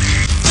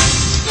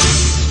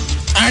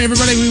right,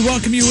 everybody, we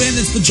welcome you in.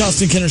 It's the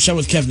Justin Kinner Show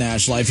with Kev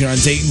Nash, live here on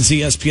Dayton's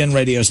ESPN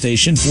radio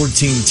station,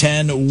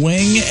 1410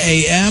 Wing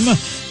AM.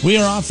 We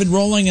are off and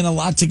rolling and a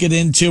lot to get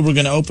into. We're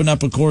going to open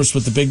up, of course,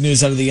 with the big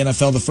news out of the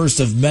NFL, the first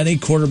of many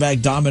quarterback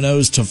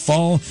dominoes to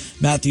fall.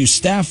 Matthew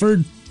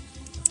Stafford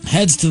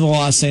heads to the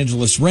Los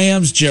Angeles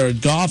Rams.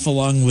 Jared Goff,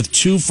 along with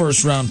 2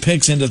 first-round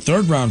picks and a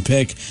third-round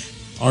pick,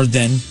 are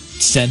then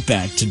sent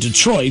back to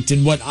Detroit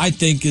in what I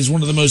think is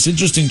one of the most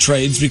interesting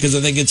trades, because I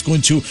think it's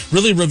going to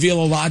really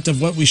reveal a lot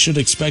of what we should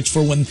expect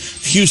for when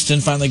Houston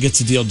finally gets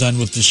a deal done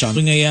with Deshaun.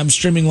 Wing AM,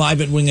 streaming live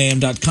at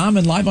wingam.com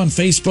and live on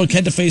Facebook.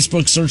 Head to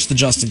Facebook, search The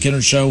Justin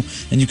Kinner Show,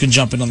 and you can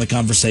jump in on the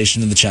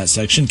conversation in the chat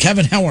section.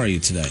 Kevin, how are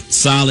you today?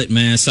 Solid,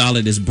 man.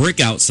 Solid. It's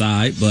brick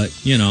outside, but,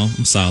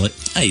 I'm solid.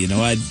 Hey,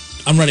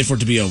 I'm ready for it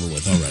to be over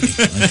with already.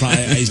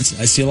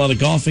 I see a lot of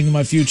golfing in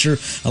my future,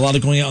 a lot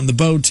of going out on the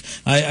boat.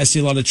 I see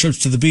a lot of trips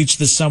to the beach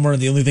this summer,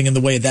 and the only thing in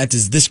the way of that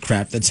is this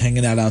crap that's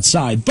hanging out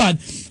outside. But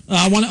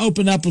I want to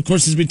open up, of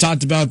course, as we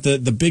talked about,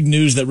 the big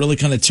news that really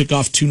kind of took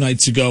off 2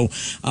 nights ago.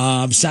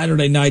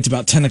 Saturday night,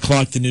 about 10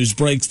 o'clock, the news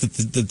breaks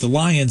that the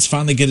Lions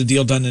finally get a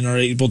deal done and are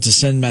able to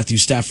send Matthew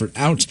Stafford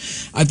out.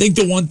 I think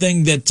the one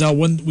thing that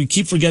when we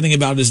keep forgetting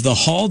about is the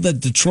haul that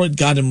Detroit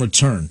got in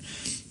return.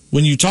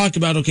 When you talk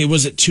about, okay,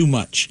 was it too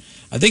much?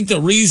 I think the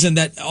reason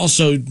that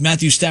also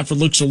Matthew Stafford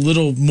looks a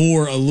little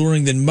more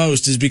alluring than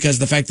most is because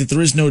the fact that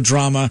there is no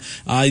drama.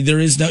 There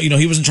is no,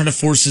 he wasn't trying to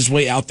force his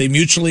way out. They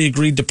mutually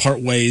agreed to part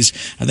ways.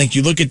 I think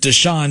you look at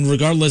Deshaun,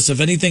 regardless of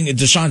anything in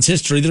Deshaun's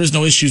history, there is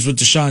no issues with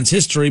Deshaun's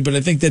history, but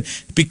I think that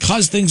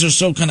because things are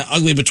so kind of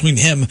ugly between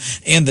him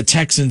and the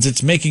Texans,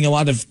 it's making a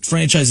lot of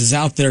franchises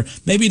out there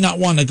maybe not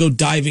want to go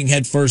diving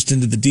headfirst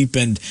into the deep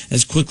end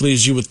as quickly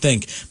as you would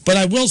think. But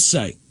I will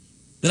say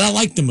that I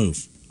like the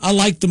move. I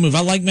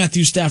like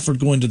Matthew Stafford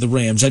going to the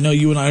Rams. I know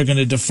you and I are going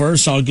to defer,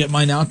 so I'll get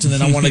mine out, and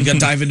then I want to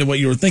dive into what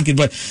you were thinking.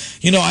 But,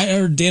 I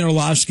heard Dan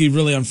Orlovsky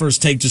really on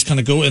First Take just kind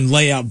of go and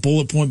lay out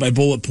bullet point by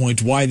bullet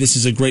point why this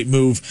is a great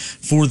move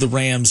for the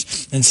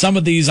Rams. And some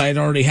of these I had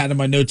already had in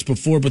my notes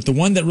before, but the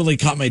one that really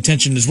caught my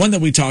attention is one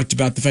that we talked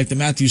about, the fact that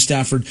Matthew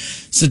Stafford,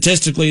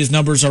 statistically, his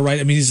numbers are right.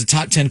 I mean, he's a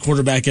top 10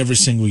 quarterback every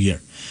single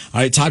year. All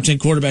right, top 10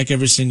 quarterback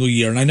every single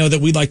year. And I know that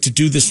we like to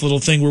do this little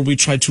thing where we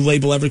try to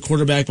label every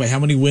quarterback by how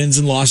many wins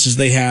and losses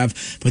they have.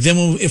 But then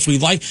if we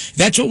like,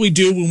 that's what we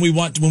do when we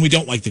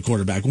don't like the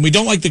quarterback. When we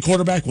don't like the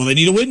quarterback, well, they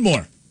need to win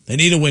more. They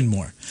need to win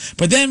more.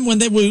 But then when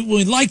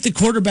we like the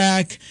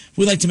quarterback,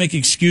 we like to make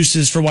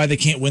excuses for why they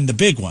can't win the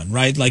big one,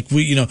 right? Like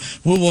we'll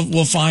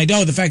find,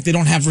 the fact they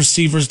don't have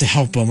receivers to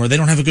help them, or they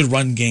don't have a good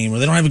run game, or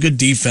they don't have a good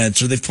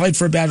defense, or they've played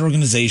for a bad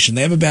organization,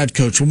 they have a bad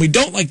coach. When we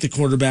don't like the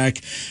quarterback,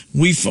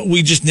 we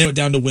just narrow it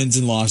down to wins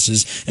and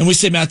losses, and we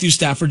say Matthew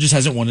Stafford just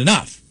hasn't won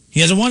enough.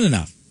 He hasn't won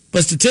enough.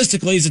 But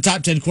statistically, he's a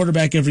top 10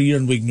 quarterback every year,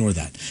 and we ignore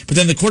that. But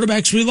then the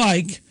quarterbacks we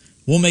like,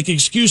 we'll make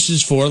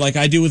excuses for, like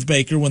I do with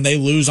Baker. When they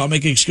lose, I'll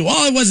make an excuse.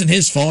 Well, it wasn't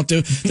his fault.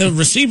 The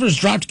receivers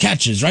dropped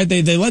catches, right?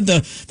 They led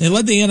the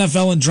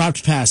NFL in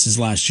dropped passes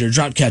last year,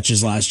 dropped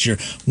catches last year.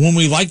 When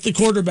we like the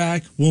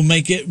quarterback, we'll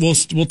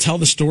tell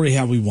the story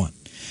how we want.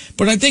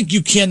 But I think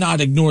you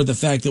cannot ignore the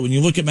fact that when you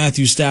look at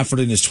Matthew Stafford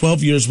in his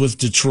 12 years with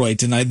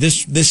Detroit, and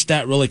this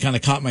stat really kind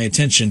of caught my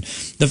attention,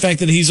 the fact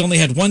that he's only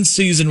had 1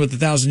 season with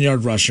the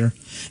 1,000-yard rusher,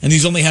 and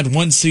he's only had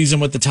 1 season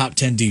with the top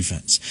 10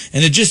 defense.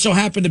 And it just so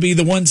happened to be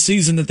the 1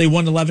 season that they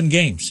won 11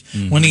 games.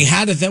 Mm-hmm.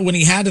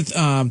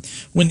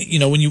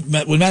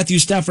 When Matthew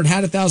Stafford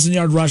had a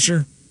 1,000-yard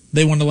rusher,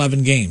 they won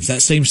 11 games.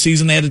 That same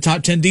season they had a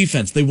top 10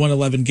 defense. They won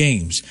 11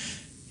 games.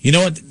 You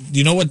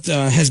know what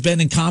has been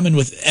in common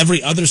with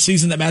every other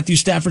season that Matthew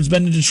Stafford's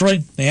been in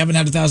Detroit? They haven't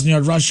had a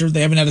 1,000-yard rusher.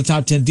 They haven't had a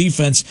top 10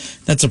 defense.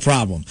 That's a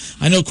problem.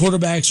 I know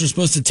quarterbacks are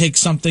supposed to take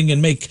something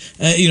and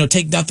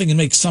take nothing and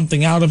make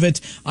something out of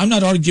it. I'm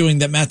not arguing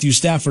that Matthew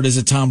Stafford is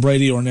a Tom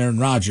Brady or an Aaron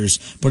Rodgers,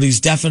 but he's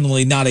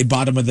definitely not a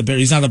bottom of the barrel.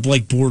 He's not a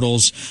Blake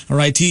Bortles. All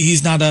right,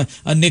 he's not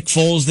a Nick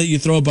Foles that you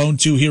throw a bone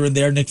to here and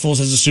there. Nick Foles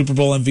has a Super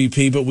Bowl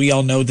MVP, but we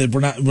all know that we're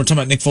talking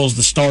about Nick Foles,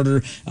 the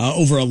starter,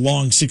 over a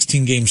long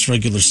 16 games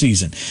regular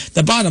season.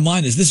 The bottom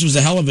line is this was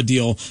a hell of a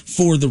deal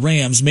for the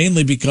Rams,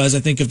 mainly because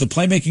I think of the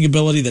playmaking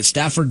ability that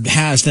Stafford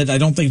has that I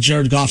don't think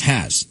Jared Goff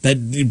has, that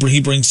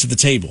he brings to the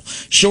table.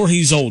 Sure,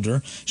 he's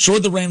older. Sure,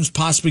 the Rams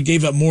possibly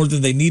gave up more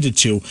than they needed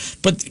to.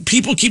 But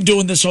people keep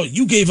doing this. Oh,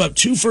 you gave up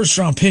 2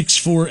 first-round picks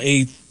for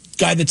a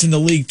guy that's in the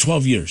league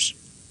 12 years,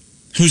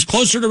 who's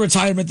closer to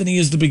retirement than he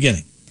is the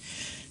beginning.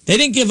 They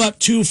didn't give up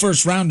 2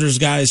 first-rounders,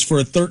 guys, for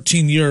a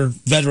 13-year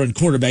veteran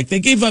quarterback.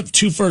 They gave up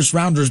 2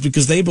 first-rounders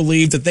because they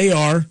believe that they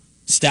are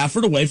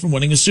Stafford away from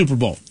winning a Super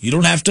Bowl. You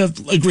don't have to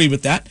agree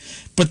with that,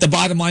 but the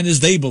bottom line is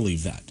they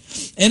believe that.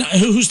 And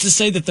who's to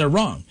say that they're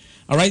wrong?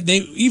 All right, they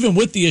even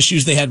with the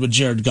issues they had with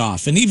Jared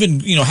Goff, and even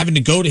having to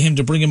go to him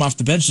to bring him off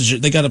the bench,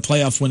 they got a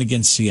playoff win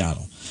against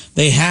Seattle.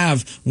 They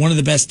have one of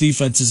the best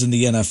defenses in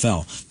the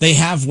NFL. They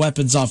have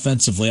weapons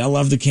offensively. I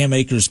love the Cam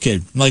Akers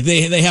kid. Like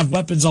they have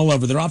weapons all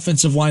over. Their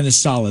offensive line is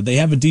solid. They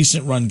have a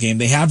decent run game.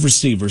 They have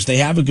receivers. They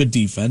have a good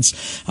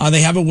defense. They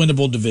have a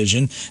winnable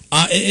division.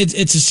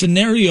 It's a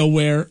scenario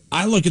where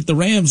I look at the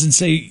Rams and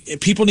say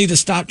people need to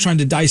stop trying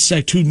to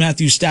dissect who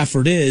Matthew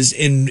Stafford is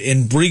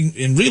and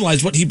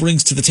realize what he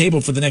brings to the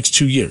table for the next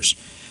 2 years.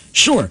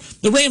 Sure,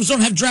 the Rams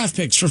don't have draft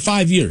picks for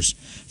 5 years.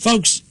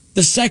 Folks,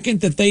 the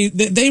second that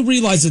they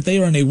realize that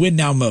they are in a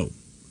win-now mode,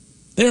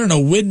 they're in a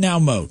win-now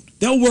mode.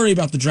 They'll worry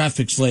about the draft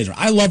picks later.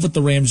 I love what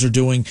the Rams are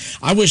doing.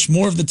 I wish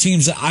more of the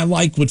teams that I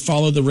like would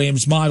follow the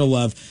Rams model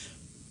of,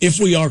 if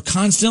we are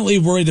constantly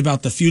worried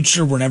about the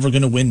future, we're never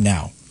going to win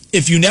now.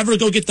 If you never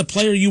go get the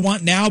player you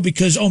want now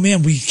because, oh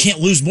man, we can't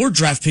lose more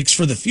draft picks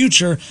for the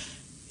future,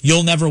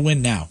 you'll never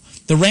win now.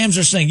 The Rams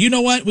are saying, you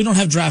know what? We don't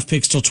have draft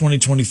picks till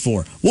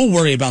 2024. We'll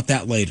worry about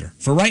that later.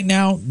 For right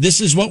now,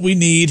 this is what we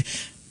need.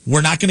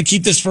 We're not going to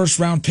keep this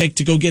first-round pick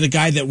to go get a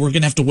guy that we're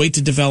going to have to wait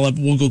to develop.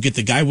 We'll go get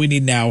the guy we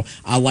need now.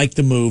 I like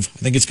the move. I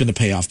think it's going to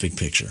pay off big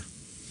picture.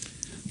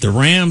 The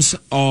Rams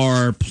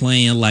are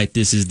playing like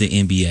this is the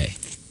NBA.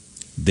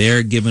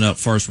 They're giving up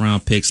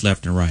first-round picks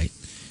left and right.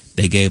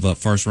 They gave up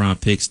first-round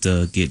picks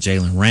to get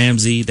Jalen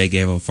Ramsey. They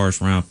gave up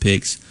first-round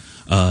picks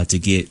to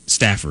get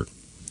Stafford.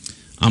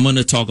 I'm going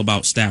to talk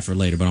about Stafford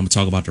later, but I'm going to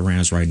talk about the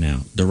Rams right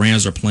now. The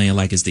Rams are playing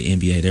like it's the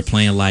NBA. They're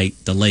playing like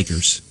the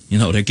Lakers.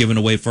 They're giving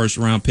away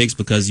first-round picks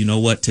because, you know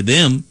what, to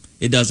them,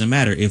 it doesn't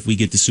matter if we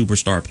get the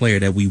superstar player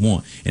that we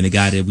want and the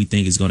guy that we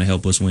think is going to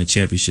help us win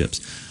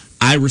championships.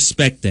 I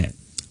respect that.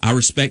 I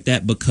respect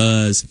that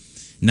because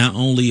not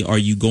only are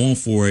you going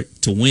for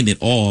it to win it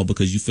all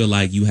because you feel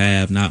like you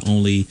have not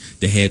only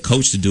the head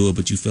coach to do it,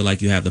 but you feel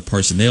like you have the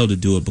personnel to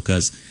do it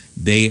because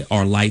they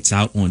are lights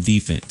out on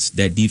defense.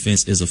 That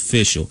defense is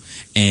official.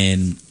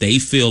 And they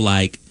feel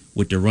like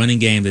with the running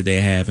game that they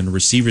have and the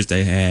receivers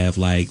they have,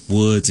 like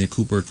Woods and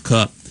Cooper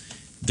Kupp,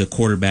 the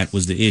quarterback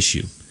was the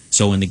issue.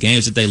 So in the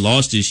games that they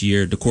lost this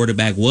year, the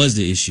quarterback was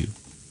the issue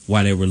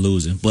while they were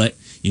losing. But,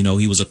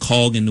 he was a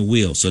cog in the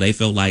wheel. So they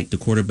felt like the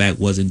quarterback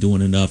wasn't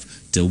doing enough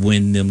to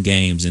win them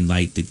games. And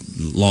like the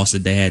loss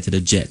that they had to the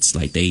Jets,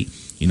 like he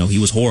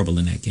was horrible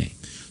in that game.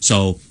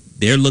 So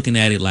they're looking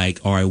at it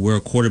like, all right, we're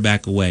a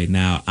quarterback away.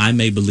 Now, I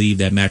may believe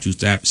that Matthew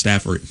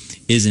Stafford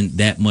isn't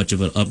that much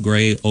of an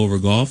upgrade over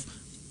Goff.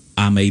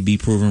 I may be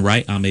proven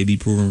right. I may be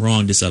proven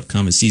wrong this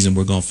upcoming season.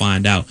 We're going to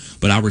find out.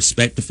 But I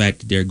respect the fact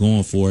that they're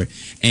going for it.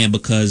 And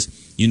because,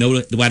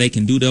 why they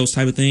can do those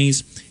type of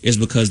things is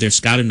because their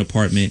scouting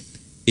department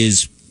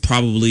is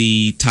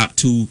probably top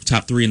 2,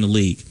 top 3 in the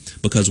league.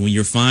 Because when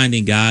you're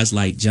finding guys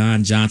like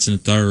John Johnson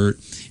III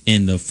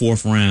in the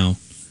 4th round,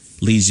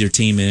 leads your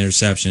team in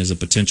interception as a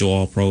potential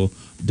all-pro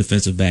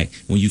defensive back.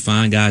 When you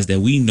find guys that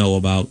we know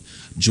about,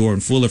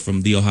 Jordan Fuller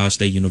from The Ohio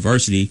State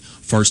University,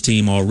 first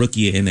team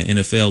all-rookie in the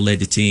NFL, led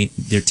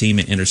their team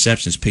in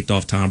interceptions, picked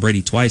off Tom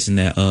Brady twice in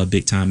that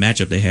big-time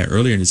matchup they had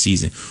earlier in the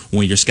season.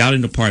 When your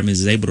scouting department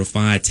is able to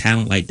find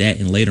talent like that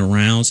in later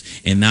rounds,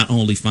 and not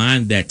only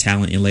find that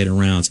talent in later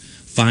rounds,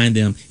 find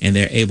them, and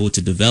they're able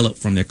to develop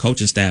from their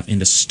coaching staff and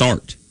to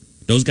start.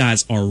 Those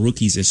guys are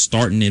rookies and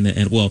starting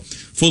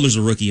Fuller's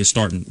a rookie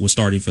and was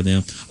starting for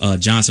them.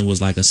 Johnson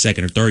was like a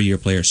 2nd or 3rd year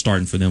player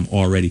starting for them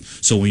already.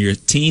 So when your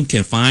team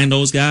can find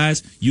those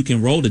guys, you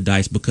can roll the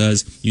dice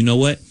because you know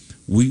what?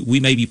 We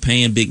may be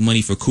paying big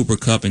money for Cooper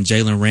Kupp and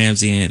Jalen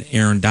Ramsey and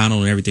Aaron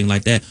Donald and everything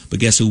like that, but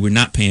guess who we're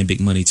not paying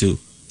big money to?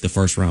 The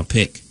first round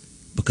pick.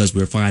 Because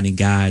we're finding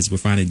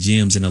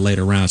gems in the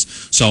later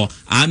rounds. So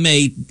I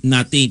may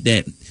not think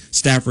that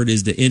Stafford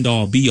is the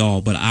end-all,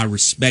 be-all, but I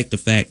respect the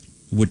fact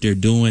what they're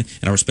doing,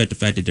 and I respect the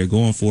fact that they're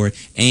going for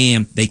it,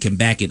 and they can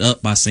back it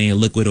up by saying,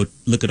 look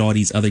at all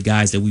these other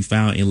guys that we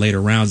found in later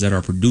rounds that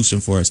are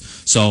producing for us.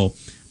 So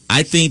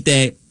I think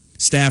that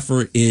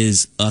Stafford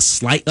is a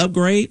slight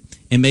upgrade,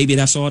 and maybe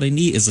that's all they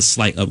need is a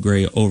slight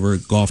upgrade over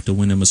Goff to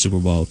win them a Super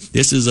Bowl.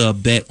 This is a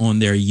bet on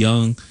their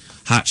young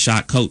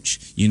hotshot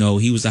coach. He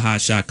was the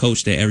hotshot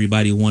coach that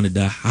everybody wanted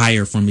to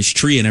hire from his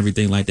tree and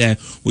everything like that.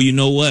 Well, you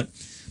know what?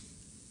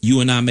 You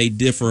and I may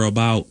differ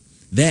about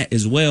that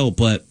as well,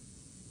 but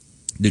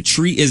the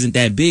tree isn't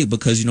that big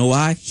because you know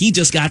why? He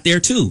just got there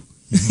too.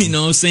 You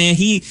know what I'm saying?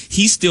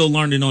 He's still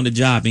learning on the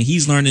job, and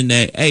he's learning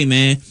that, hey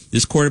man,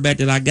 this quarterback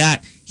that I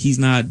got, he's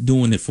not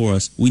doing it for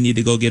us. We need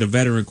to go get a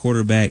veteran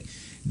quarterback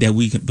that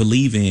we can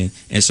believe in.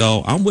 And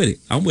so I'm with it.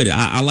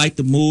 I like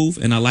the move,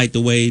 and I like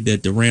the way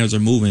that the Rams are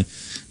moving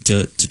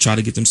to try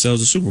to get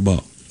themselves a Super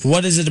Bowl.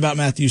 What is it about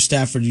Matthew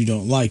Stafford you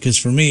don't like? Because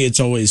for me,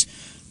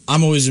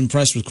 I'm always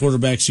impressed with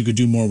quarterbacks who could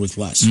do more with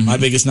less. Mm-hmm. My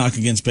biggest knock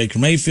against Baker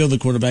Mayfield, the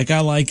quarterback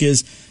I like,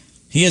 is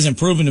he hasn't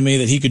proven to me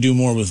that he could do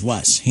more with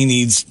less. He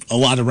needs a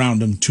lot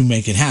around him to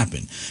make it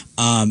happen.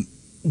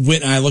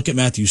 When I look at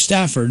Matthew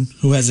Stafford,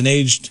 who has an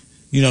aged,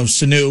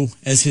 Sanu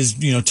as his,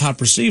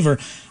 top receiver,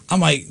 I'm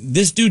like,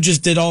 this dude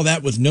just did all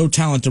that with no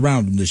talent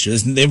around him this year.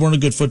 They weren't a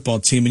good football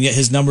team, and yet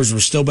his numbers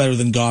were still better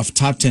than Goff,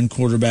 top 10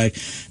 quarterback,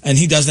 and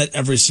he does that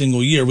every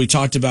single year. We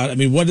talked about,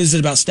 what is it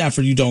about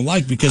Stafford you don't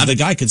like? Because the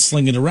guy could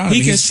sling it around.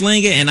 He can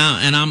sling it, and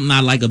I'm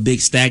not like a big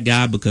stat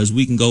guy because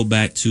we can go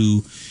back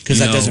to... Because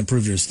that doesn't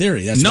prove your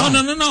theory. That's No.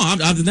 why.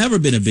 I've never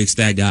been a big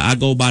stat guy. I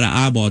go by the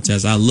eyeball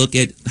test. I look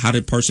at how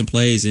the person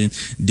plays and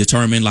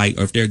determine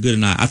if they're good or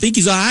not. I think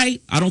he's all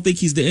right. I don't think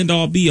he's the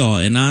end-all, be-all,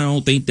 and I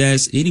don't think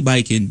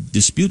anybody can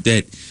dispute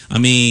that.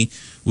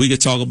 We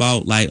could talk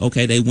about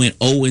okay, they went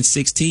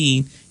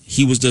 0-16.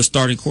 He was the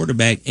starting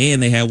quarterback,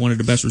 and they had one of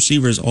the best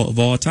receivers of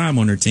all time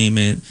on their team,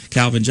 and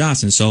Calvin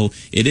Johnson. So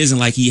it isn't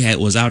like he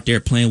was out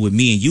there playing with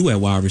me and you at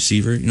wide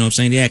receiver. You know what I'm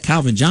saying? They had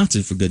Calvin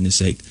Johnson, for goodness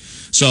sake.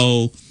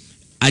 So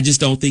I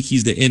just don't think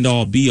he's the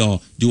end-all,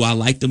 be-all. Do I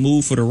like the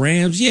move for the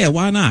Rams? Yeah,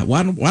 why not?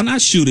 Why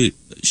not shoot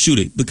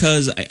it?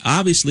 Because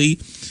obviously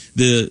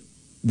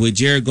with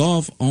Jared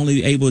Goff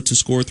only able to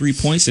score 3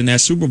 points in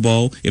that Super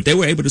Bowl, if they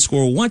were able to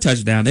score 1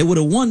 touchdown, they would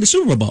have won the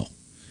Super Bowl.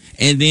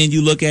 And then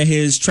you look at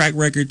his track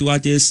record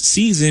throughout this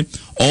season,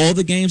 all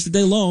the games that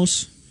they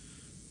lost,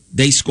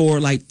 they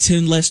scored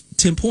 10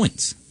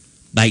 points.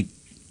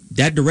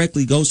 That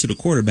directly goes to the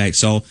quarterback.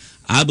 So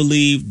I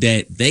believe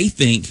that they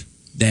think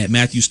that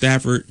Matthew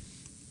Stafford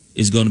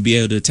is going to be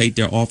able to take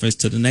their offense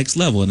to the next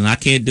level. And I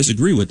can't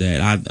disagree with that.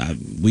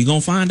 We're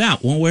going to find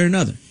out one way or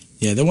another.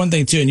 Yeah, the one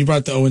thing, too, and you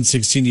brought the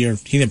 0-16 year,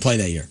 he didn't play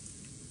that year.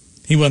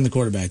 He wasn't the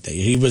quarterback that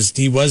year. He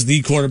was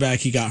the quarterback.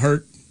 He got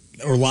hurt.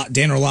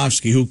 Dan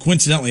Orlovsky, who,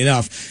 coincidentally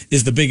enough,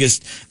 is the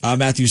biggest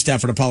Matthew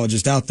Stafford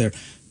apologist out there.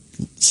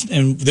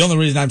 And the only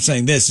reason I'm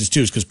saying this is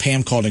because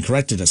Pam called and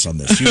corrected us on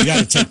this. You got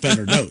to take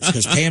better notes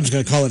because Pam's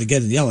going to call it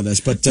again and yell at us.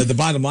 But the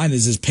bottom line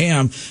is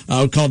Pam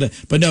called it.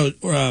 But no,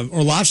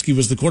 Orlovsky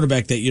was the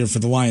quarterback that year for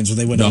the Lions when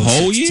they went the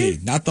whole year.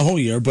 Not the whole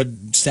year, but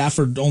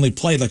Stafford only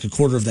played a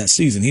quarter of that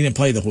season. He didn't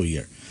play the whole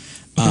year.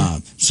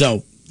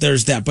 So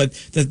there's that. But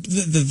the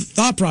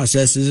thought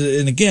process is,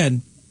 and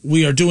again,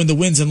 we are doing the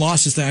wins and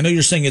losses thing. I know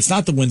you're saying it's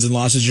not the wins and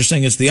losses. You're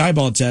saying it's the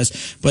eyeball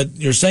test, but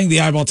you're saying the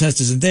eyeball test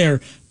isn't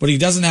there, but he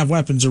doesn't have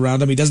weapons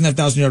around him. He doesn't have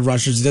 1,000-yard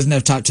rushers. He doesn't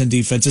have top 10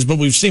 defenses, but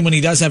we've seen when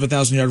he does have a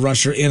 1,000-yard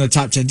rusher and a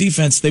top 10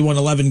 defense, they won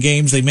 11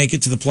 games. They make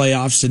it to the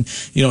playoffs, and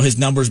his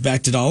numbers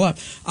backed it all up.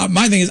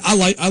 My thing is,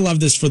 I love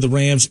this for the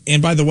Rams.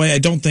 And by the way, I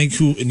don't think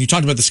and you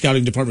talked about the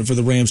scouting department for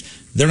the Rams,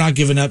 they're not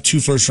giving up 2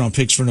 first-round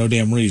picks for no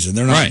damn reason.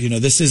 They're not,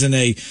 right. This isn't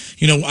I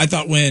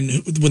thought when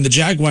the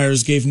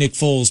Jaguars gave Nick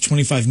Foles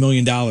 $25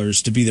 million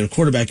to be their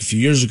quarterback a few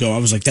years ago, I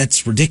was like,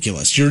 that's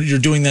ridiculous. You're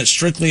doing that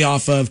strictly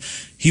off of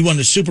he won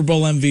a Super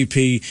Bowl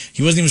MVP.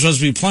 He wasn't even supposed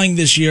to be playing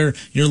this year.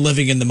 You're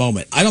living in the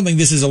moment. I don't think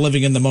this is a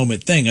living in the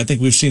moment thing. I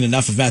think we've seen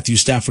enough of Matthew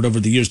Stafford over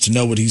the years to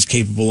know what he's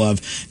capable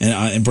of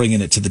and bringing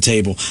it to the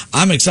table.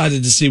 I'm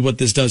excited to see what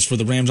this does for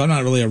the Rams. I'm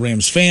not really a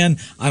Rams fan.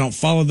 I don't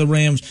follow the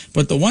Rams.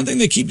 But the one thing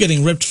they keep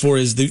getting ripped for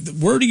is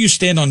where do you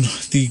stand on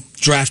the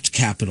draft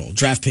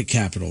pick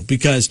capital?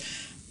 Because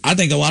I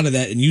think a lot of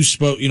that, and you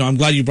spoke, I'm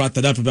glad you brought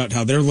that up about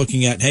how they're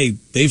looking at, hey,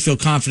 they feel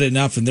confident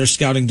enough in their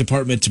scouting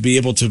department to be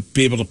able to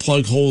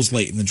plug holes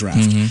late in the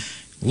draft.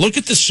 Mm-hmm. Look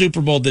at the Super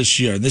Bowl this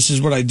year. This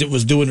is what I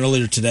was doing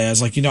earlier today. I was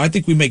like, I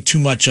think we make too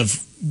much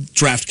of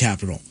draft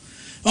capital.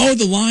 Oh,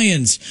 the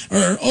Lions,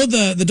 or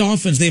the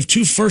Dolphins, they have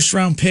 2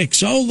 first-round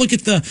picks. Oh, look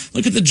at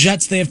the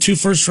Jets, they have 2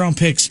 first-round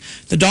picks.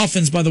 The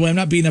Dolphins, by the way, I'm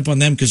not beating up on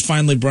them because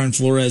finally Brian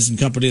Flores and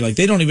company,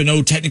 they don't even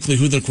know technically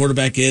who their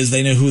quarterback is.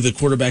 They know who the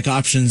quarterback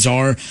options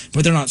are,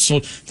 but they're not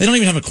sold. They don't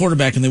even have a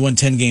quarterback, and they won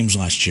 10 games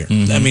last year.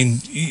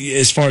 Mm-hmm.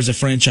 As far as a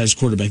franchise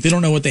quarterback, they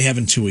don't know what they have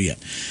in Tua yet.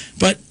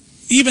 But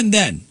even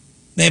then,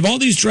 they have all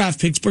these draft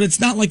picks, but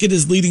it's not like it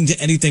is leading to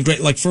anything great.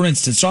 Like, for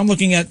instance, so I'm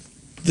looking at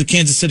the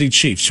Kansas City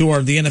Chiefs, who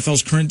are the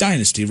NFL's current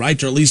dynasty,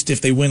 right? Or at least if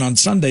they win on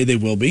Sunday, they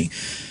will be.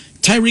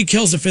 Tyreek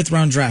Hill's a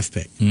 5th-round draft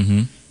pick.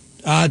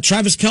 Mm-hmm.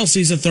 Travis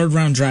Kelce's a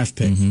 3rd-round draft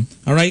pick.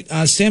 Mm-hmm. All right.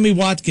 Sammy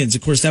Watkins,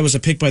 of course, that was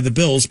a pick by the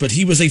Bills, but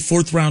he was a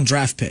 4th-round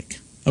draft pick.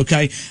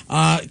 Okay.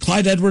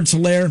 Clyde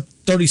Edwards-Helaire,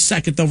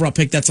 32nd overall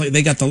pick. That's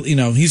they got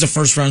he's a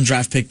 1st-round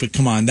draft pick, but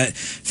come on, that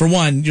for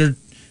one,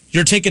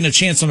 you're taking a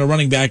chance on a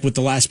running back with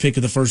the last pick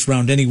of the 1st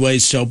round anyway.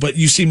 So, but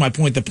you see my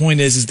point. The point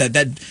is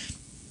that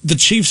the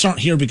Chiefs aren't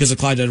here because of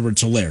Clyde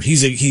Edwards-Helaire.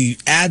 He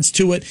adds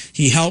to it.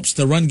 He helps.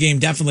 The run game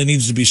definitely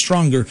needs to be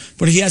stronger,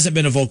 but he hasn't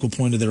been a vocal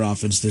point of their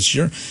offense this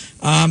year.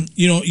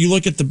 You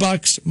look at the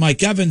Bucks.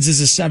 Mike Evans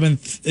is a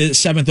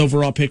 7th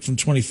overall pick from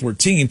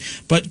 2014,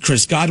 but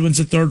Chris Godwin's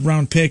a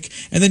 3rd-round pick.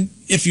 And then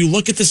if you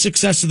look at the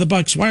success of the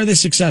Bucks, why are they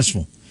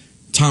successful?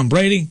 Tom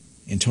Brady,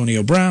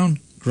 Antonio Brown,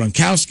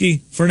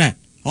 Gronkowski, Fournette,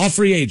 all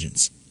free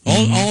agents.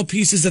 All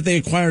pieces that they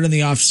acquired in the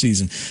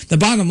offseason. The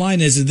bottom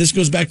line is, and this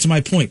goes back to my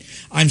point,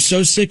 I'm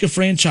so sick of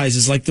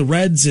franchises like the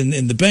Reds and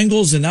the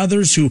Bengals and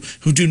others who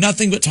do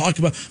nothing but talk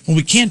about, well,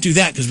 we can't do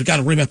that because we got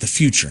to worry about the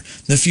future.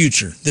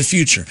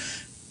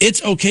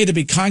 It's okay to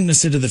be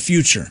cognizant of the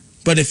future,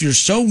 but if you're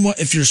so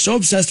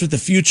obsessed with the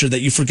future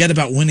that you forget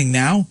about winning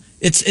now,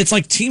 it's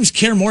like teams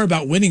care more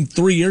about winning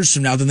 3 years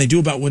from now than they do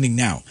about winning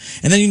now.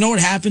 And then you know what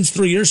happens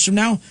 3 years from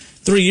now?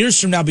 3 years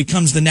from now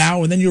becomes the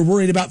now, and then you're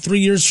worried about 3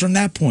 years from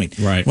that point.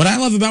 Right. What I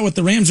love about what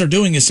the Rams are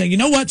doing is saying, you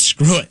know what,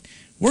 screw it.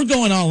 We're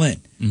going all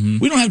in. Mm-hmm.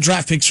 We don't have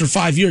draft picks for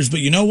 5 years, but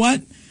you know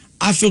what?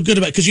 I feel good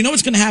about it. Because you know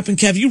what's going to happen,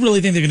 Kev? You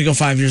really think they're going to go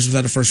 5 years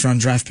without a first-round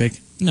draft pick?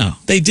 No.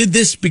 They did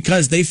this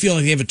because they feel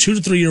like they have a 2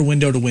 to 3 year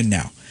window to win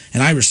now.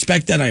 And I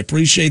respect that. I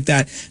appreciate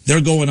that. They're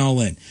going all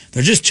in.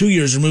 They're just 2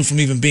 years removed from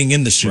even being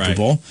in the Super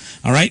Bowl.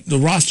 All right. The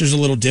roster's a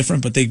little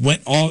different, but they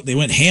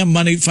went ham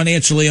money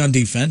financially on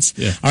defense.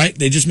 Yeah. All right.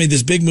 They just made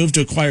this big move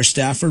to acquire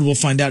Stafford. We'll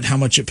find out how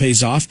much it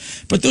pays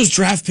off. But those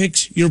draft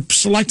picks, you're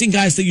selecting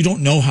guys that you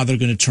don't know how they're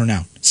going to turn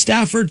out.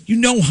 Stafford, you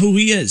know who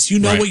he is. You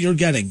know what you're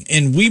getting.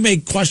 And we may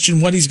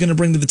question what he's going to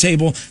bring to the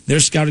table. Their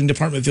scouting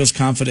department feels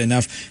confident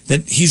enough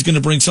that he's going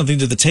to bring something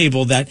to the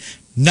table that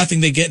nothing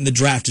they get in the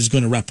draft is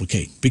going to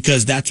replicate,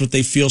 because that's what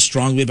they feel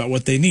strongly about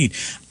what they need.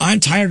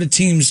 I'm tired of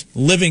teams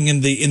living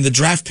in the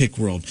draft pick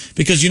world,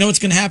 because you know what's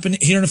going to happen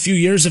here in a few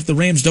years if the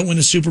Rams don't win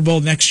a Super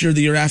Bowl next year,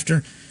 the year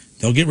after?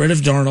 They'll get rid of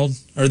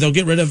Darnold, or they'll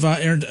get rid of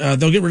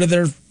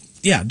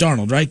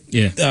Darnold, right?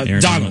 Yeah,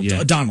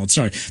 Donald,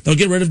 sorry. They'll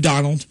get rid of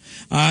Donald.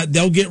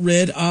 They'll get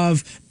rid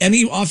of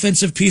any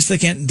offensive piece they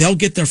can. They'll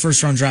get their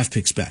first-round draft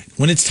picks back.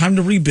 When it's time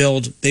to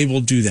rebuild, they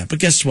will do that. But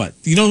guess what?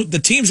 You know, the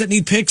teams that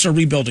need picks are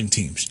rebuilding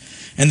teams.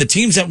 And the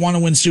teams that want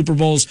to win Super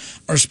Bowls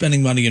are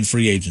spending money in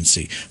free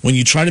agency. When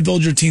you try to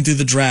build your team through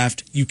the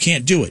draft, you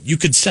can't do it. You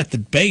could set the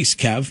base,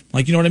 Kev.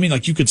 Like, you know what I mean?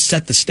 Like, you could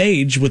set the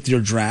stage with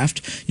your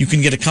draft. You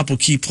can get a couple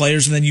key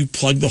players, and then you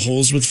plug the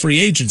holes with free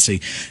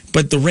agency.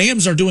 But the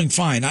Rams are doing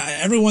fine.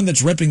 Everyone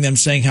that's ripping them,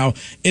 saying how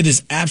it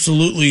is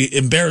absolutely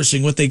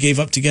embarrassing what they gave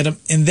up to get them,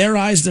 in their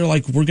eyes, they're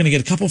like, we're going to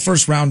get a couple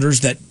first-rounders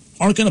that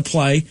aren't going to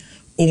play,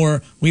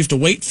 or we have to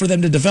wait for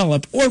them to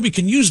develop, or we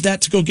can use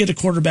that to go get a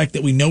quarterback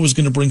that we know is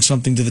going to bring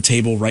something to the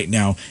table right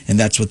now, and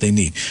that's what they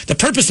need. The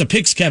purpose of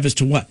picks, Kev, is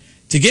to what?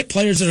 To get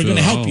players that are going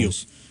to help you,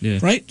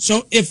 right?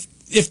 So if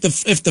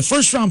the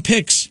first-round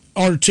picks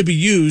are to be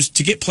used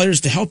to get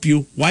players to help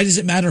you, why does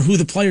it matter who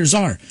the players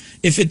are?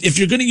 If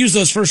you're going to use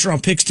those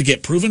first-round picks to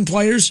get proven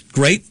players,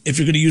 great. If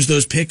you're going to use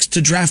those picks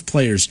to draft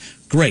players,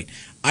 great.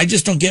 I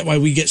just don't get why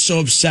we get so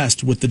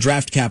obsessed with the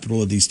draft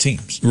capital of these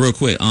teams. Real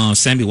quick,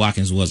 Sammy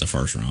Watkins was a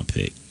first-round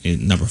pick,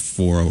 number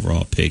 4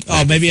 overall pick.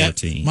 Oh, maybe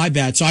my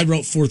bad. So I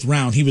wrote 4th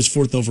round. He was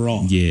 4th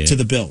overall to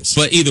the Bills.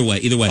 But either way.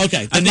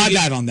 Okay, then my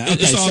bad on that.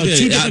 Okay, it's all so good.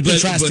 two different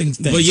contrasting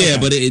things. But yeah,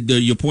 but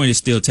your point is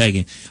still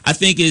taken. I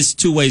think it's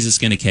 2 ways to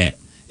skin a cat.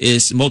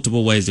 It's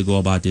multiple ways to go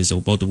about this,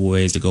 or multiple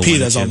ways to go. P,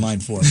 that's online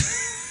for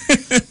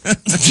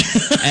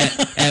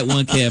at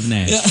one Kev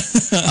Nash.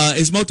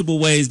 It's multiple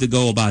ways to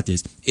go about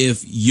this.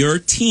 If your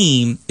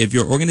team, if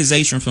your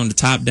organization from the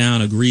top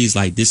down agrees,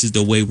 like, this is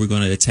the way we're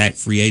going to attack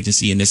free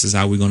agency and this is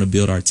how we're going to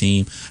build our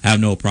team, I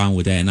have no problem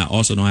with that. And I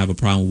also don't have a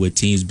problem with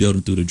teams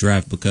building through the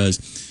draft, because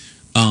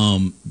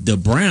the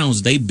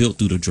Browns, they built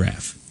through the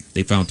draft.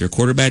 They found their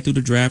quarterback through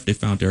the draft. They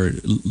found their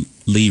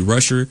lead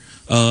rusher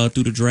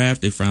through the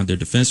draft. They found their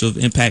defensive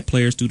impact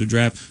players through the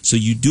draft. So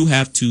you do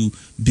have to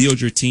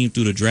build your team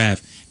through the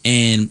draft.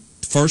 And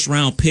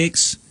first-round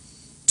picks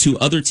to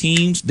other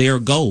teams, they are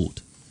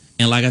gold.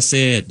 And like I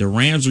said, the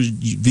Rams are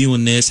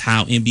viewing this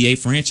how NBA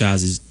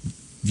franchises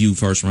view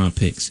first-round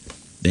picks.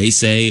 They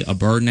say a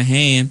bird in the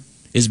hand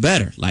is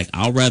better. Like,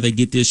 I'll rather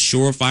get this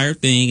surefire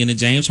thing in a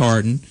James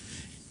Harden.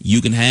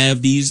 You can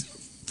have these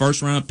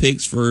first-round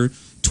picks for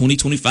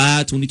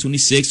 2025,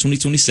 2026,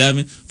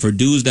 2027 for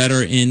dudes that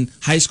are in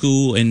high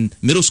school and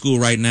middle school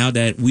right now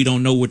that we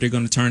don't know what they're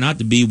going to turn out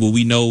to be, but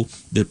we know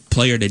the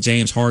player that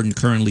James Harden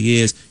currently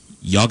is.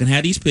 Y'all can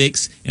have these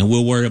picks, and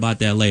we'll worry about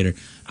that later.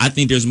 I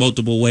think there's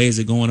multiple ways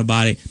of going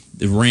about it.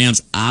 The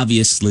Rams,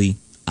 obviously,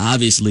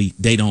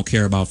 they don't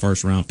care about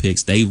first-round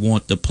picks. They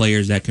want the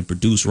players that can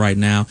produce right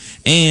now.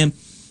 And,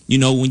 you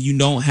know, when you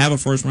don't have a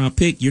first-round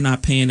pick, you're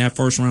not paying that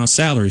first-round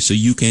salary. So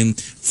you can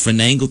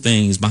finagle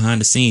things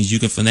behind the scenes. You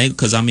can finagle,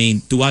 because, I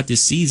mean, throughout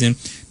this season,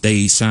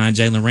 they signed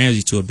Jalen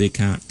Ramsey to a big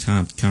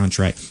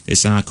contract. They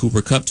signed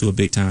Cooper Kupp to a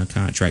big-time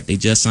contract. They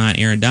just signed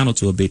Aaron Donald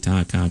to a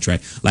big-time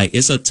contract. Like,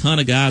 it's a ton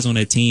of guys on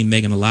that team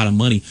making a lot of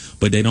money,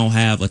 but they don't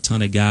have a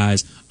ton of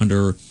guys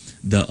under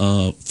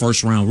the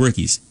first-round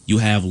rookies. You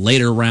have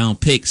later-round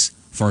picks,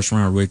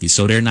 first-round rookies,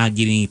 so they're not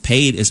getting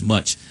paid as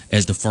much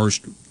as the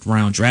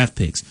first-round draft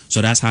picks.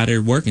 So that's how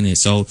they're working it.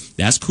 So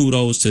that's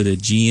kudos to the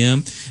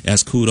GM.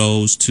 That's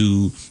kudos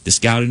to the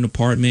scouting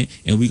department.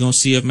 And we're going to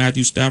see if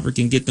Matthew Stafford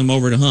can get them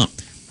over the hump.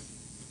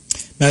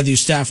 Matthew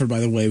Stafford, by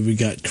the way, we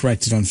got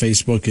corrected on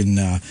Facebook, and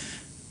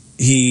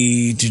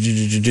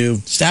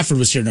Stafford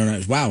was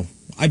here. Wow,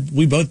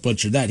 we both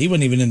butchered that. He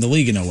wasn't even in the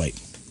league in 08.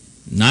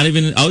 Not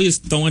even. Oh, he's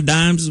throwing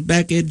dimes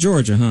back at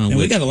Georgia, huh? And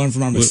we got to learn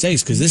from our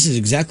mistakes, because this is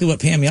exactly what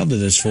Pam yelled at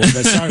us for.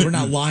 But sorry, we're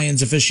not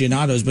Lions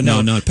aficionados. But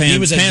no, Pam, he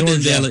was at Pam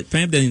Georgia.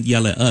 Pam didn't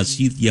yell at us.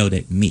 She yelled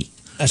at me.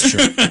 That's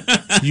true.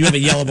 You have a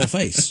yellable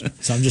face,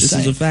 so I'm just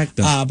saying. This is a fact,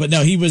 though. But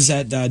no, he was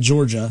at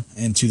Georgia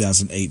in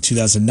 2008,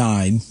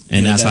 2009.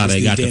 And that's how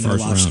they got the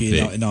first round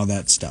pick. And all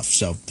that stuff.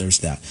 So there's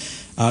that.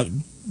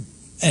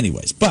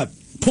 Anyways, but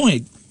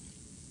point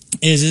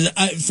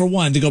For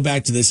one, to go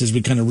back to this as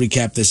we kind of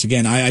recap this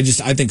again, I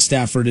think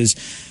Stafford is,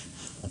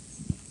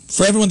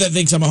 for everyone that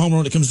thinks I'm a homer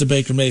when it comes to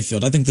Baker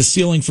Mayfield, I think the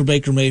ceiling for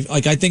Baker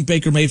Mayfield, I think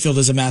Baker Mayfield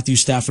is a Matthew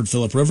Stafford,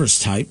 Phillip Rivers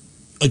type.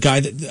 A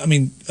guy that,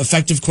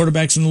 effective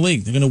quarterbacks in the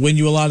league. They're going to win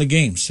you a lot of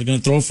games. They're going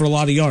to throw for a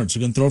lot of yards.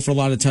 They're going to throw for a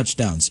lot of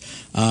touchdowns.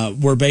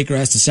 Where Baker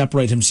has to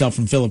separate himself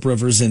from Phillip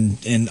Rivers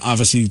and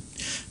obviously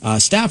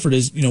Stafford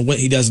is, what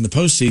he does in the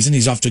postseason.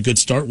 He's off to a good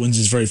start, wins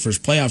his very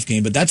first playoff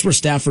game. But that's where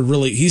Stafford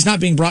he's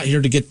not being brought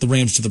here to get the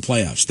Rams to the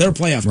playoffs. They're a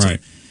playoff team.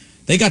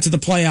 They got to the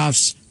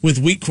playoffs with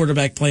weak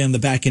quarterback play on the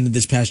back end of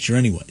this past year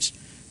anyways.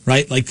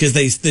 Right? Because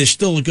they're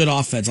still a good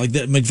offense.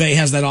 McVay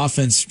has that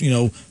offense,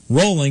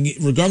 rolling,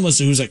 regardless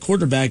of who's at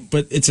quarterback,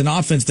 but it's an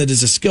offense that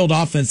is a skilled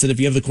offense that if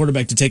you have the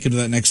quarterback to take it to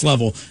that next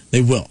level, they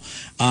will.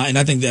 And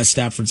I think that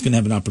Stafford's going to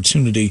have an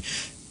opportunity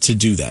to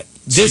do that.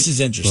 This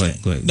is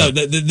interesting. Go ahead. No,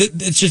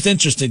 it's just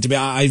interesting to me.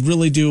 I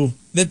really do.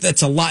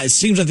 That's a lot. It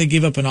seems like they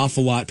gave up an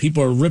awful lot.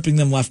 People are ripping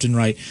them left and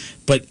right.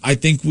 But I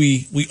think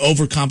we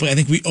overcomplicate. I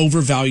think we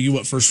overvalue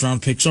what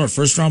first-round picks are.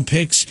 First-round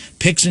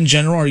picks in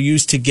general, are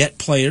used to get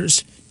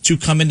players to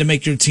come in to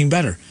make your team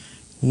better.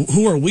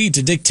 Who are we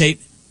to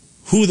dictate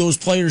who those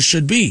players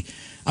should be?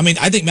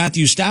 I think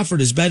Matthew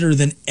Stafford is better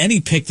than any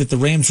pick that the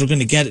Rams were going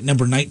to get at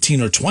number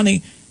 19 or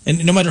 20.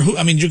 And no matter who,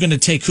 you're going to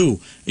take who?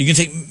 You're going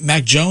to take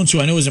Mac Jones, who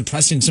I know is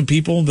impressing some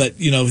people, but,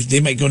 they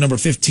might go number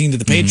 15 to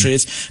the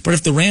Patriots. But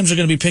if the Rams are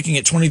going to be picking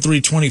at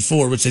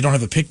 23-24, which they don't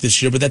have a pick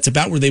this year, but that's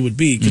about where they would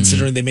be,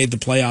 considering they made the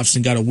playoffs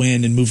and got a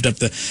win and moved up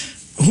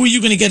who are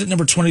you going to get at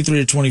number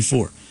 23 or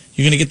 24?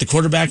 You're going to get the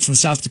quarterback from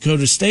South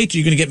Dakota State, or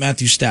you're going to get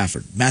Matthew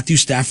Stafford. Matthew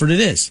Stafford it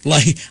is.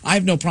 I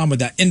have no problem with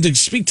that. And to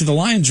speak to the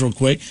Lions real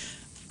quick,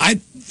 I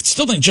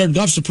still think Jared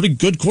Goff's a pretty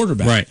good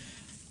quarterback. Right.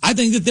 I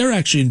think that they're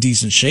actually in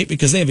decent shape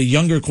because they have a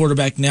younger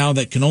quarterback now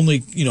that can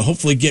only,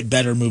 hopefully get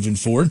better moving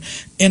forward.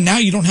 And now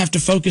you don't have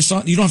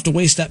to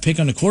waste that pick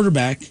on a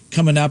quarterback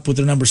coming up with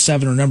their number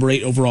 7 or number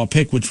 8 overall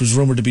pick, which was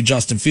rumored to be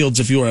Justin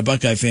Fields. If you are a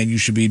Buckeye fan, you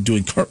should be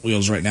doing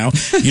cartwheels right now.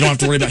 You don't have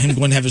to worry about him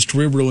going to have his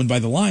career ruined by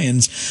the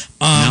Lions.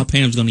 Now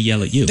Pam's going to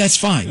yell at you. That's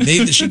fine.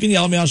 She can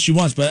yell at me all she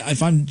wants, but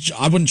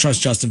I wouldn't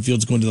trust Justin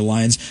Fields going to the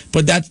Lions.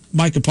 But that's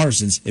Micah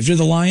Parsons. If you're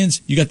the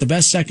Lions, you got the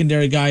best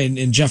secondary guy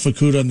in Jeff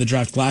Okudah in the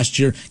draft last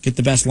year. Get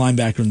the best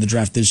linebacker in the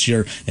draft this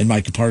year in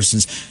Micah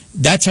Parsons.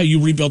 That's how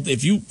you rebuild.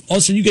 If you all of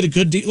a sudden you get a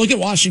good deal. Look at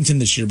Washington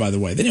this year, by the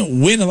way. They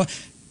didn't win a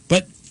lot,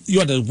 but you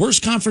had the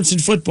worst conference in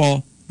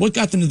football. What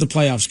got them to the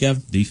playoffs,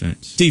 Kev?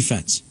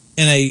 Defense.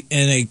 And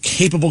a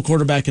capable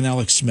quarterback in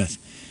Alex Smith.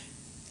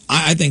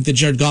 I think that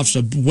Jared Goff's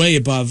way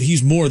above.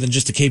 He's more than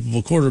just a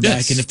capable quarterback.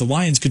 Yes. And if the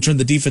Lions could turn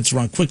the defense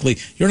around quickly,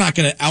 you're not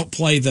going to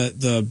outplay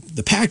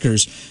the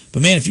Packers.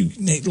 But man, if you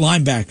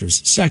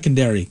linebackers,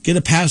 secondary, get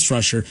a pass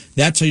rusher,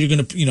 that's how you're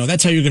going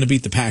to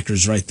beat the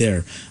Packers right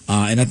there.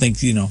 And I think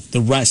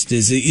the rest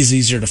is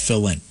easier to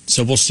fill in.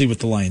 So we'll see what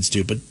the Lions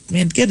do. But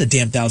man, get a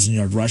damn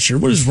 1,000-yard rusher.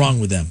 What is wrong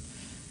with them?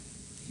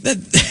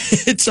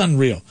 It's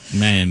unreal.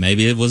 Man,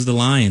 maybe it was the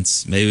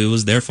Lions. Maybe it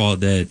was their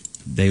fault that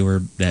they were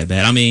that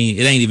bad. It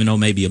ain't even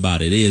maybe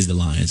about it. It is the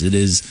Lions. It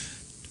is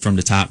from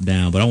the top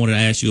down. But I wanted to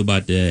ask you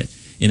about the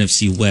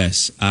NFC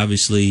West.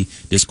 Obviously,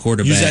 this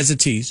quarterback. Use that as a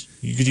tease.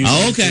 You could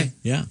use okay.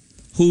 Yeah.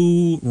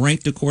 Who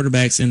ranked the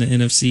quarterbacks in the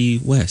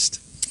NFC West?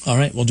 All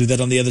right, we'll do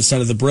that on the other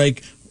side of the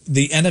break.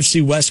 The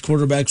NFC West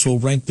quarterbacks will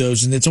rank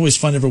those, and it's always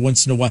fun every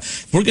once in a while.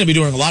 We're going to be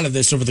doing a lot of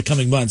this over the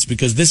coming months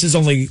because this is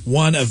only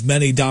one of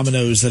many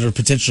dominoes that are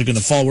potentially going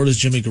to fall. Where does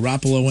Jimmy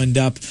Garoppolo end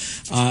up?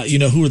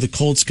 Who are the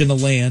Colts going to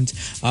land?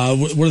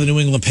 What are the New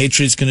England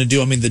Patriots going to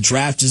do? The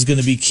draft is going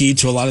to be key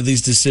to a lot of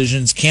these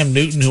decisions. Cam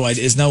Newton, who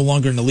is no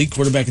longer an elite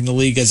quarterback in the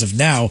league as of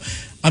now,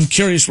 I'm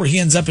curious where he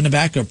ends up in a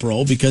backup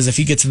role because if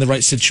he gets in the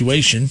right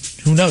situation,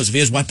 who knows? If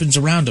he has weapons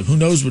around him, who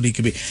knows what he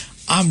could be?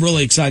 I'm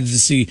really excited to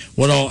see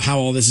how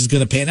all this is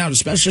going to pan out,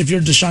 especially if you're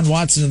Deshaun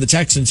Watson and the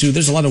Texans, who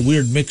there's a lot of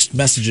weird mixed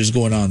messages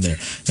going on there.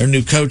 Their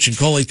new coach and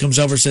Coley comes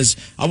over and says,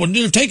 I wouldn't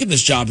have taken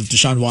this job if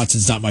Deshaun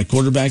Watson's not my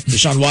quarterback.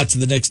 Deshaun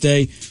Watson the next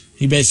day,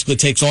 he basically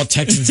takes all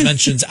Texans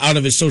mentions out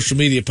of his social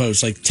media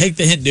posts. Like, take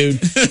the hint, dude.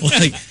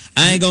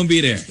 I ain't going to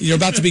be there. You're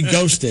about to be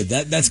ghosted.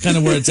 That's kind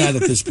of where it's at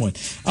this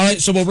point. All right,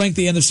 so we'll rank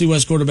the NFC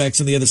West quarterbacks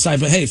on the other side.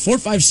 But hey,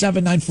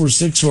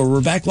 457-9464.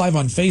 We're back live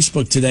on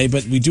Facebook today,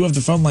 but we do have the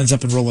phone lines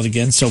up and rolling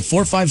again. So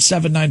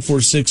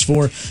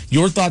 457-9464.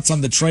 Your thoughts on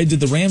the trade?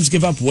 Did the Rams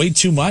give up way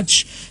too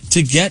much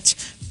to get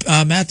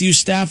Matthew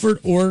Stafford,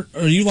 or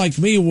are you like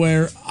me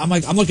where I'm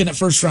looking at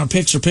first round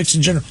picks or picks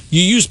in general?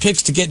 You use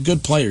picks to get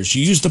good players.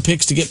 You use the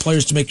picks to get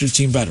players to make your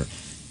team better.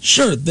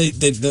 Sure,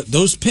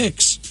 those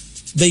picks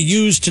they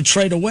use to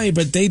trade away,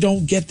 but they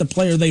don't get the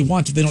player they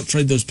want if they don't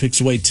trade those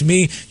picks away. To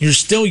me, you're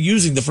still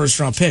using the first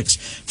round picks.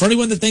 For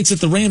anyone that thinks that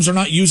the Rams are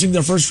not using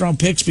their first round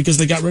picks because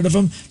they got rid of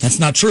them, that's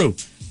not true.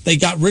 They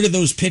got rid of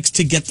those picks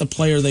to get the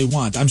player they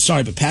want. I'm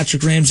sorry, but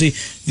Patrick Ramsey,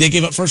 they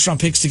gave up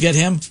first-round picks to get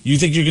him. You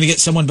think you're going to get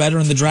someone better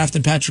in the draft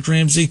than Patrick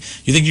Ramsey?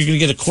 You think you're going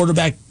to get a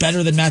quarterback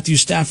better than Matthew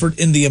Stafford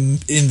in the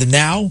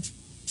now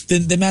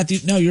than Matthew?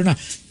 No, you're not.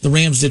 The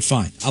Rams did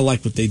fine. I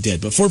like what they did.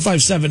 But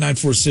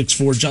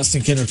 457-9464,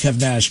 Justin Kinner, Kev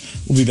Nash.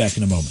 We'll be back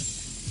in a moment.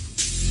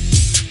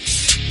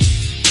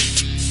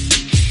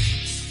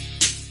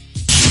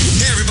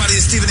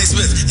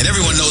 Smith, and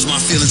everyone knows my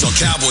feelings on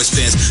Cowboys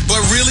fans. But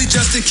really,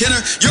 Justin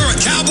Kenner, you're a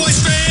Cowboys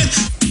fan?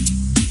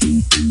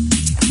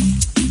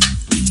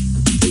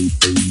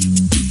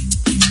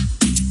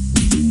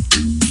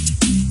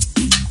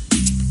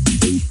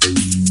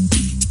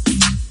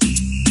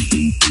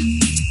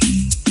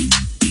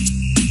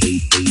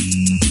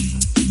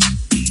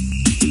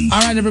 All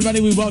right,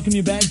 everybody, we welcome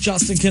you back.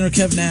 Justin Kinner,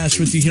 Kev Nash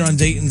with you here on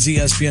Dayton's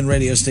ESPN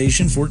radio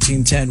station,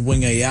 1410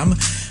 Wing AM.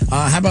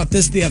 How about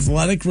this? The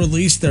Athletic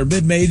released their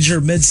mid-major,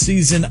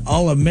 mid-season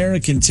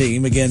All-American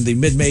team. Again, the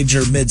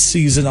mid-major,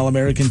 mid-season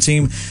All-American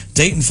team.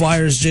 Dayton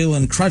Flyers'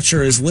 Jalen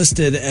Crutcher is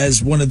listed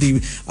as one of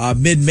the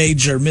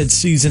mid-major,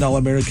 mid-season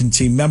All-American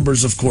team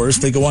members, of course.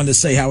 They go on to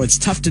say how it's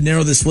tough to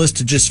narrow this list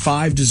to just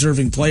 5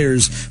 deserving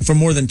players from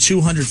more than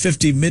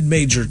 250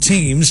 mid-major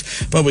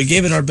teams, but we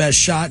gave it our best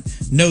shot.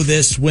 Know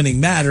this,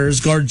 winning matters.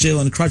 Guard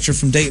Jalen Crutcher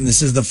from Dayton.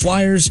 This is the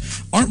Flyers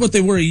aren't what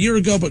they were a year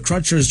ago, but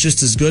Crutcher is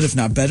just as good, if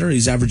not better.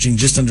 He's averaging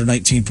just under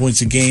 19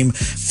 points a game,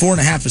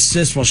 4.5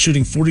 assists while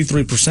shooting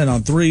 43%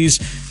 on threes.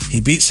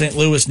 He beat St.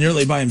 Louis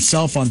nearly by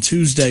himself on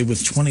Tuesday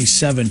with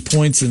 27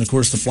 points. And, of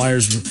course, the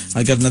Flyers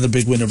got another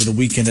big win over the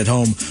weekend at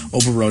home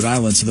over Rhode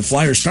Island. So the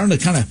Flyers starting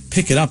to kind of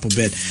pick it up a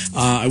bit.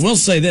 I will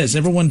say this.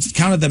 Everyone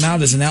counted them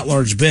out as an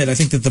at-large bid. I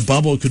think that the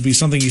bubble could be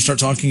something you start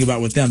talking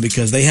about with them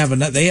because they have a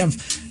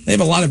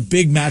lot of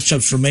big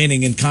matchups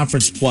remaining in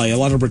conference play, a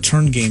lot of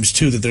return games,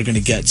 too, that they're going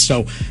to get.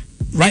 So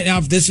right now,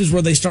 if this is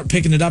where they start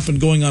picking it up and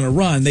going on a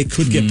run, they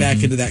could get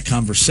back into that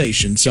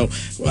conversation. So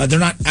they're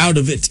not out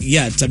of it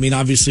yet. I mean,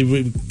 obviously,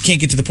 we can't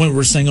get to the point where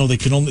we're saying,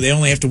 they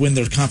only have to win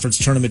their conference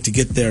tournament to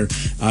get there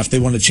if they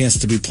want a chance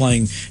to be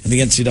playing in the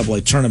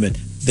NCAA tournament.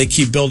 They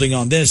keep building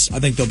on this, I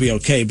think they'll be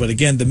okay. But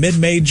again, the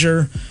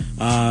mid-major,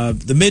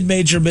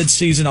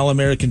 mid-season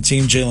All-American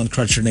team, Jalen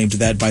Crutcher named to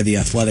that by The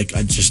Athletic.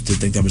 I just did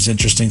think that was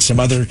interesting. Some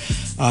other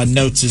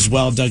notes as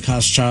well. Doug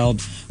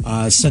Hoschild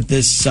sent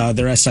this,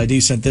 their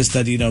SID sent this,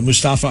 that,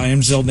 Mustafa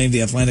Amzil named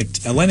the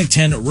Atlantic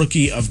 10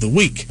 Rookie of the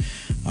Week.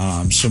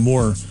 Some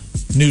more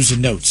news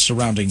and notes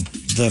surrounding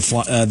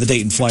the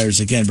Dayton Flyers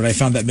again, but I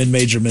found that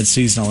mid-major,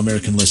 mid-season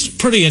All-American list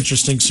pretty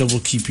interesting, so we'll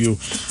keep you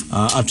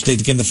up to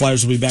date. Again, the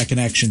Flyers will be back in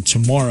action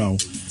tomorrow.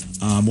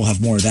 We'll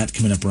have more of that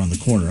coming up around the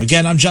corner.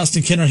 Again, I'm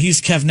Justin Kinner.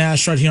 He's Kev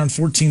Nash right here on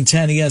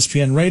 1410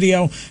 ESPN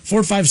Radio,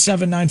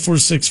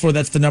 457-9464.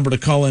 That's the number to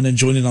call in and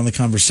join in on the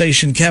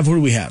conversation. Kev, who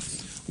do we have?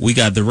 We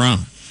got the Ron.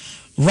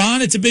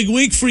 Ron, it's a big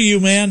week for you,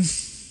 man.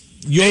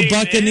 Your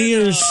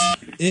Buccaneers.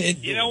 Man,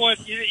 you know what?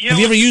 Have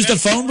you ever used a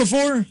phone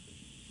before?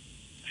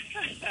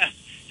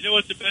 You know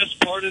what the best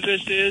part of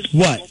this is?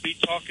 What? We'll be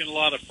talking a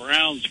lot of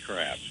Browns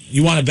crap.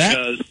 You want to bet?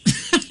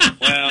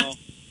 Well,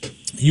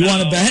 you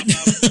want to bet?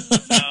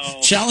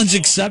 No, Challenge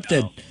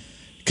accepted. No.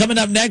 Coming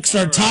up next,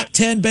 our top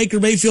 10 Baker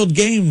Mayfield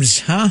games,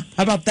 huh?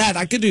 How about that?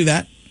 I could do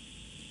that.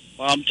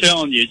 Well, I'm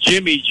telling you,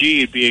 Jimmy G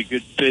would be a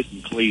good fit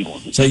in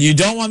Cleveland. So you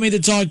don't want me to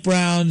talk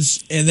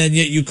Browns, and then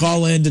yet you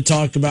call in to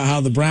talk about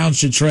how the Browns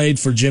should trade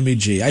for Jimmy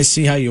G. I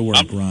see how you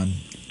work, Ron.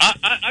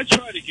 I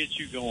try to get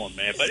you going,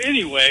 man. But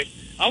anyway,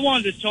 I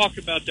wanted to talk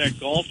about that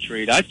golf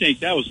trade. I think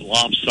that was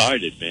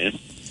lopsided, man.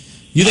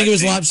 You think it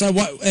was lopsided?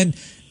 What? And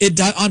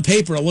it on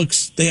paper, it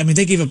looks. They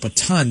gave up a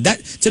ton.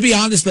 That, to be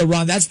honest, though,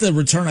 Ron, that's the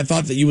return I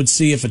thought that you would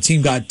see if a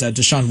team got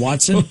Deshaun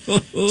Watson.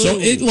 So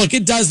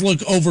it does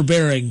look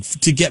overbearing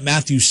to get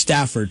Matthew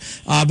Stafford.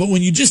 But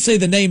when you just say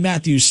the name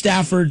Matthew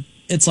Stafford,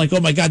 it's like, oh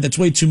my God, that's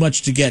way too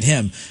much to get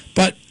him.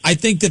 But I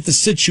think that the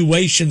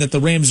situation that the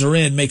Rams are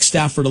in makes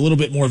Stafford a little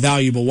bit more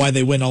valuable, why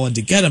they went all in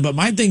to get him. But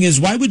my thing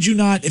is, why would you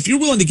not, if you're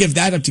willing to give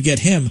that up to get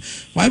him,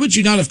 why would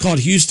you not have called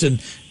Houston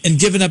and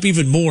given up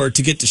even more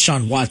to get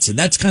Deshaun Watson?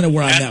 That's kind of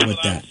where I'm at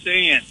with that.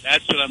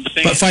 That's what I'm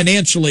saying. But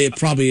financially, it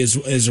probably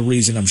is a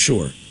reason, I'm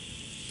sure.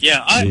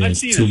 Yeah, I've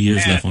seen 2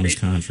 years left on his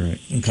contract.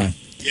 Okay.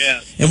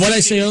 Yeah. And what I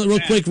say real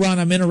quick, Ron,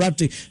 I'm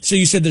interrupting. So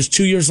you said there's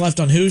 2 years left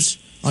on whose?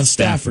 On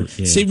Stafford.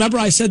 Yeah. See, remember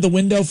I said the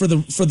window for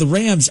the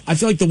Rams, I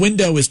feel like the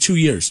window is 2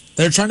 years.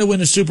 They're trying to win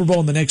a Super Bowl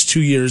in the next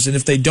 2 years, and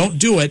if they don't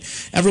do it,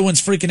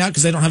 everyone's freaking out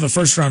because they don't have a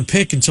first-round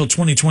pick until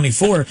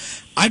 2024.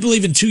 I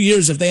believe in 2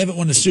 years, if they haven't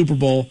won a Super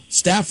Bowl,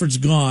 Stafford's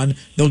gone.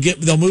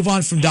 They'll move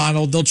on from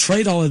Donald. They'll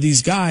trade all of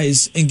these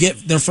guys and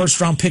get their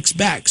first-round picks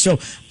back. So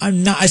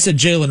I said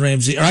Jalen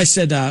Ramsey, or I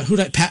said I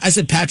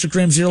said Patrick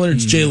Ramsey earlier.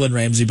 It's Jalen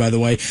Ramsey, by the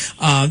way.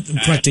 I'm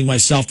correcting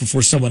myself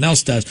before someone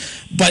else does.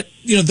 But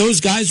those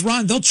guys,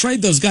 Ron, they'll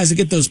trade those guys to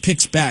get those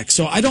picks back.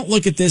 So I don't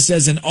look at this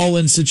as an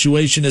all-in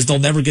situation, as they'll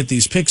never get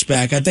these picks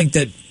back. I think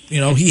that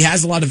he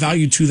has a lot of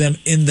value to them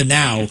in the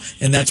now,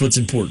 and that's what's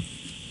important.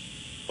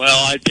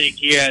 Well, I think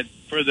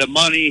for the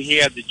money, he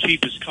had the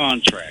cheapest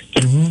contract.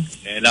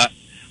 Mm-hmm. And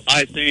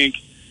I think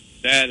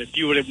that if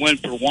you would have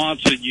went for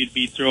Watson, you'd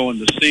be throwing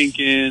the sink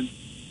in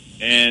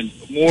and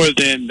more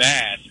than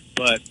that.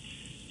 But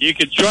you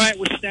could try it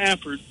with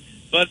Stafford.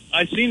 But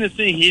I seen the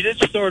thing. He did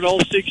start all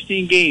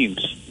 16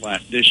 games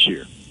this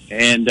year.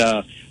 And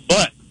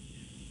but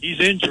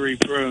he's injury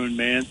prone,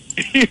 man.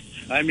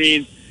 I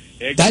mean,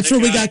 That's where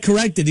we got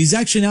corrected. He's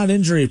actually not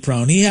injury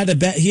prone. He had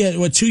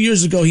 2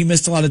 years ago he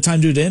missed a lot of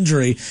time due to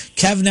injury.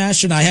 Kev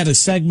Nash and I had a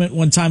segment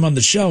one time on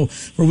the show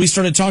where we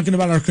started talking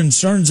about our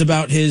concerns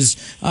about his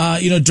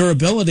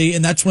durability,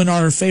 and that's when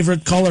our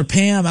favorite caller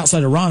Pam,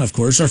 outside of Ron of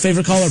course, our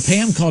favorite caller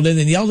Pam called in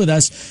and yelled at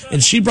us,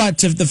 and she brought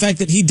to the fact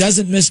that he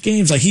doesn't miss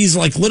games. Like he's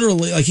like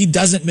literally like he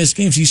doesn't miss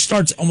games. He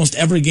starts almost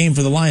every game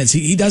for the Lions.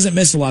 He doesn't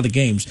miss a lot of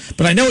games.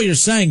 But I know what you're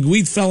saying.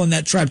 We fell in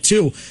that trap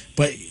too,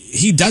 but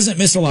he doesn't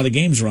miss a lot of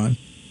games, Ron.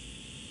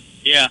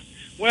 Yeah.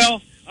 Well,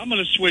 I'm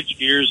going to switch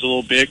gears a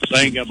little bit because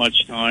I ain't got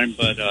much time.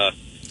 But,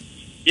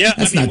 yeah.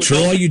 That's not true.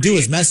 All you do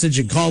is message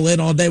and call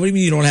in all day. What do you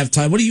mean you don't have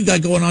time? What do you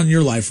got going on in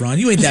your life, Ron?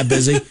 You ain't that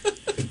busy. You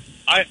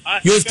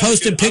always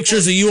posting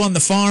pictures of you on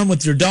the farm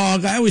with your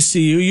dog. I always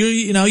see you.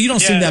 You don't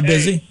seem that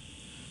busy.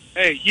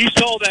 Hey, you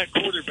saw that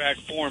quarterback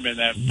form in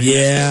that.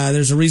 Yeah,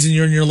 there's a reason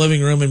you're in your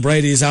living room and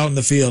Brady's out in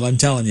the field. I'm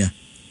telling you.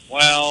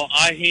 Well,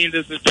 I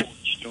handed the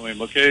torch to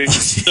him, okay?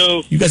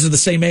 So you guys are the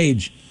same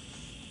age.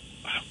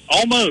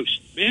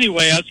 Almost.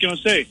 Anyway, I was going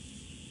to say,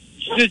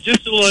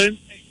 just a little.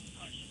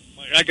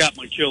 I got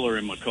my killer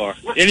in my car.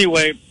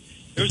 Anyway,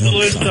 there's a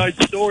little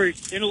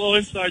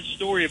inside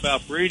story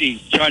about Brady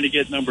trying to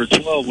get number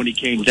 12 when he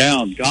came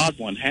down.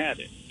 Godwin had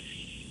it,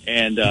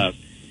 and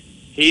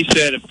he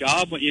said if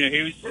Godwin,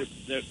 he was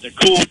the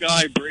cool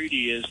guy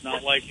Brady is,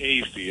 not like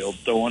Hayfield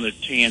throwing a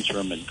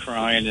tantrum and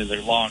crying in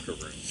their locker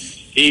room.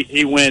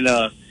 He went.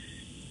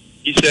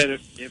 He said,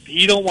 if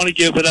he don't want to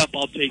give it up,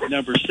 I'll take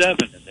number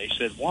 7. And they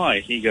said, why?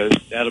 He goes,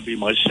 that'll be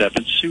my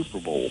 7th Super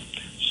Bowl.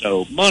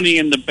 So money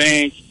in the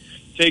bank,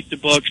 take the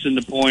Bucks and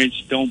the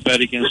points, don't bet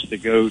against the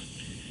GOAT.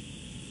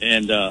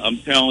 And I'm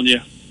telling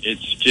you,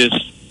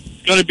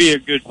 it's going to be a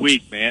good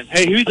week, man.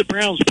 Hey, who the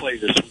Browns play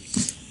this week?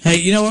 Hey,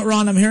 you know what,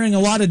 Ron? I'm hearing a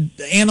lot of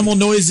animal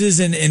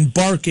noises and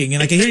barking,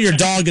 and I can hear your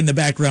dog in the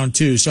background,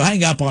 too. So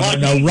hang up on it.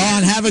 No,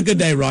 Ron, have a good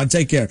day, Ron.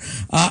 Take care.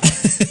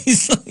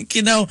 He's like,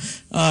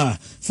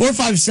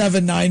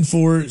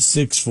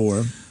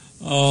 457-9464.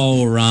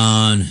 Oh,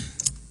 Ron.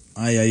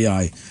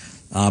 Aye.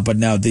 But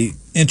now,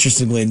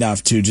 interestingly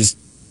enough, too, just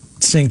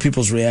seeing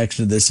people's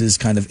reaction to this is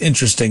kind of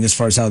interesting as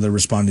far as how they're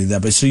responding to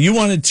that. But so you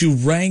wanted to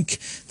rank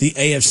the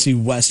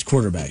AFC West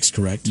quarterbacks,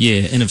 correct?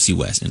 Yeah, NFC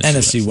West.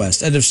 NFC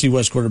West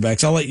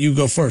quarterbacks. I'll let you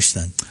go first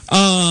then.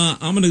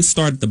 I'm going to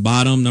start at the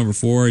bottom, number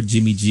 4,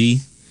 Jimmy G.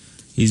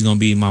 He's going to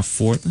be my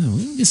 4th. Oh,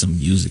 we'll get some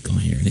music on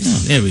here.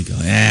 There we go.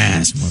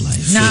 That's more like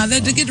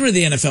to get rid of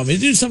the NFL.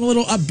 Do something a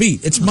little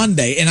upbeat. It's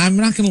Monday, and I'm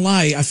not going to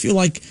lie. I feel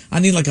like I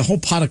need like a whole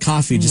pot of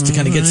coffee just to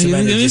kind of get some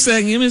energy. Give me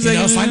a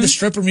second. Find the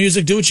stripper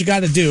music. Do what you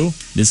got to do.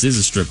 This is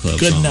a strip club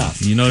Good song.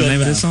 enough. You know the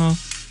name of this song?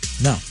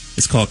 No.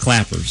 It's called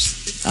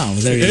Clappers. Oh,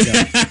 there you go.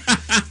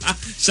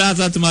 Shouts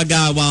out to my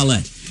guy,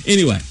 Wale.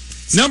 Anyway,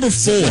 number 4.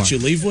 Is that what you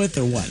leave with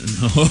or what?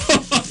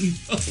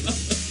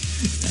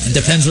 It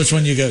depends which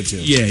one you go to.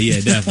 Yeah,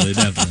 definitely.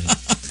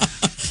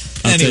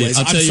 Anyways,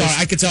 I'm sorry.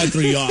 I could tell I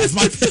threw you off.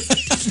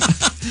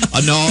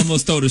 I know I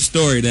almost told a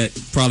story that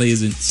probably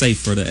isn't safe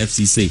for the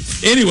FCC.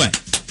 Anyway,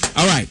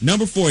 all right,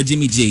 number 4,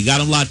 Jimmy G.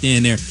 Got him locked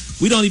in there.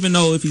 We don't even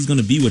know if he's going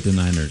to be with the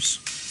Niners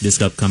this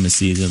upcoming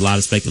season. A lot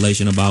of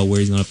speculation about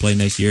where he's going to play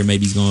next year.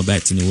 Maybe he's going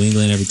back to New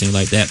England, everything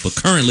like that. But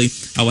currently,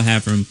 I will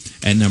have him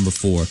at number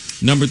 4.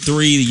 Number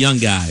 3, the young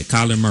guy,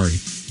 Kyler Murray.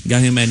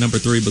 Got him at number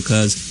 3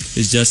 because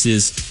it's just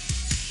his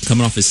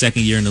coming off his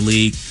second year in the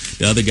league.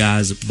 The other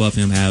guys above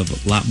him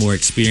have a lot more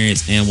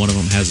experience, and one of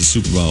them has a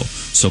Super Bowl.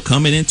 So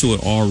coming into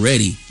it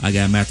already, I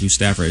got Matthew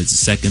Stafford as the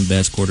second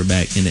best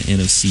quarterback in the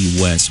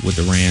NFC West with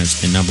the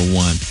Rams, and number 1,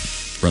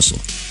 Russell.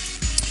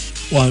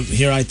 Well,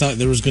 here I thought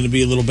there was going to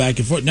be a little back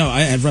and forth. No,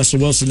 I had Russell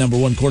Wilson, number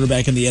 1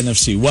 quarterback in the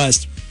NFC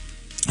West.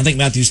 I think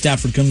Matthew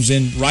Stafford comes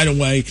in right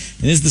away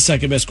and is the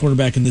second best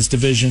quarterback in this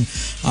division.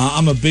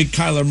 I'm a big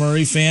Kyler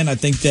Murray fan. I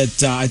think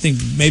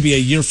maybe a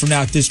year from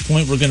now at this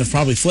point we're going to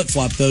probably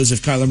flip-flop those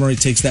if Kyler Murray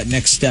takes that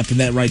next step in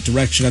that right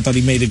direction. I thought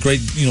he made a great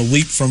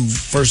leap from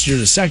first year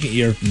to second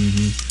year.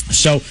 Mm-hmm.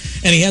 So,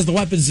 and he has the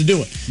weapons to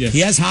do it. Yeah.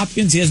 He has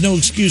Hopkins. He has no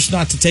excuse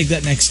not to take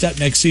that next step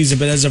next season.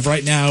 But as of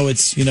right now,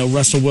 it's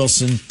Russell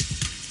Wilson,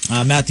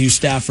 Matthew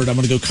Stafford. I'm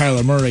going to go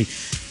Kyler Murray.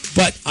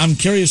 But I'm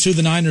curious who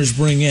the Niners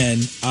bring in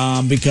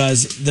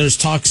because there's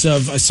talks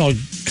of, I saw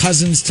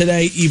Cousins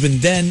today. Even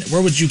then,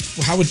 how would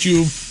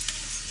you,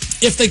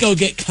 if they go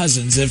get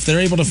Cousins, if they're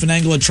able to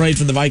finagle a trade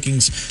from the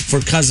Vikings for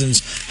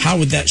Cousins, how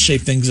would that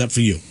shape things up for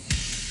you?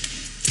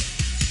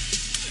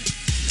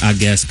 I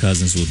guess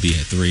Cousins would be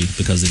at 3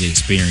 because of the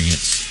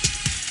experience.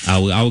 I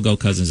would go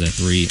Cousins at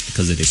 3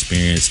 because of the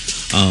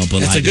experience. But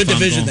that's a good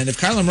division. Then, if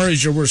Kyler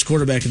Murray's your worst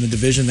quarterback in the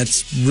division,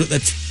 that's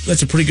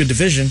a pretty good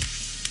division.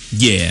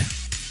 Yeah.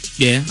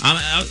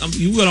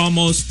 You would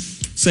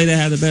almost say they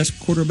have the best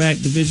quarterback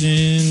division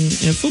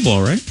in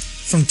football, right?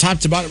 From top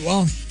to bottom,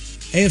 well,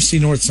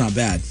 AFC North's not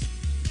bad.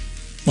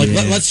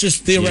 Let's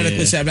just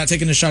theoretically say, I'm not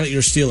taking a shot at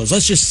your Steelers.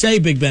 Let's just say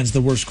Big Ben's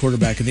the worst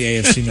quarterback in the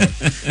AFC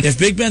North. If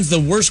Big Ben's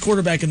the worst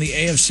quarterback in the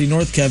AFC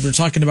North, Kev, we're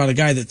talking about a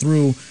guy that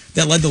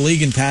led the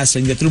league in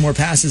passing, that threw more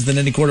passes than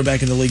any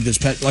quarterback in the league.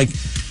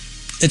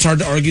 It's hard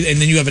to argue.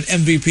 And then you have an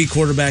MVP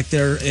quarterback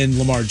there in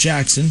Lamar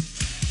Jackson.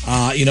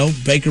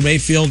 Baker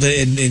Mayfield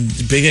and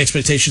big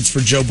expectations for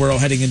Joe Burrow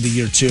heading into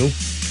year 2.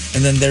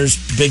 And then there's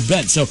Big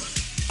Ben. So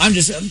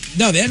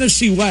the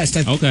NFC West,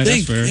 I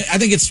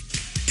think it's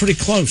pretty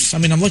close. I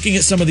mean, I'm looking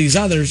at some of these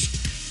others.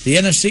 The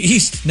NFC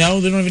East, no,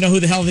 they don't even know who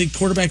the hell the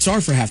quarterbacks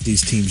are for half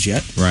these teams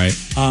yet. Right.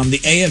 The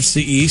AFC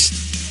East,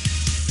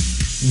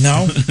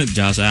 no.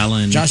 Josh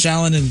Allen,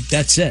 and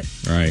that's it.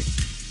 Right.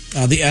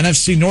 The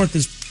NFC North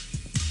is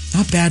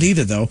not bad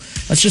either, though.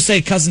 Let's just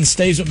say Cousins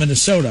stays with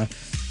Minnesota.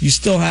 You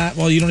still have,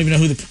 you don't even know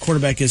who the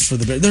quarterback is for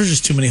the Bears. There's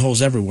just too many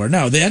holes everywhere.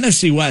 No, the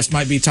NFC West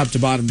might be top to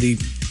bottom the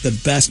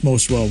best,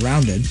 most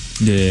well-rounded.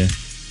 Yeah.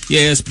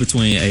 Yeah, it's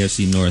between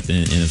AFC North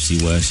and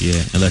NFC West,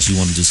 yeah. Unless you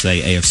want to just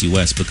say AFC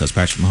West because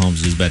Patrick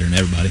Mahomes is better than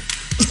everybody.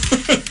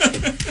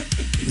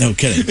 No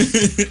kidding.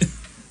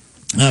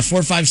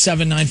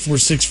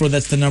 457-9464,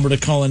 that's the number to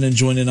call in and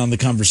join in on the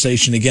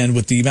conversation. Again,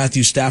 with the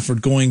Matthew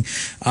Stafford going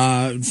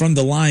from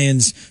the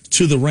Lions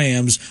to the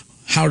Rams,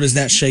 how does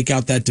that shake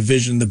out that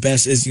division? The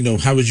best is,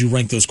 how would you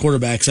rank those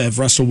quarterbacks? I have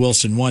Russell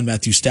Wilson 1,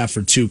 Matthew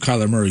Stafford 2,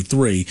 Kyler Murray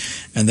 3,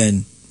 and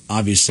then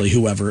obviously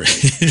whoever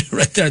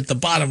right there at the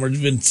bottom. We've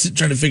been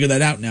trying to figure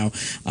that out now.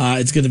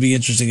 It's going to be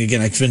interesting.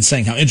 Again, I've been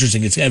saying how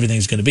interesting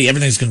everything's going to be.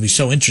 Everything's going to be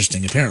so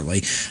interesting,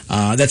 apparently.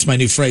 That's my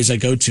new phrase I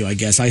go to, I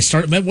guess.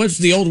 What's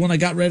the old one I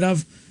got rid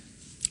of?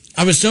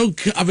 I was so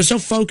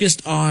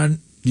focused on.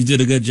 You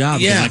did a good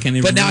job. Yeah, I can't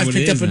even but now I've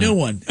picked up a new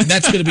one. And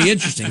that's going to be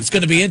interesting. It's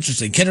going to be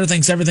interesting. Kenner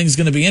thinks everything's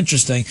going to be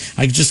interesting.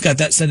 I just got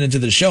that sent into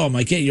the show. I'm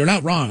like, yeah, you're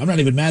not wrong. I'm not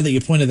even mad that you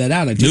pointed that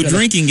out. New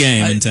drinking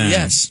game in town.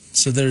 Yes,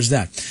 so there's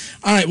that.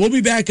 All right, we'll be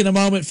back in a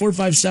moment.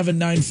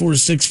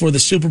 457-9464. The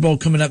Super Bowl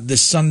coming up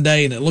this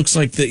Sunday, and it looks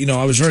like that.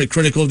 I was very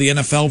critical of the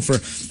NFL for.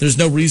 There's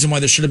no reason why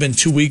there should have been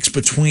 2 weeks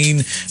between,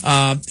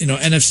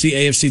 NFC,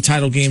 AFC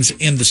title games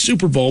and the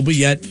Super Bowl, but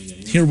yet.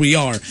 Here we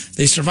are.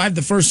 They survived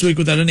the first week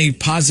without any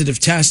positive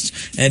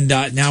tests, and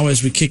now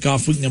as we kick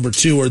off week number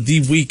 2, or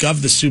the week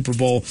of the Super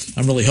Bowl,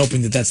 I'm really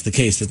hoping that that's the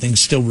case, that things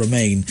still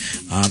remain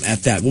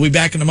at that. We'll be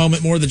back in a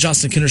moment. More of the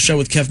Justin Kinner Show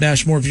with Kev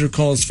Nash. More of your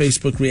calls,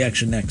 Facebook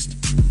reaction next.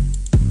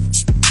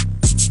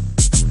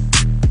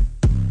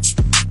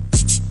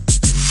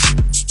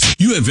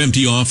 You have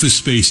empty office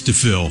space to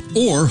fill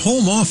or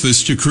home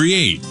office to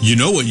create. You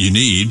know what you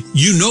need.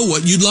 You know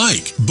what you'd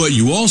like. But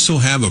you also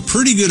have a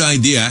pretty good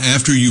idea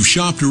after you've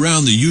shopped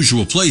around the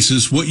usual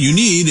places what you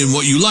need and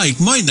what you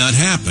like might not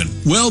happen.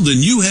 Well,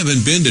 then you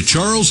haven't been to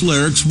Charles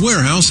Larrick's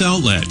Warehouse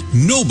Outlet.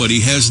 Nobody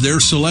has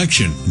their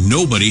selection.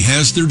 Nobody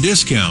has their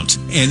discounts.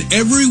 And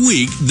every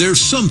week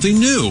there's something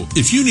new.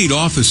 If you need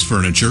office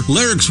furniture,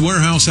 Larrick's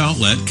Warehouse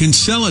Outlet can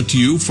sell it to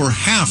you for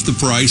half the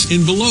price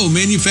and below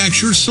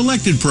manufacturer's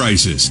selected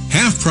prices.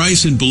 Half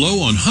price and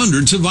below on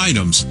hundreds of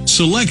items.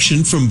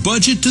 Selection from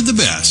budget to the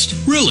best.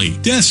 Really,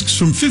 desks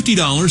from $50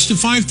 to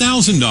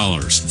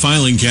 $5,000.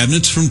 Filing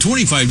cabinets from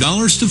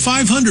 $25 to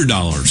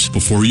 $500.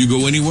 Before you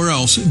go anywhere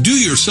else, do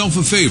yourself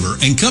a favor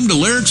and come to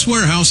Larrick's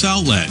Warehouse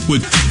Outlet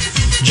with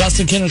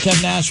Justin Kinner,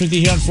 Kev Nash with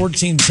you here on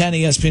 1410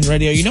 ESPN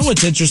Radio. You know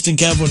what's interesting,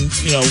 Kev? When,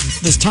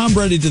 this Tom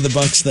Brady to the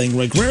Bucs thing,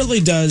 like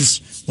rarely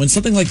does, when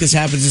something like this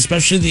happens,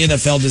 especially in the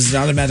NFL, does it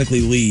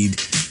automatically lead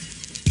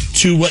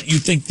to what you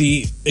think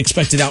the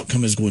expected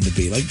outcome is going to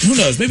be. Like, who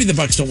knows? Maybe the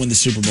Bucs don't win the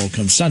Super Bowl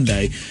come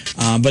Sunday.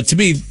 But to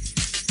me,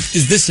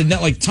 is this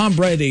like Tom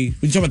Brady?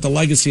 We talk about the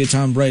legacy of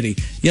Tom Brady.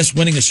 Yes,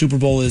 winning a Super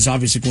Bowl is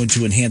obviously going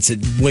to enhance it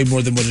way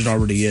more than what it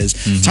already is.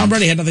 Mm-hmm. Tom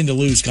Brady had nothing to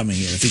lose coming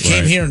here. If he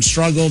came here and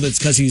struggled, it's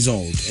because he's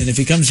old. And if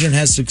he comes here and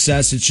has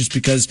success, it's just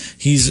because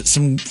he's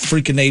some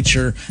freak of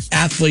nature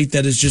athlete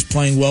that is just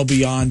playing well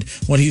beyond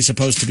what he's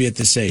supposed to be at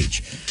this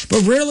age.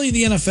 But rarely in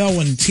the NFL,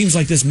 when teams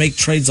like this make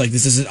trades like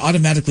this, does it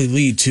automatically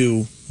lead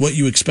to what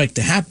you expect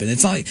to happen.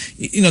 It's not like,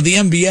 the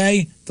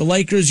NBA, the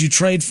Lakers, you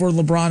trade for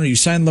LeBron or you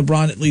sign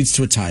LeBron, it leads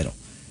to a title.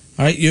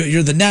 All right,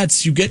 you're the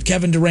Nets. You get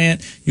Kevin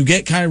Durant. You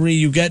get Kyrie.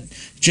 You get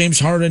James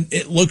Harden.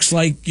 It looks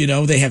like,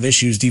 they have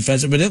issues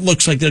defensively, but it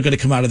looks like they're going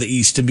to come out of the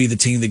East and be the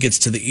team that gets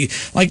to the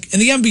East. Like in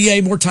the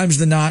NBA, more times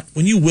than not,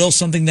 when you will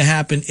something to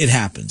happen, it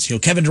happens.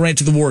 Kevin Durant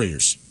to the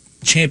Warriors,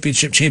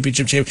 championship.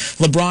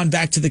 LeBron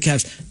back to the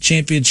Cavs,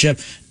 championship.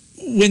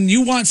 When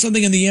you want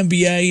something in the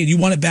NBA and you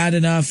want it bad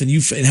enough and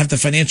you have the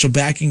financial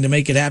backing to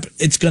make it happen,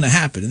 it's going to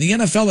happen. In the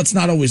NFL, that's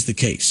not always the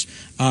case.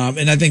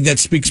 And I think that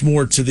speaks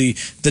more to the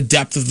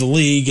depth of the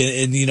league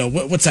and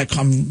what's that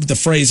the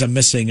phrase I'm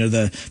missing or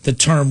the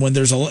term when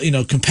there's a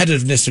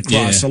competitiveness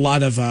across a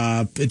lot of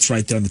it's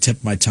right there on the tip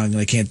of my tongue and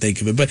I can't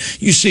think of it.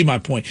 But you see my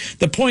point.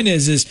 The point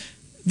is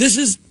this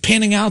is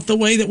panning out the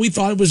way that we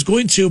thought it was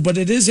going to, but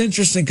it is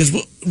interesting because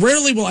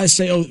rarely will I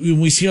say,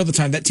 we see all the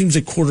time, that team's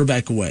a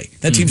quarterback away.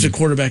 That team's a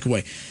quarterback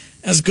away.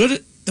 As good as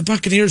the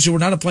Buccaneers, who were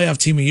not a playoff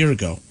team a year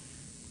ago,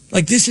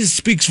 like this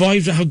speaks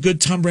volumes of how good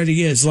Tom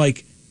Brady is.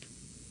 Like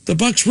the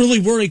Bucs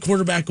really were a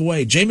quarterback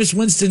away. Jameis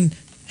Winston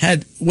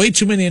had way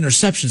too many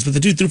interceptions, but the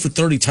dude threw for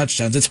 30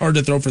 touchdowns. It's hard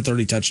to throw for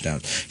 30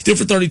 touchdowns. He threw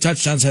for 30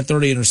 touchdowns, had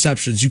 30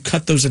 interceptions. You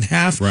cut those in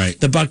half. Right.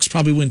 The Bucs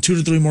probably win 2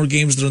 to 3 more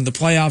games during the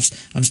playoffs.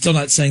 I'm still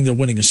not saying they're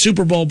winning a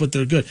Super Bowl, but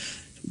they're good.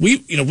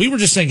 we were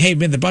just saying, hey,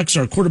 man, the Bucs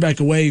are a quarterback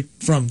away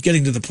from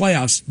getting to the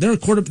playoffs.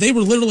 They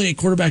were literally a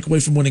quarterback away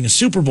from winning a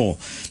Super Bowl.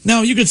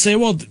 Now, you could say,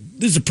 well,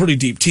 this is a pretty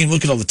deep team.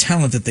 Look at all the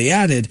talent that they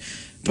added.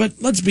 But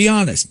let's be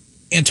honest.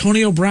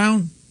 Antonio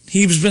Brown,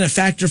 he's been a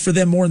factor for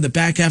them more in the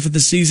back half of the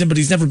season, but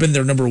he's never been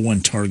their number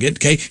one target.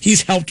 Okay,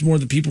 he's helped more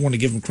than people want to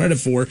give him credit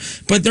for,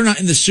 but they're not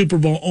in the Super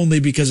Bowl only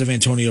because of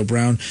Antonio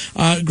Brown.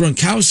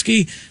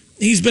 Gronkowski,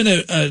 he's been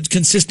a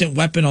consistent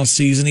weapon all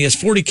season. He has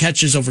 40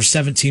 catches over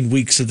 17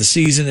 weeks of the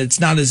season. It's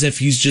not as if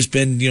he's just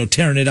been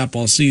tearing it up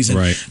all season.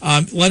 Right.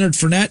 Leonard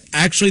Fournette,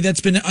 actually,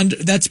 that's been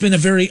a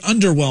very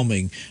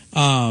underwhelming.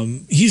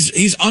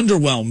 He's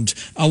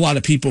underwhelmed a lot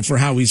of people for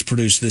how he's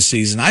produced this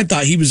season. I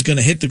thought he was going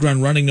to hit the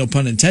ground running, no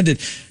pun intended.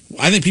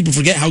 I think people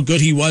forget how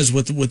good he was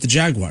with the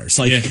Jaguars.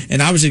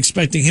 And I was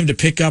expecting him to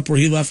pick up where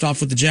he left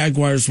off with the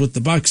Jaguars with the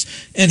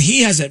Bucs, and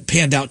he hasn't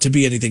panned out to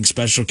be anything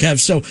special, Kev.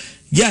 So,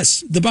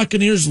 yes, the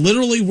Buccaneers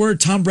literally were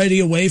Tom Brady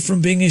away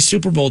from being a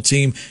Super Bowl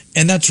team,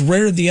 and that's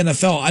rare in the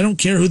NFL. I don't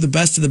care who the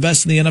best of the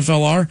best in the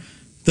NFL are.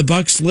 The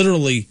Bucs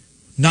literally,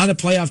 not a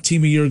playoff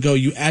team a year ago.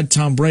 You add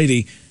Tom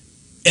Brady,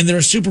 and they're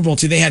a Super Bowl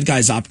team. They had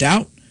guys opt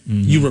out.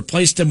 Mm-hmm. You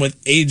replaced them with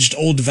aged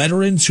old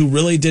veterans who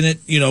really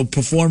didn't,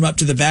 perform up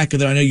to the back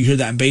of their. I know you hear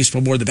that in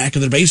baseball more, the back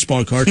of their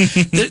baseball card.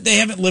 They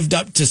haven't lived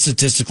up to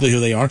statistically who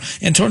they are.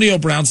 Antonio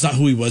Brown's not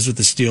who he was with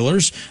the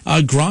Steelers.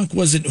 Gronk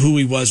wasn't who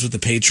he was with the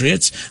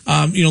Patriots.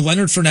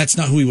 Leonard Fournette's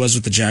not who he was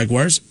with the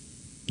Jaguars.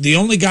 The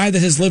only guy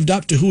that has lived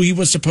up to who he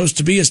was supposed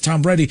to be is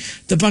Tom Brady.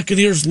 The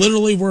Buccaneers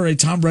literally were a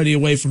Tom Brady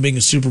away from being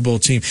a Super Bowl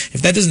team.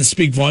 If that doesn't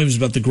speak volumes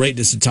about the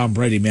greatness of Tom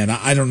Brady, man,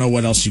 I don't know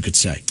what else you could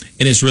say.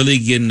 And it's really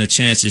getting a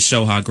chance to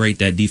show how great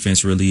that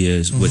defense really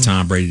is with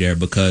Tom Brady there,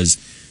 because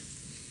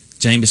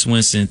Jameis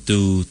Winston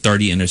threw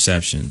 30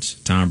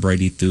 interceptions. Tom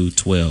Brady threw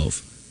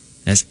 12.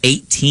 That's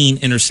 18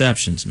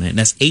 interceptions, man.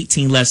 That's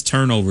 18 less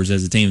turnovers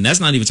as a team. And that's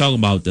not even talking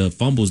about the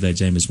fumbles that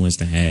Jameis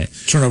Winston had.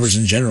 Turnovers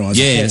in general.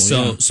 As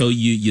a whole, so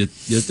you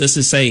let's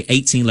just say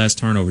 18 less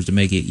turnovers to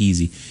make it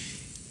easy.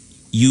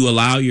 You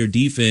allow your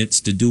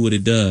defense to do what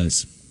it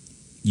does.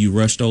 You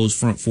rush those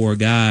front four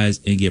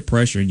guys and get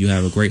pressure, and you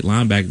have a great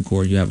linebacking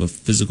core. You have a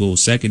physical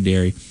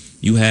secondary.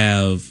 You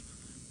have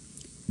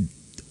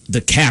the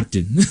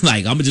captain.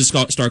 I'm going to just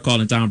start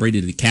calling Tom Brady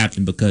the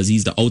captain, because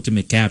he's the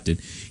ultimate captain.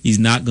 He's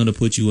not going to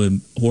put you in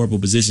horrible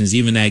positions.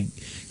 Even that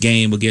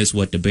game against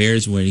the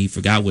Bears, where he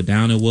forgot what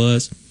down it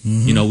was.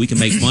 Mm-hmm. We can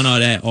make fun of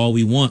that all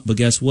we want, but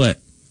guess what?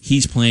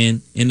 He's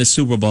playing in the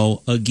Super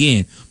Bowl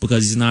again,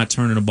 because he's not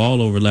turning the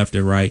ball over left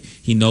and right.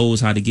 He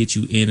knows how to get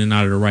you in and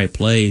out of the right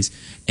plays,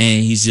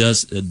 and he's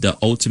just the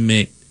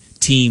ultimate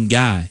team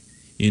guy.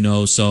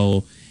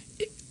 So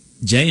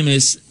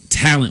Jameis,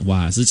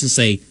 talent-wise, let's just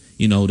say,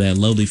 that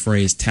lovely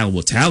phrase, talent.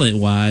 Well,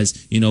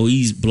 talent-wise,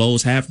 he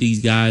blows half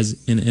these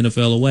guys in the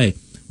NFL away.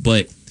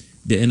 But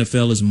the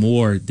NFL is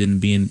more than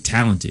being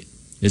talented.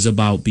 It's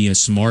about being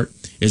smart.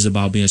 It's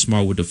about being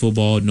smart with the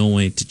football,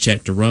 knowing to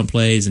check the run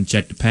plays and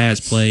check the pass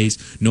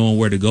plays, knowing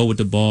where to go with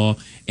the ball,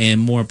 and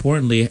more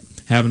importantly,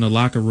 having a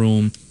locker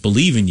room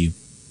believe in you.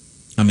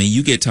 I mean,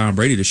 you get Tom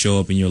Brady to show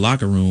up in your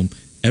locker room,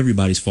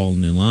 everybody's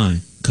falling in line,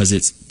 because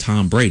it's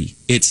Tom Brady.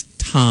 It's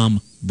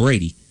Tom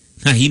Brady.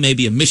 Now, he may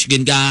be a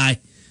Michigan guy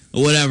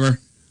or whatever,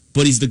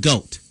 but he's the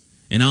GOAT.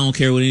 And I don't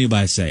care what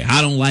anybody say.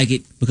 I don't like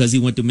it because he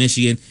went to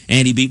Michigan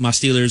and he beat my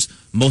Steelers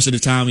most of the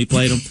time he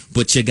played them.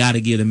 But you got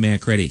to give the man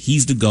credit.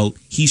 He's the GOAT.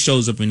 He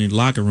shows up in the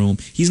locker room.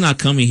 He's not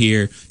coming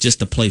here just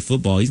to play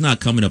football. He's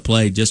not coming to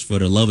play just for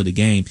the love of the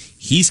game.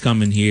 He's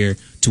coming here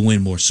to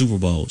win more Super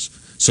Bowls.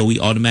 So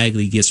he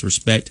automatically gets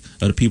respect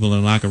of the people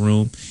in the locker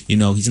room.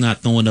 He's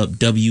not throwing up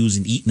W's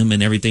and eating them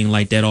and everything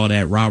like that, all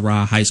that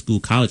rah-rah high school,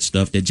 college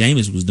stuff that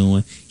Jameis was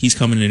doing. He's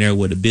coming in there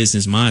with a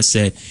business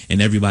mindset,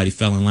 and everybody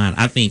fell in line.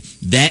 I think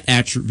that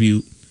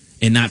attribute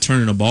and not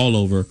turning the ball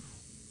over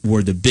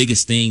were the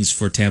biggest things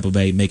for Tampa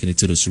Bay making it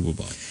to the Super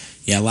Bowl.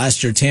 Yeah,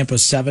 last year Tampa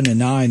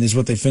 7-9 is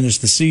what they finished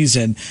the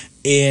season,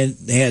 and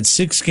they had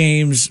 6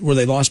 games where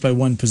they lost by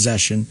 1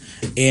 possession,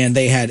 and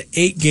they had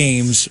 8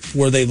 games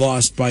where they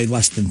lost by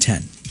less than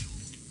 10.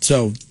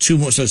 So 2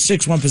 more, so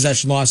 6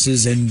 1-possession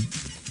losses and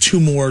 2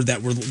 more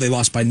that they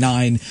lost by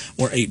 9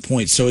 or 8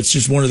 points. So it's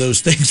just one of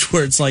those things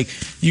where it's like,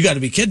 you got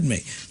to be kidding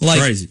me.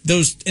 Crazy.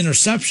 Those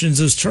interceptions,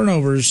 those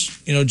turnovers,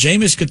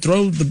 Jameis could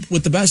throw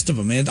with the best of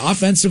them, and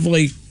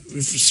offensively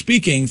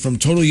speaking, from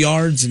total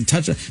yards and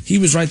touch, he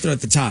was right there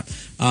at the top.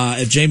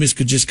 If Jameis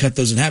could just cut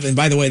those in half. And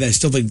by the way, I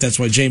still think that's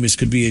why Jameis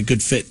could be a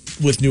good fit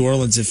with New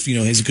Orleans. If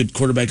he's a good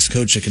quarterbacks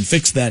coach that can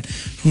fix that,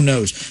 who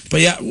knows? But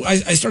yeah,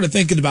 I started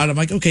thinking about it. I'm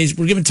like, okay,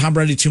 we're giving Tom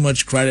Brady too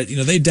much credit.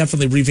 They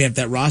definitely revamped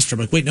that roster.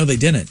 I'm like, wait, no, they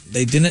didn't.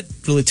 They didn't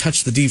really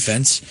touch the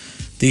defense.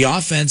 The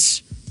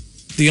offense,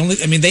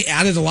 they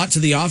added a lot to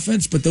the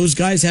offense, but those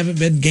guys haven't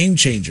been game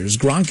changers.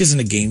 Gronk isn't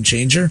a game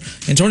changer.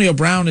 Antonio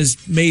Brown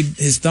has made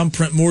his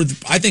thumbprint more.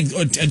 I think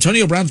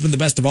Antonio Brown's been the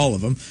best of all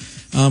of them.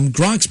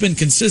 Gronk's been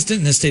consistent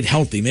and has stayed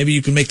healthy. Maybe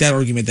you can make that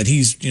argument that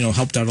he's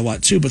helped out a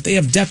lot too. But they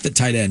have depth at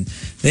tight end.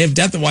 They have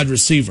depth at wide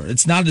receiver.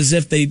 It's not as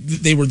if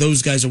they were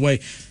those guys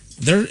away.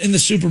 They're in the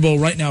Super Bowl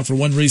right now for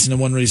one reason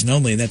and one reason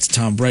only, and that's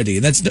Tom Brady.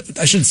 And I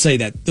shouldn't say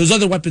that. Those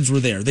other weapons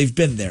were there. They've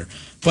been there.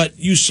 But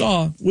you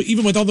saw,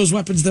 even with all those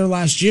weapons there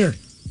last year,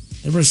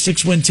 they were a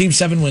 6-win team,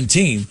 7-win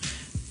team.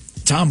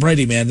 Tom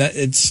Brady, man,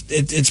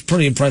 it's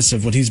pretty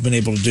impressive what he's been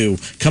able to do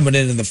coming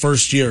in the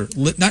first year.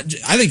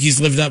 I think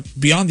he's lived up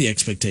beyond the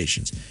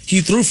expectations.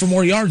 He threw for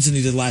more yards than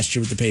he did last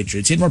year with the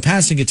Patriots. He had more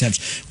passing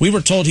attempts. We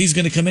were told he's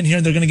going to come in here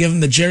and they're going to give him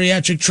the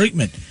geriatric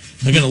treatment.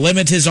 They're going to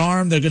limit his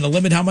arm. They're going to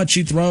limit how much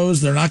he throws.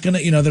 They're not going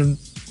to, they're going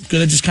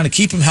to just kind of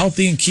keep him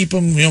healthy and keep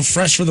him,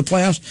 fresh for the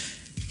playoffs.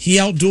 He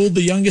outdueled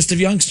the youngest of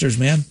youngsters,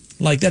 man.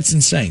 Like, that's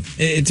insane.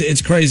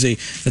 It's crazy,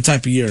 the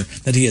type of year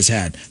that he has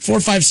had.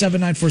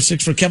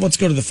 457-946 for Kev. Let's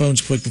go to the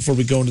phones quick before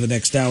we go into the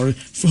next hour.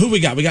 Who we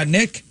got? We got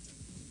Nick?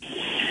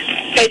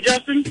 Hey,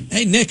 Justin.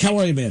 Hey, Nick. How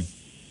are you, man?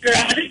 Good.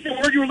 I think the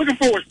word you were looking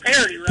for was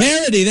parody, right?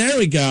 Parody. There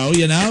we go,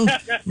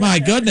 My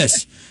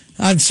goodness.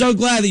 I'm so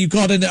glad that you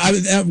called in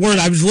that word.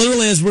 I was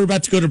literally, as we're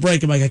about to go to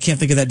break, I'm like, I can't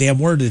think of that damn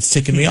word. It's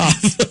ticking me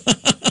off.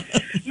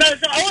 No,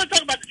 so I want to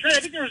talk about the trade.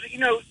 I think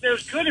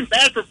there's good and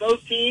bad for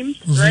both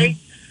teams, right?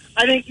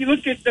 I think you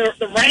look at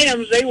the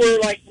Rams, they were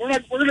like, we're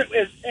gonna,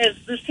 as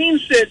this team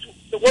sits,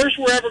 the worst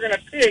we're ever going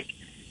to pick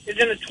is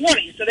in the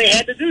 20s, so they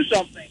had to do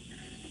something.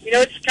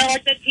 It's kind of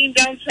like that team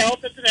down south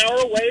that's an hour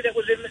away that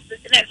was in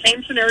that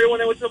same scenario when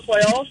they went to the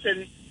playoffs,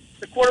 and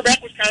the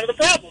quarterback was kind of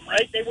the problem,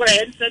 right? They went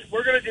ahead and said,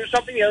 we're going to do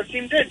something the other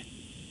team didn't.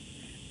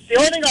 The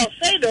only thing I'll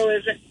say, though,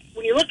 is that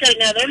when you look at it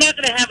now, they're not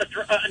going to have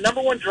a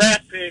number one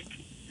draft pick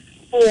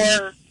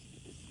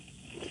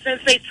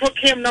since they took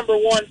him number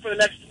one for the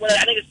next,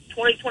 I think it's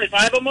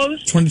 2025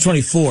 almost.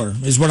 2024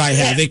 is what I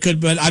have. Yeah. They could,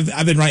 but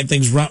I've been writing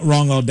things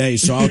wrong all day,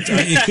 so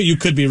you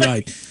could be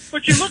right.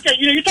 But you look at,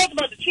 you talk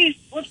about the Chiefs.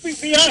 Let's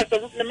be honest.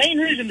 The main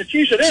reason the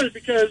Chiefs are there is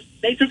because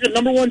they took the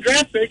number one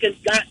draft pick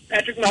and got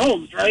Patrick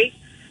Mahomes, right?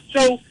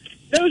 So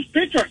those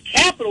picks are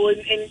capital,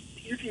 and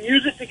you can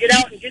use it to get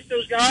out and get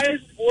those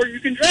guys, or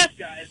you can draft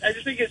guys. I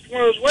just think it's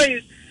one of those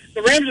ways.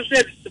 The Rams have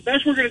said the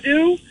best we're going to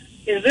do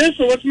is this,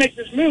 so let's make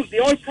this move. The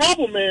only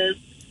problem is,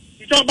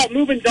 you talk about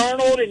moving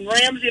Darnold and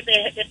Ramsey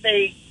if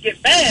they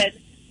get bad,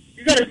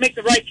 you got to make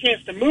the right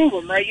chance to move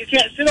them, right? You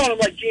can't sit on him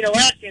like Geno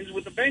Atkins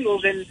with the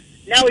Bengals, and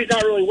now he's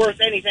not really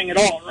worth anything at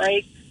all,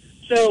 right?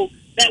 So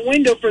that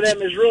window for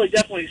them is really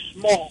definitely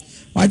small.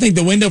 I think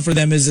the window for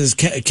them is, as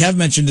Kev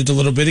mentioned it a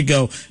little bit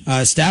ago,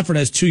 Stafford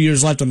has 2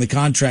 years left on the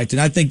contract, and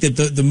I think that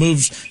the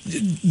moves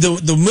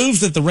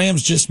that the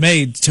Rams just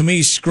made, to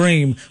me,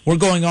 scream, we're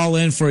going all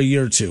in for a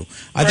year or two.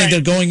 I think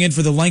they're going in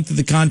for the length of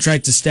the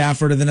contract to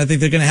Stafford, and then I think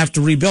they're going to have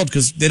to rebuild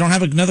because they don't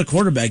have another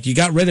quarterback. You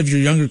got rid of your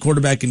younger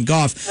quarterback in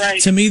Goff. Right.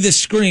 To me, this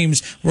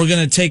screams we're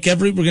going to take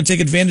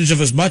advantage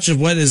of as much of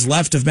what is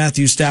left of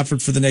Matthew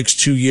Stafford for the next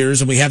 2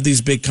 years, and we have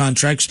these big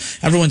contracts.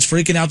 Everyone's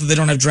freaking out that they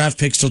don't have draft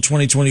picks till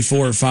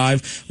 2024 or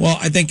 5. Well,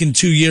 I think in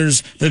 2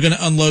 years, they're going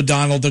to unload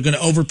Donald. They're going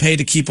to overpay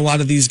to keep a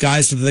lot of these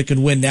guys so that they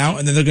can win now,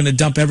 and then they're going to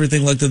dump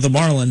everything like the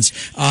Marlins.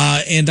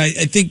 And I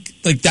think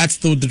that's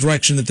the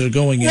direction that they're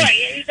going in.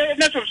 Right, and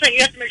that's what I'm saying.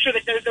 You have to make sure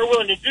that they're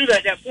willing to do that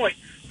at that point.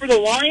 For the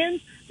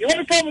Lions, the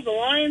only problem with the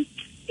Lions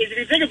is if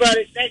you think about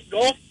it, that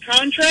Goff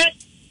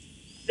contract,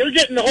 they're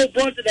getting the whole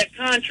brunt of that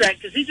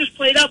contract because he just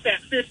played out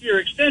that 5th-year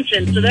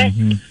extension. So that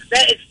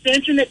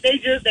extension that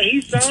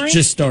he signed,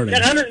 just started.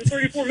 That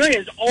 $134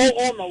 million is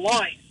all on the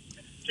line.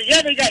 So,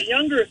 yeah, they got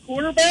younger at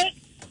quarterback,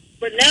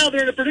 but now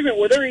they're in a predicament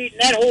where they're eating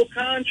that whole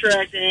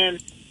contract,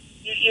 and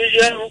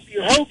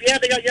you hope,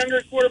 they got younger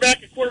at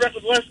quarterback, a quarterback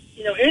with less,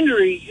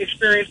 injury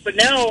experience, but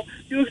now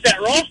if you look at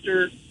that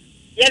roster,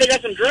 they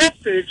got some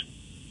draft picks,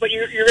 but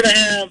you're going to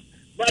have,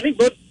 I think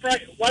both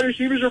wide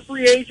receivers are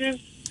free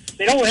agents.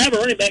 They don't have a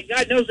running back.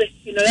 God knows that,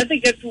 I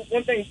think that's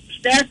one thing.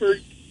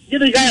 Stafford,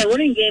 give the guy a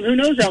running game, who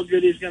knows how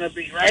good he's going to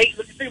be, right?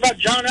 Look, think about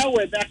John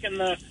Elway back in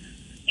the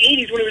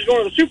 80s when he was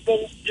going to the Super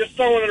Bowl, just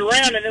throwing it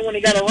around, and then when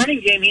he got a running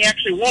game, he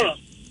actually won them.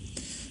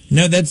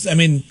 No,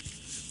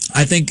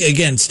 I think,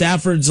 again,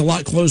 Stafford's a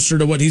lot closer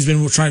to what he's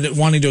been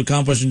wanting to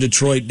accomplish in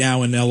Detroit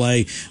now in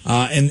L.A.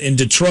 And in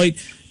Detroit.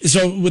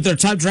 So with their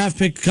top draft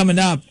pick coming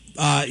up,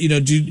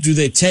 do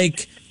they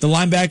take the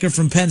linebacker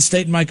from Penn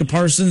State and Micah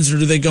Parsons, or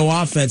do they go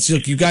offense?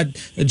 Look, you got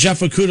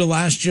Jeff Okudah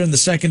last year in the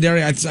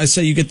secondary. I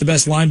say you get the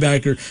best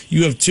linebacker.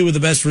 You have two of the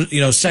best,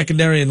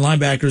 secondary and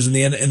linebackers in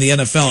the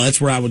NFL.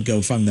 That's where I would go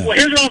if I'm them. Well,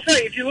 here's what I'll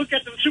say. If you look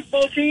at the Super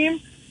Bowl team,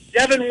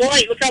 Devin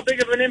White, look how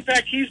big of an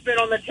impact he's been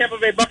on the Tampa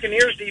Bay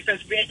Buccaneers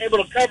defense, being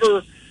able to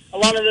cover a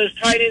lot of those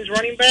tight ends,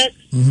 running backs.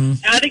 Mm-hmm.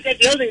 And I think that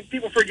the other thing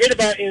people forget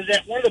about is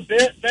that one of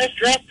the best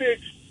draft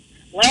picks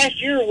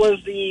last year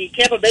was the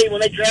Tampa Bay when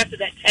they drafted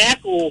that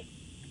tackle.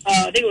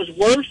 I think it was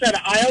Wirfs out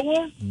of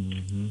Iowa.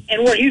 Mm-hmm.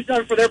 And what he's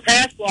done for their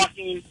pass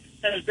blocking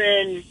has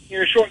been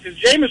short, because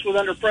Jameis was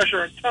under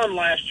pressure a ton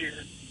last year.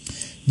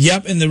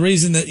 Yep, and the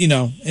reason that,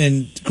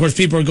 and of course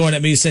people are going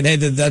at me saying, hey,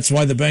 that's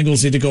why the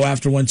Bengals need to go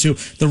after one too.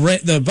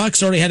 The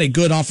Bucs already had a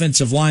good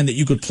offensive line that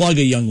you could plug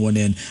a young one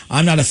in.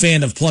 I'm not a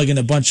fan of plugging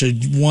a bunch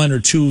of 1 or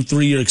 2,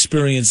 3 year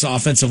experienced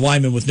offensive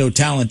linemen with no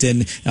talent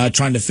in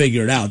trying to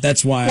figure it out.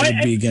 That's why I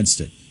would be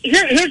against it.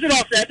 Here's what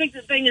I'll say. I think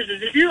the thing is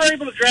if you're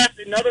able to draft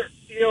another,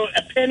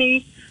 a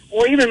Penny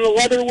or even the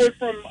Leatherwood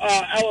from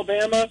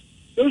Alabama.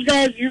 Those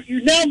guys,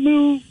 you now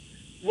move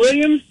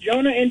Williams,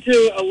 Jonah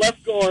into a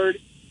left guard,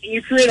 and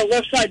you create a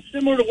left side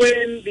similar to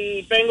when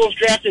the Bengals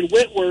drafted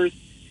Whitworth,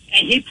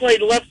 and he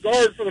played left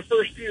guard for the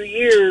first few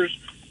years.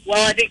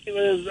 While I think it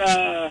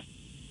was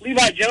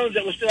Levi Jones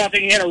that was still out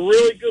there. He had a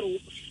really good,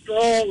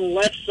 strong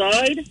left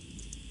side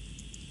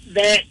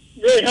that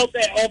really helped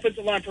that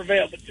offensive line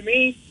prevail. But to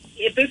me,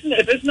 if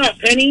it's not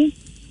Penny,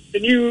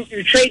 then you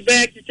trade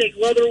back, you take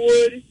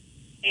Leatherwood,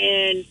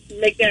 and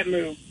make that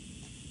move.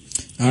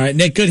 All right,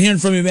 Nick, good hearing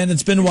from you, man.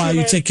 It's been a while.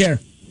 You take care.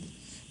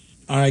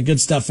 All right, good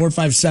stuff.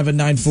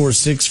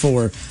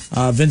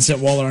 457-9464. Vincent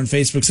Waller on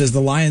Facebook says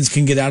the Lions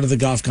can get out of the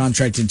Goff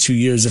contract in 2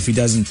 years if he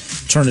doesn't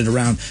turn it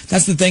around.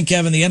 That's the thing,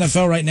 Kevin. The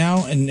NFL right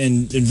now,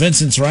 and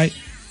Vincent's right,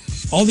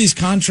 all these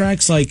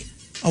contracts, like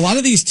a lot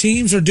of these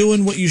teams are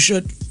doing what you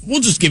should.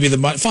 We'll just give you the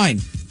money. Fine.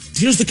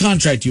 Here's the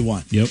contract you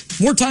want. Yep.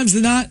 More times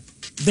than not,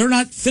 they're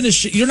not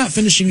finishing. You're not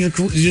finishing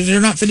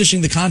They're not finishing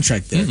the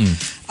contract there.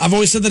 I've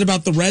always said that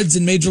about the Reds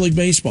in Major League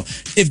Baseball.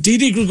 If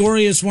Didi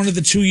Gregorius wanted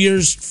the 2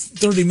 years,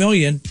 $30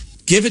 million,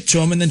 give it to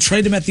him and then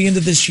trade him at the end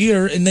of this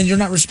year, and then you're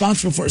not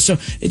responsible for it. So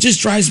it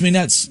just drives me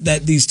nuts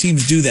that these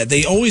teams do that.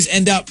 They always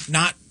end up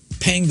not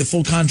paying the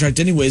full contract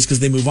anyways because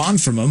they move on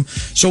from him.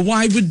 So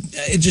why would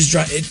it just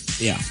drive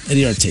it? Yeah, it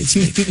irritates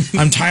me.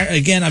 I'm tired.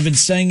 Again, I've been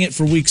saying it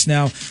for weeks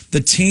now. The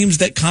teams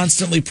that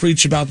constantly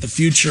preach about the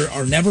future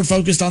are never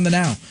focused on the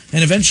now.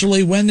 And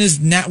eventually, when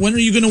are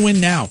you going to win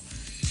now?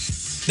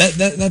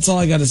 That's all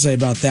I got to say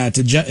about that.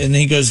 And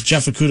he goes,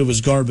 Jeff Okudah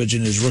was garbage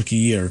in his rookie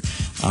year.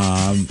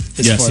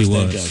 Yes, he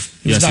was.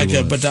 He was not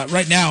good. But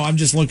right now, I'm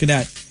just looking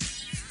at.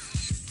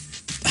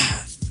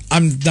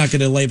 I'm not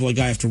going to label a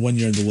guy after 1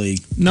 year in the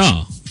league.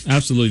 No,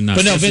 absolutely not.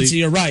 But no, Vincent,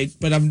 you're right.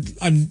 But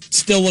I'm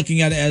still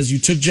looking at it as you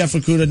took Jeff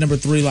Okudah number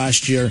 3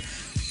 last year.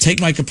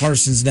 Take Micah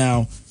Parsons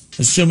now,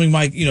 assuming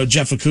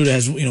Jeff Okudah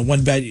has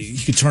one bet,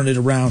 he could turn it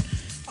around.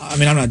 I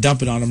mean, I'm not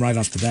dumping on him right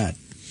off the bat.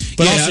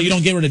 But also, you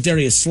don't get rid of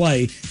Darius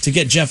Slay to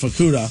get Jeff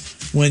Okudah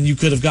when you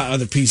could have got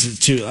other pieces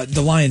too.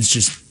 The Lions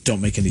just don't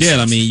make any sense.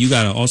 Yeah, I mean, you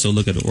got to also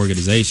look at the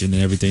organization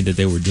and everything that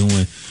they were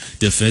doing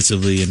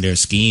defensively and their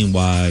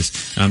scheme-wise.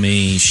 I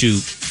mean,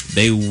 shoot,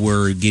 they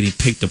were getting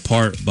picked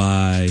apart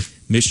by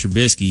Mitch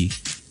Trubisky.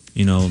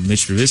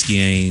 Mitch Trubisky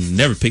ain't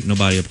never picked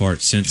nobody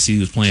apart since he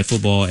was playing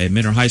football at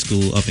Mentor High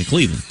School up in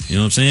Cleveland. You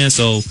know what I'm saying?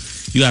 So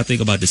you got to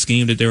think about the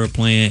scheme that they were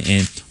playing,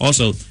 and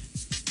also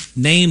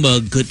name a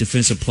good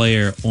defensive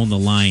player on the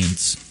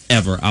Lions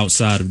ever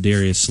outside of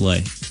Darius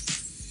Slay.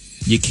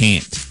 You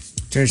can't.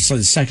 Darius Slay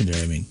is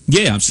secondary, I mean.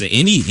 Yeah, I'm saying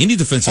any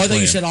defensive player. I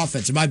thought you said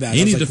offensive. My bad.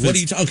 Any defense. What are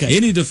you okay.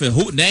 Any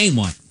defense. Name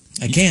one.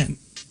 I can't.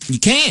 You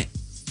can't.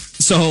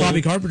 So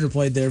Bobby Carpenter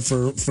played there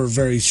for a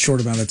very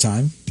short amount of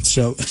time.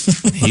 So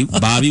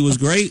Bobby was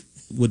great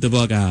with the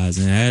Buckeyes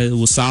and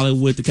was solid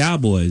with the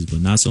Cowboys, but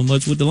not so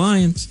much with the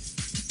Lions.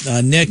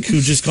 Nick, who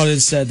just called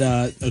it, said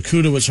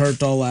Okudah was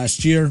hurt all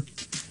last year.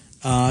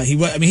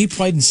 He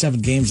played in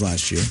 7 games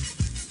last year.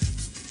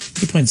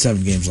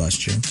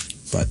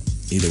 But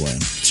either way,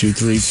 2,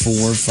 3,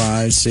 4,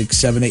 5, 6,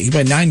 7, 8. He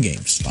played 9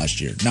 games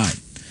last year. 9.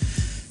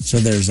 So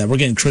there's that. We're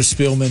getting Chris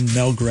Spielman,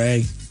 Mel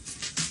Gray.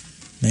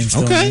 Names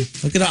okay.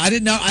 Look at I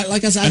didn't know.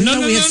 Like I said, I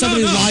didn't know we had so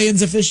many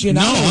Lions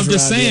aficionados. No, I'm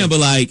just saying, but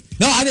like,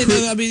 no, I didn't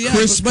know. I mean, yeah,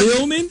 Chris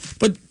Spielman.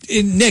 But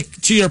Nick,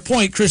 to your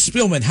point, Chris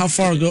Spielman. How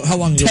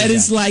long ago? That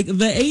is like the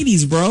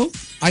 '80s, bro.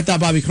 I thought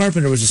Bobby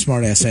Carpenter was a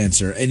smart ass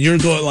answer, and you're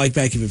going like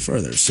back even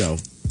further. So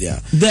yeah,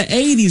 the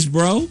 '80s,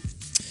 bro.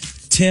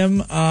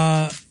 Tim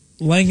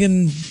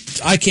Langen,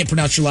 I can't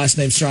pronounce your last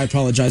name, sir. I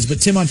apologize. But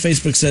Tim on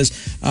Facebook says,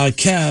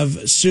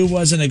 Kev, Sue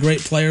wasn't a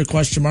great player,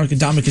 question mark, and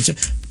Dominic.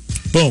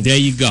 Boom. There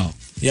you go.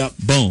 Yep.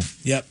 Boom.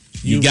 Yep.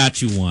 You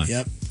got you one.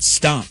 Yep.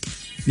 Stomp.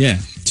 Yeah.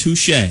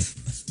 Touche.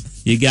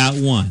 You got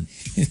one.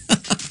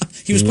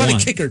 He was quite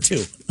a kicker,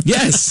 too.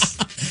 Yes.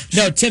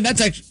 No, Tim,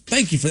 that's actually,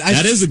 thank you for that.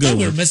 That is a good one.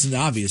 We were missing the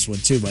obvious one,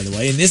 too, by the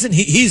way. And isn't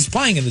he's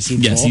playing in the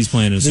Super Bowl. Yes, he's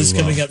playing in the Super Bowl. This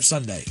is coming up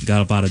Sunday.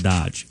 Got up out of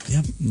Dodge.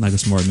 Yep. Like a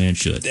smart man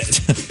should.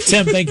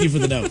 Tim, thank you for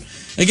the note.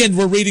 Again,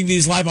 we're reading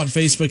these live on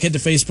Facebook. Head to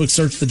Facebook,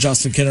 search the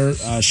Justin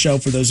Kinner Show.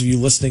 For those of you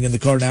listening in the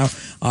car now,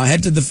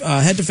 head to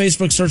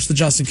Facebook, search the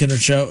Justin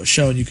Kinner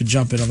Show, and you can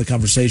jump in on the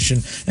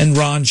conversation. And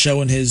Ron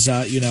showing his,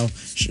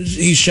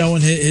 he's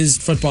showing his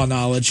football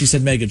knowledge. He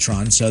said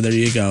Megatron, so there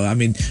you go. I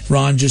mean,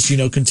 Ron just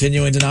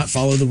continuing to not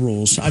follow the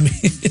rules. I mean,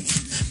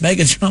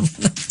 Megatron.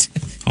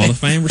 Hall of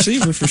Fame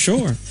receiver for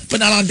sure. But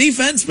not on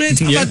defense, man.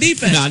 Talk about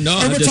defense.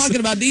 We're talking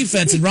about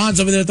defense, and Ron's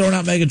over there throwing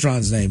out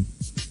Megatron's name.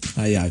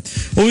 Yeah.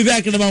 We'll be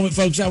back in a moment,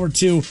 folks. Hour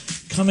 2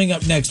 coming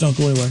up next. Don't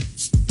go anywhere.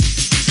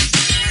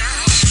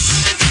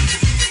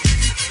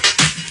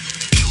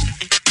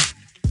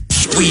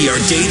 We are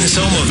Dayton's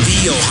home of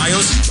the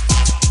Ohio's.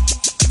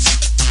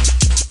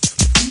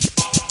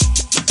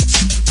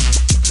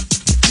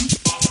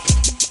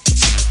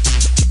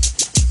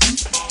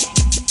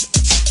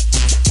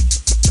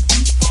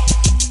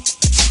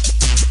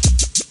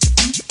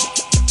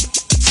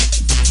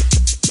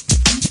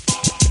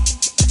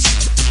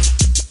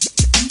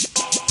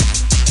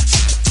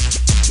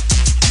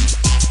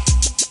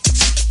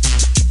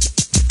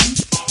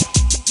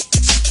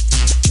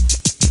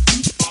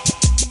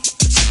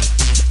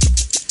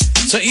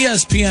 So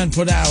ESPN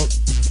put out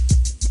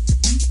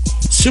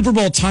Super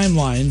Bowl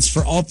timelines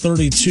for all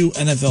 32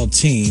 NFL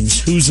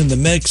teams, who's in the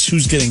mix,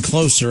 who's getting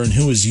closer, and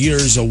who is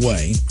years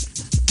away.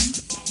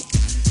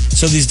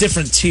 So these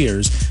different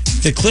tiers.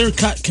 The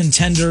clear-cut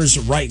contenders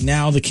right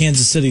now, the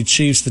Kansas City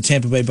Chiefs, the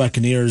Tampa Bay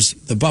Buccaneers,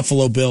 the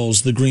Buffalo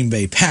Bills, the Green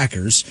Bay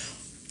Packers,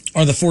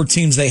 are the 4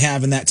 teams they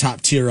have in that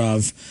top tier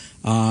of,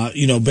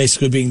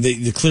 basically being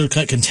the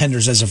clear-cut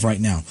contenders as of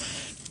right now.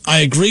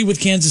 I agree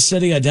with Kansas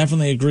City. I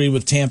definitely agree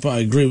with Tampa.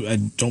 I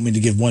don't mean to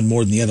give one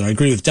more than the other. I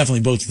agree with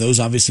definitely both of those.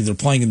 Obviously, they're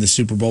playing in the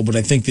Super Bowl, but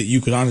I think that you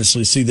could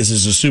honestly see this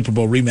as a Super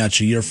Bowl rematch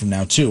a year from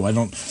now, too. I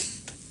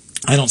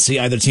don't see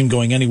either team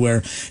going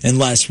anywhere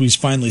unless we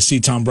finally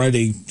see Tom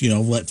Brady,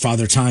 let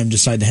Father Time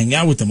decide to hang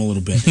out with them a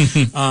little bit.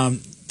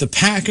 The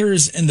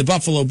Packers and the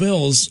Buffalo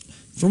Bills,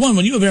 for one,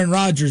 when you have Aaron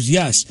Rodgers,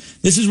 yes,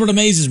 this is what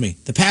amazes me.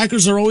 The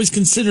Packers are always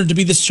considered to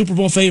be the Super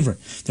Bowl favorite.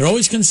 They're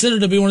always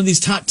considered to be one of these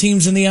top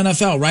teams in the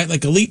NFL, right?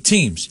 Like elite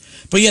teams.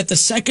 But yet the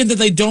second that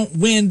they don't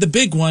win the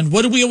big one,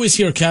 what do we always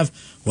hear, Kev?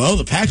 Well,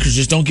 the Packers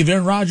just don't give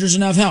Aaron Rodgers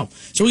enough help.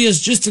 So he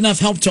has just enough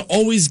help to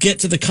always get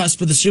to the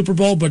cusp of the Super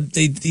Bowl, but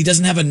he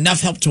doesn't have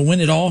enough help to win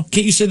it all.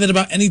 Can't you say that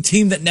about any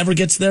team that never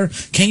gets there?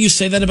 Can't you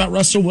say that about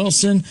Russell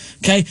Wilson?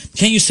 Okay?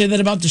 Can't you say that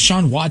about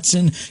Deshaun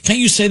Watson? Can't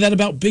you say that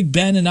about Big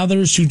Ben and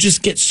others who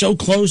just get so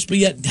close but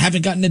yet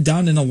haven't gotten it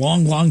done in a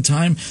long, long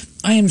time?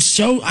 I'm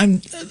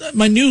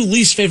my new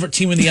least favorite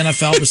team in the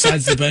NFL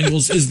besides the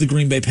Bengals is the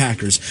Green Bay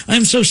Packers. I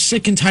am so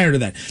sick and tired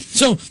of that.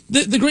 So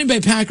the Green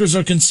Bay Packers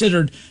are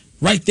considered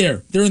right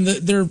there.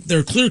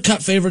 They're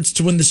clear-cut favorites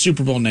to win the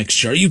Super Bowl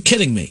next year. Are you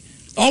kidding me?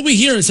 All we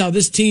hear is how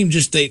this team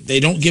just they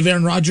don't give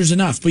Aaron Rodgers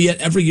enough, but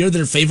yet every year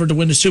they're favored to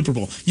win a Super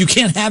Bowl. You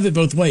can't have it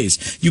both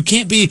ways. You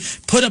can't be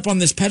put up on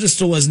this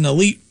pedestal as an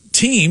elite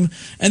team,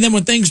 and then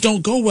when things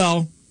don't go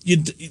well,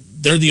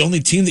 they're the only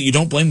team that you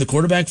don't blame the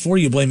quarterback for.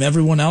 You blame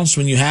everyone else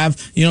when you have,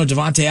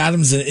 Devontae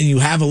Adams and you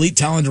have elite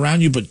talent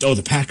around you, but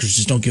the Packers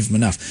just don't give them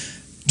enough.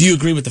 Do you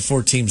agree with the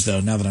 4 teams, though,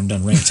 now that I'm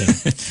done ranting?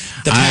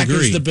 The Packers, I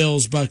agree. The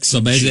Bills, Bucks.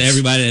 So basically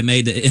everybody that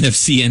made the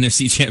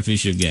NFC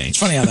championship game. It's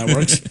funny how that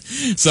works.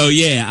 So,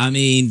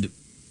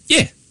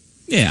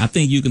 I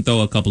think you can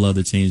throw a couple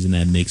other teams in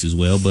that mix as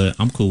well, but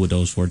I'm cool with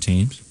those 4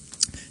 teams.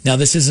 Now,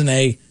 this isn't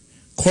a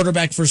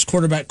quarterback versus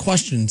quarterback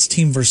question. It's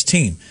team versus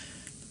team.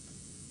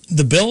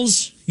 The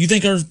Bills, you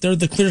think they're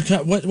the clear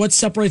cut? What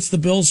separates the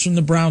Bills from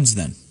the Browns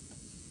then?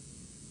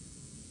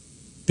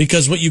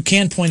 Because what you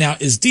can point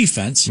out is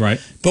defense, right?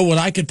 But what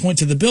I could point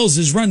to the Bills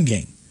is run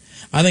game.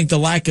 I think the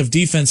lack of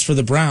defense for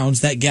the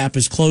Browns, that gap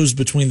is closed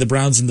between the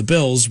Browns and the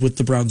Bills with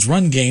the Browns'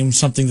 run game,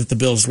 something that the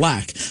Bills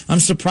lack. I'm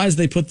surprised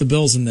they put the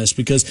Bills in this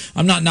because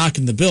I'm not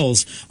knocking the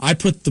Bills. I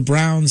put the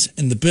Browns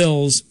and the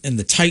Bills and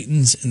the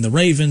Titans and the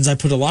Ravens. I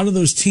put a lot of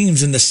those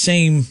teams in the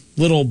same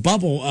little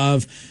bubble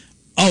of,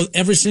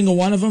 every single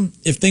one of them,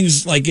 if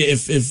things like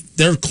if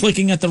they're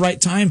clicking at the right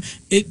time,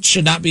 it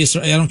should not be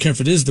I don't care if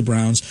it is the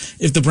Browns.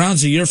 If the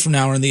Browns a year from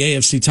now are in the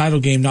AFC title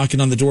game knocking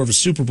on the door of a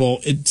Super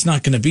Bowl, it's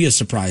not going to be a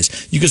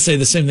surprise. You could say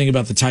the same thing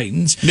about the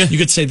Titans. Yeah. You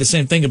could say the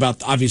same thing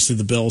about, obviously,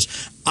 the Bills.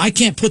 I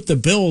can't put the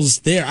Bills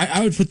there.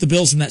 I would put the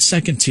Bills in that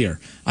second tier.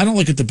 I don't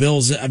look at the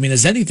Bills,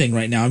 as anything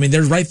right now.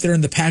 They're right there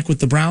in the pack with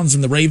the Browns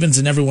and the Ravens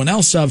and everyone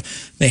else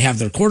they have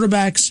their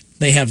quarterbacks.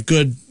 They have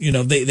good,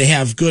 they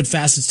have good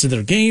facets to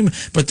their game,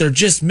 but they're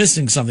just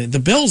missing something. The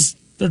Bills,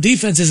 their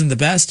defense isn't the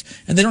best,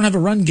 and they don't have a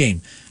run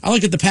game. I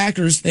look at the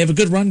Packers. They have a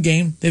good run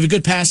game. They have a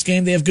good pass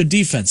game. They have good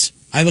defense.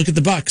 I look at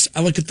the Bucks.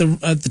 I look at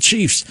the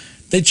Chiefs.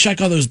 They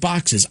check all those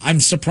boxes. I'm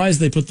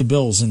surprised they put the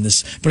Bills in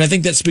this, but I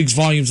think that speaks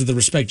volumes of the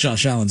respect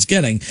Josh Allen's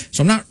getting.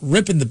 So I'm not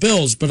ripping the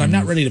Bills, but I'm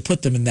not ready to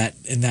put them in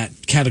that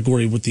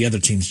category with the other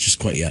teams just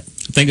quite yet.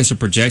 I think it's a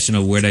projection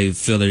of where they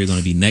feel they're going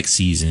to be next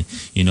season.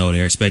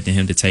 They're expecting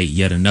him to take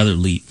yet another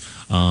leap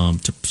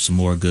to some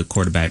more good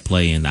quarterback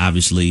play, and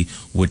obviously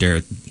what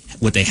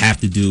they have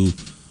to do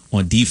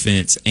on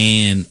defense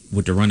and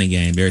with the running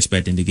game, they're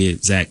expecting to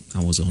get Zach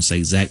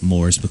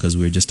Morris, because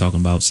we were just talking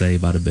about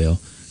Saved by the Bell.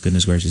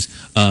 Goodness gracious.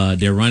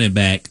 Their running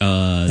back,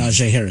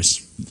 Najee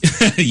Harris.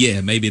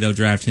 Yeah, maybe they'll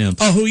draft him.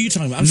 Oh, who are you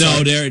talking about?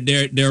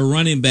 Their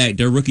running back,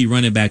 their rookie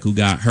running back who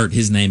got hurt.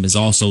 His name is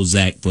also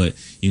Zach, but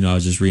I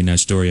was just reading that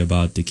story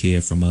about the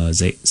kid from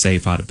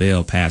Saved by the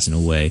Bell passing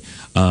away.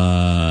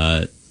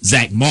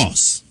 Zach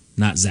Moss,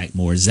 not Zach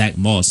Morris. Zach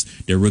Moss,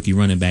 their rookie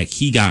running back,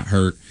 he got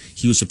hurt.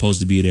 He was supposed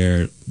to be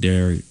their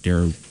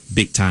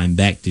big time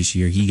back this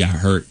year. He got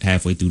hurt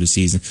halfway through the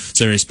season,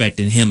 so they're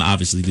expecting him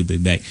obviously to be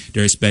back.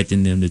 They're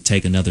expecting them to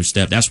take another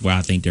step. That's where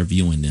I think they're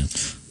viewing them.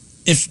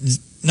 If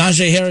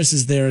Najee Harris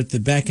is there at the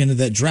back end of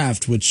that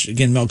draft, which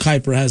again Mel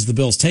Kiper has the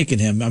Bills taking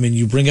him.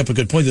 You bring up a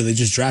good point that they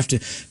just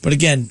drafted, but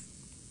again,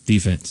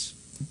 defense.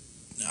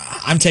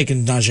 I'm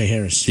taking Najee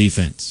Harris.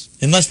 Defense,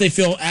 unless they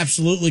feel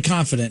absolutely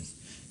confident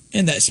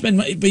in that. Spend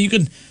money, but you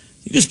can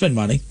spend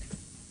money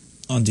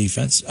on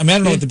defense. I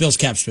don't know what the Bills'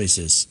 cap space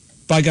is,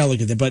 But I got to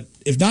look at that. But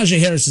if Najee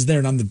Harris is there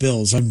and I'm the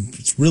Bills,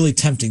 it's really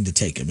tempting to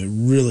take him. It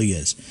really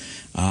is.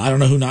 I don't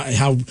know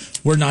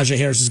where Najee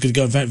Harris is going to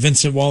go.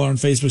 Vincent Waller on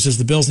Facebook says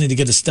the Bills need to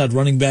get a stud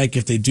running back.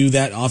 If they do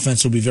that,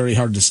 offense will be very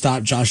hard to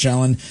stop. Josh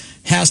Allen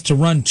has to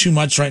run too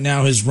much right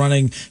now. His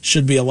running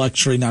should be a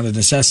luxury, not a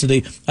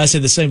necessity. I say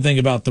the same thing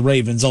about the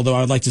Ravens, although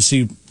I would like to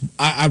see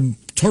I'm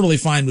totally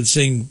fine with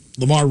seeing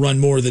Lamar run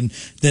more than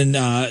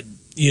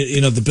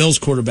the Bills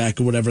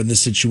quarterback or whatever in this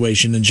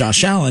situation and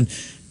Josh Allen.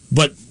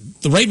 But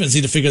the Ravens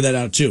need to figure that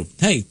out too.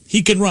 Hey,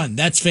 he can run.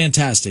 That's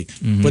fantastic.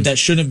 But that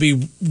shouldn't be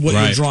what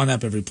you're drawing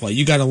up every play.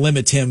 You got to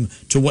limit him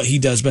to what he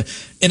does.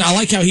 And I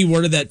like how he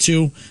worded that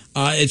too.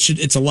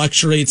 It's a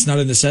luxury. It's not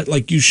a necessity.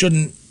 Like, you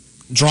shouldn't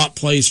drop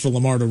plays for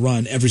Lamar to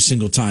run every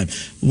single time.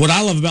 What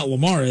I love about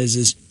Lamar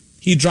is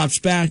he drops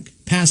back,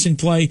 passing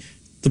play,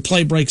 the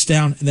play breaks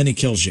down, and then he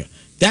kills you.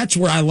 That's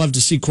where I love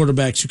to see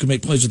quarterbacks who can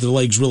make plays with their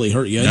legs really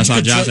hurt you. That's how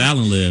Josh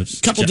Allen lives.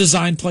 A couple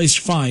design plays,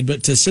 fine,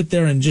 but to sit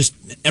there and just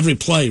every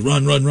play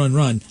run,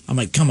 I'm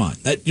like, come on,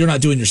 you're not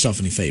doing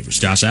yourself any favors.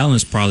 Josh Allen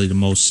is probably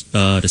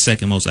the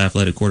second most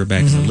athletic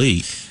quarterback in the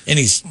league, and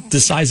he's the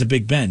size of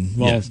Big Ben.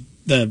 Well,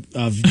 the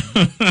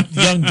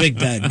young Big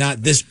Ben,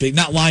 not this big,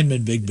 not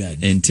lineman Big Ben,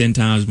 and 10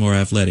 times more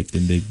athletic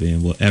than Big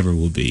Ben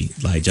will be.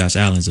 Like, Josh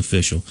Allen's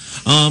official.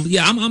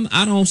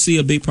 I don't see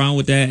a big problem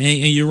with that,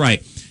 and you're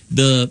right.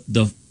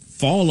 The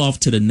fall off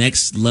to the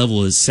next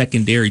level is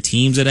secondary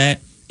teams of that.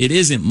 It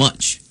isn't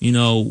much,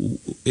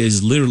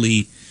 is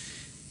literally,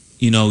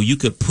 you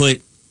could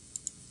put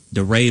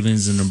the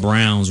Ravens and the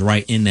Browns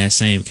right in that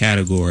same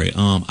category.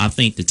 I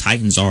think the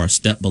Titans are a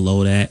step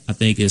below that. I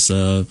think it's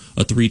a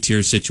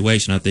 3-tier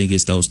situation. I think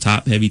it's those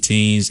top heavy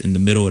teams in the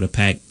middle of the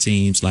pack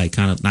teams, like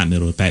kind of not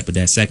middle of the pack, but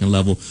that second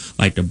level,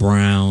 like the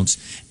Browns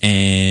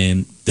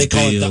and the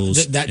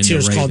Bills. That tier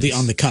is called the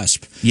on the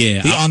cusp.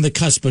 Yeah, on the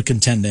cusp of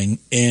contending,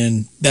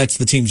 and that's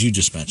the teams you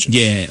just mentioned.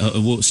 Yeah.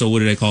 So what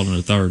do they call it on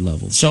the third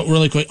level? So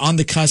really quick, on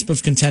the cusp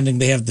of contending,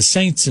 they have the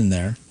Saints in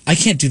there. I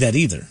can't do that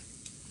either.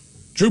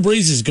 Drew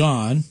Brees is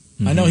gone.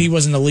 I know he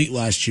wasn't elite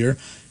last year,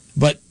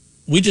 but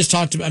we just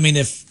talked about,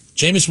 if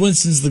Jameis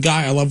Winston's the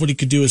guy, I love what he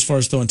could do as far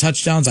as throwing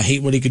touchdowns. I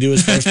hate what he could do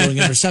as far as throwing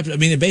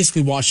interceptions. It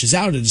basically washes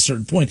out at a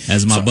certain point.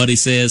 As my buddy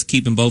says,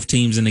 keeping both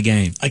teams in the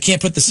game. I can't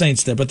put the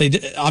Saints there, but they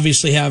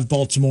obviously have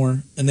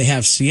Baltimore and they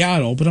have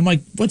Seattle. But I'm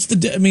like,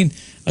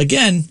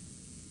 again,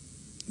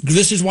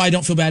 this is why I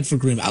don't feel bad for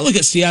Green Bay. I look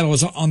at Seattle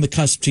as on the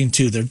cusp team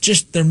too.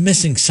 They're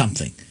missing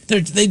something.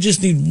 They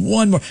just need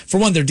one more. For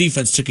one, their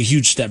defense took a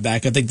huge step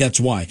back. I think that's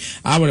why.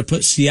 I would have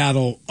put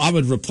Seattle. I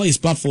would replace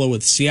Buffalo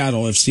with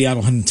Seattle if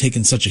Seattle hadn't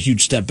taken such a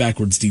huge step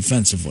backwards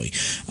defensively.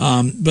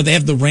 But they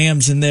have the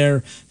Rams in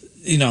there,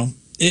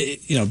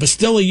 but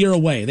still a year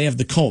away. They have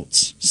the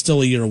Colts,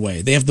 still a year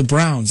away. They have the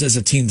Browns as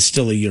a team,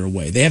 still a year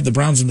away. They have the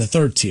Browns in the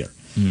third tier.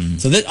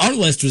 So our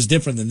list was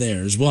different than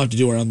theirs. We'll have to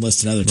do our own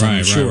list another time,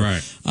 I'm sure.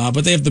 Right.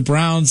 But they have the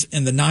Browns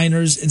and the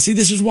Niners. And see,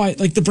 this is why,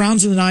 like the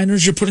Browns and the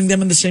Niners, you're putting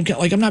them in the same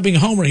category. Like, I'm not being a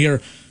homer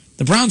here.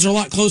 The Browns are a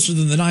lot closer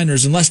than the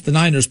Niners unless the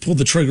Niners pull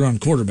the trigger on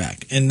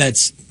quarterback. And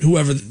that's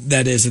whoever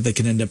that is that they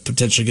can end up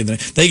potentially getting.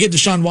 They get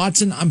Deshaun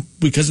Watson,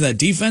 because of that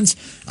defense,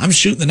 I'm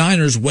shooting the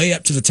Niners way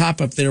up to the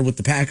top up there with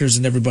the Packers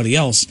and everybody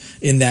else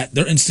in that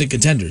they're instant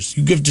contenders.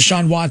 You give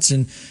Deshaun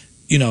Watson,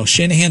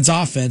 Shanahan's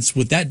offense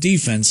with that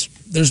defense,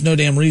 there's no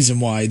damn reason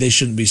why they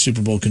shouldn't be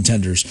Super Bowl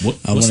contenders.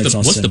 What's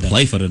the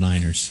play for the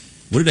Niners?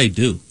 What do they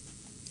do?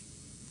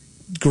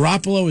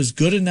 Garoppolo is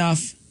good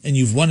enough, and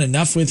you've won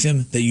enough with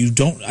him that you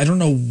don't. I don't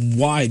know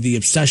why the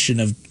obsession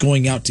of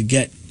going out to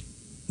get,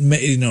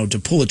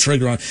 to pull a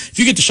trigger on. If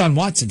you get Deshaun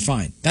Watson,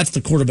 fine. That's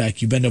the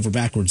quarterback you bend over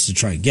backwards to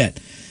try and get.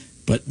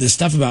 But the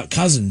stuff about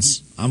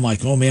Cousins, I'm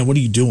like, oh man, what are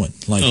you doing?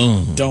 Like,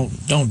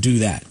 don't do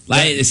that.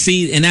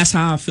 And that's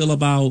how I feel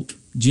about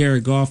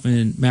Jared Goff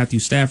and Matthew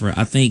Stafford.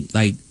 I think,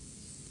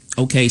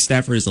 okay,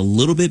 Stafford is a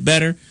little bit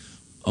better.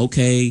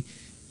 Okay,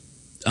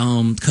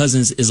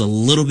 Cousins is a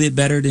little bit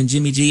better than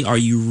Jimmy G. Are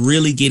you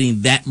really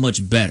getting that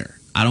much better?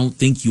 I don't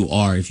think you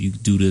are if you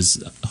do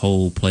this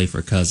whole play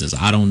for Cousins.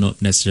 I don't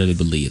necessarily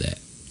believe that.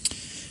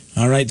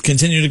 All right,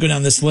 continue to go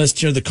down this list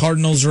here. The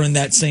Cardinals are in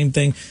that same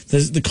thing.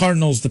 The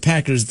Cardinals, the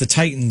Packers, the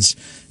Titans,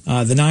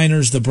 the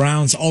Niners, the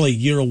Browns, all a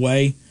year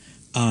away.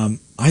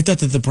 I thought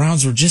that the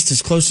Browns were just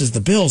as close as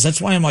the Bills.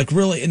 That's why I'm like,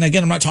 really, and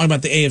again, I'm not talking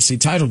about the AFC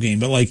title game,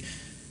 but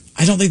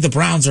I don't think the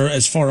Browns are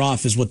as far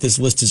off as what this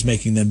list is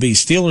making them be.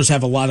 Steelers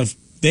have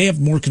they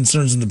have more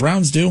concerns than the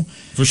Browns do.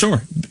 For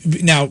sure.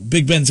 Now,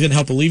 Big Ben's going to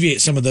help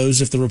alleviate some of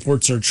those if the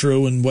reports are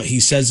true and what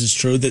he says is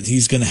true, that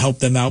he's going to help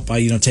them out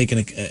by, taking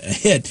a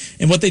hit.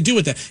 And what they do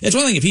with that, it's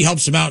one thing if he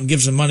helps them out and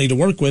gives them money to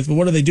work with, but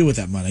what do they do with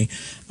that money?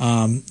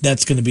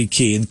 That's going to be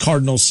key. And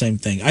Cardinals, same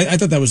thing. I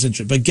thought that was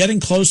interesting. But getting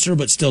closer,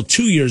 but still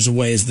 2 years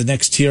away is the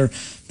next tier.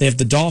 They have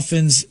the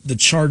Dolphins, the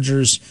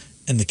Chargers,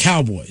 and the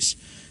Cowboys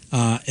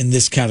in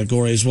this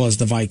category, as well as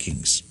the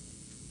Vikings.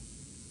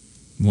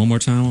 One more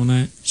time on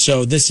that.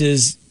 So this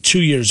is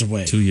 2 years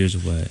away. 2 years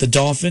away. The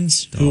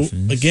Dolphins, who,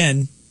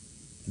 again,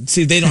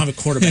 see, they don't have a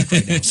quarterback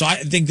right now. So I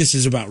think this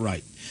is about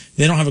right.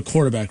 They don't have a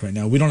quarterback right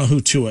now. We don't know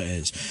who Tua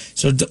is.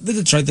 So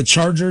that's right. The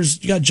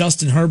Chargers, you got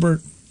Justin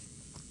Herbert.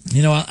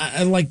 You know,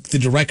 I like the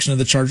direction of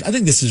the Chargers. I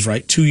think this is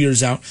right. 2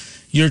 years out.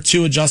 Year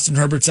 2 of Justin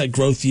Herbert's that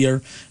growth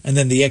year. And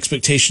then the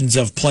expectations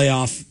of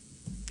playoff,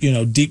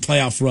 deep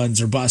playoff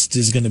runs or bust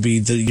is going to be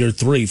the year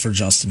 3 for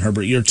Justin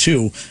Herbert. Year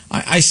 2,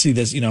 I see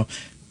this,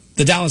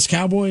 the Dallas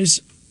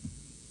Cowboys,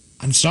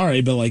 I'm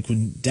sorry, but like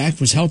when Dak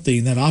was healthy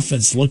and that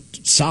offense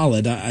looked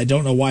solid, I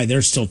don't know why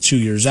they're still 2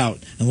 years out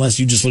unless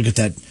you just look at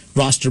that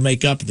roster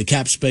makeup, the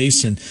cap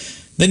space, and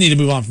they need to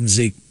move on from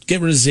Zeke.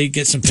 Get rid of Zeke,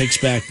 get some picks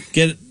back.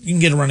 You can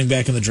get a running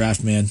back in the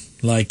draft, man.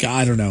 Like,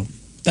 I don't know.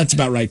 That's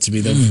about right to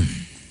me, though.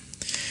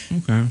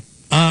 Okay.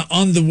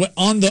 On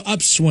the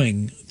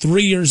upswing,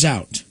 3 years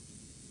out,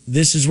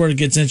 this is where it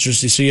gets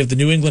interesting. So you have the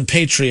New England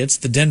Patriots,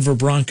 the Denver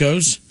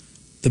Broncos,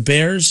 the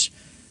Bears,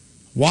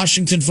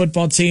 Washington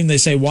football team. They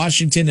say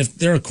Washington, if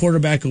they're a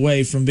quarterback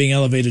away from being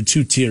elevated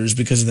 2 tiers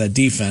because of that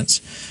defense.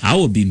 I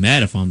would be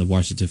mad if I'm the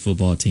Washington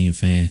football team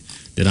fan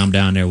that I'm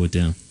down there with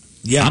them.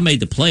 Yeah. I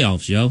made the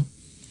playoffs, yo.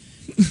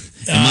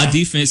 And my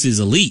defense is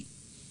elite.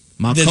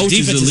 My coach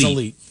is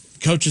elite.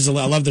 Coach is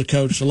elite. I love their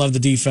coach. I love the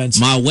defense.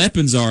 My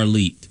weapons are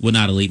elite. Well,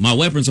 not elite. My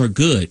weapons are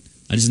good.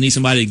 I just need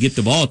somebody to get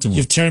the ball to them.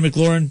 You have Terry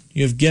McLaurin.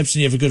 You have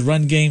Gibson. You have a good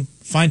run game.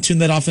 Fine-tune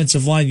that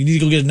offensive line. You need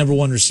to go get a number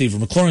 1 receiver.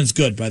 McLaurin's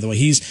good, by the way.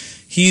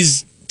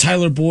 He's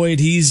Tyler Boyd.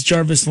 He's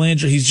Jarvis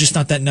Landry. He's just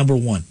not that number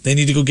 1. They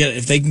need to go get it.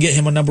 If they can get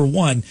him a number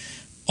 1,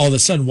 all of a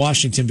sudden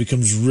Washington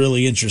becomes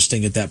really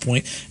interesting at that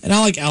point. And I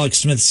like Alex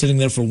Smith sitting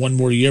there for 1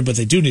 more year, but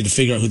they do need to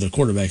figure out who their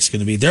quarterback's going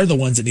to be. They're the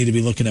ones that need to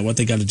be looking at what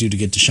they got to do to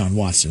get Deshaun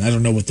Watson. I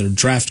don't know what their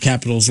draft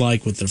capital's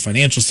like, what their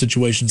financial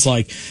situation's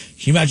like. Can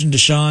you imagine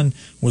Deshaun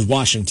with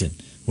Washington,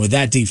 with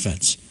that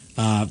defense?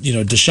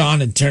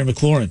 Deshaun and Terry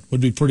McLaurin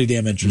would be pretty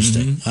damn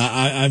interesting.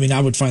 Mm-hmm.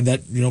 I would find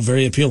that,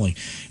 very appealing.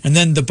 And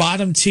then the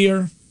bottom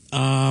tier,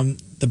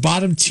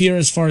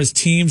 as far as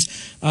teams,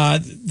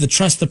 the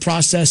trust the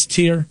process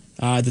tier,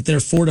 that they're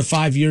 4 to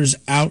 5 years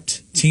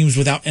out, teams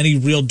without any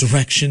real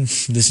direction.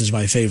 This is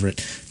my favorite.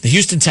 The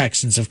Houston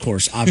Texans, of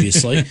course,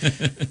 obviously.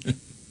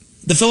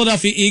 The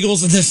Philadelphia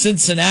Eagles and the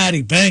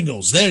Cincinnati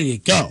Bengals. There you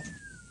go.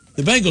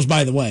 The Bengals,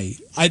 by the way,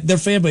 their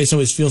fan base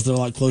always feels they're a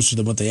lot closer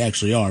than what they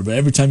actually are. But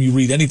every time you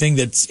read anything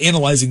that's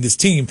analyzing this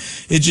team,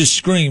 it just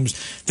screams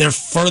they're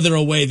further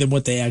away than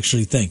what they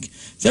actually think.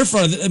 They're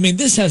further. I mean,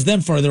 this has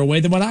them further away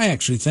than what I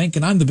actually think,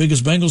 and I'm the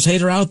biggest Bengals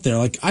hater out there.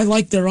 Like, I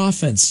like their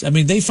offense. I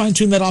mean, they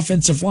fine-tune that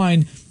offensive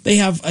line. They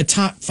have a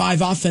top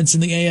 5 offense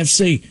in the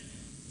AFC.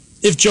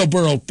 If Joe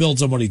Burrow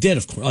builds on what he did,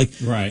 of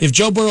course. Right. If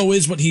Joe Burrow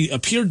is what he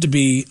appeared to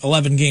be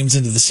 11 games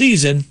into the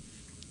season,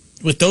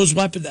 with those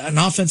weapons, an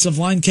offensive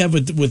line,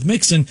 Kev, with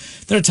Mixon,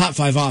 they're a top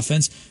 5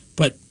 offense.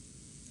 But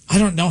I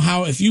don't know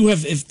how, if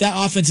that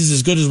offense is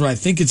as good as what I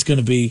think it's going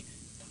to be,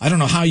 I don't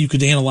know how you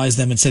could analyze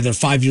them and say they're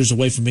 5 years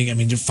away from being. I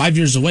mean, you're 5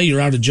 years away. You're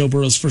out of Joe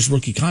Burrow's first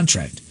rookie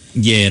contract.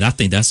 Yeah, and I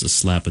think that's a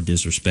slap of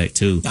disrespect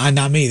too.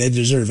 Not me. They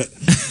deserve it.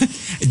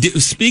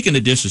 Speaking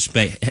of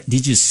disrespect,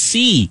 did you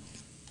see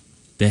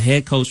the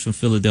head coach from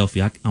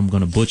Philadelphia? I'm going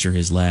to butcher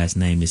his last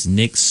name. It's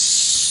Nick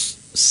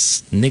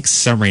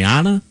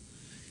Sirianni.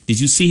 Did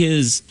you see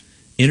his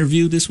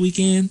interview this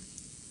weekend?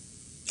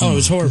 Oh, it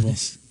was horrible.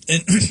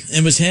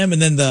 It was him,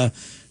 and then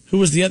who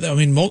was the other? I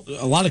mean,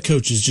 a lot of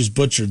coaches just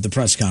butchered the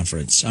press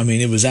conference. I mean,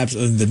 it was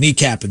absolutely the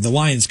kneecap and the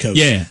Lions coach.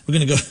 Yeah, we're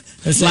gonna go.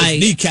 It's like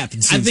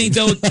kneecapping season. I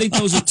think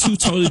those are 2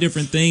 totally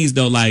different things,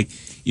 though. Like,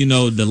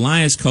 the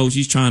Lions coach,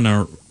 he's trying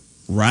to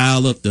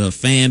rile up the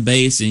fan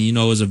base, and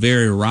is a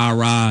very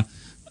rah-rah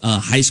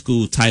high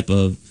school type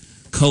of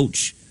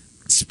coach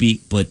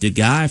speak. But the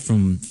guy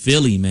from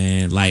Philly,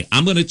 man, like,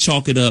 I'm gonna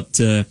chalk it up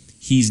to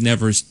he's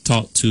never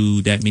talked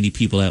to that many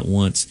people at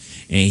once,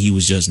 and he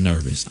was just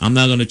nervous. I'm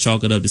not gonna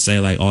chalk it up to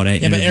say like, oh,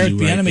 that. Yeah, but Eric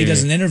Bieniemy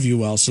doesn't interview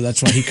well, so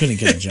that's why he couldn't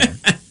get a job.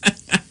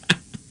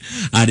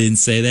 I didn't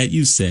say that.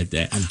 You said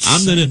that.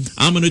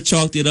 I'm gonna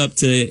chalk it up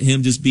to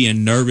him just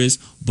being nervous,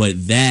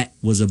 but that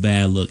was a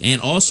bad look.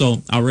 And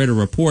also, I read a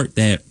report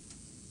that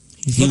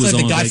he looked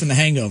like the guy from The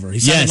Hangover.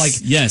 He sounded like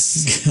a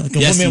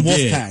woman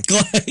wolf pack.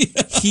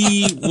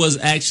 He was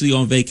actually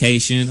on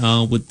vacation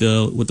with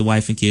the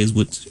wife and kids,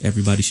 which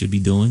everybody should be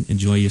doing.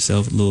 Enjoy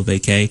yourself, a little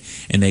vacay.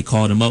 And they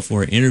called him up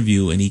for an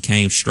interview, and he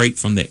came straight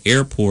from the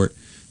airport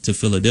to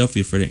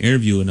Philadelphia for the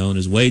interview. And on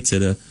his way to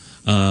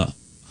the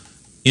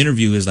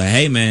interview, is like,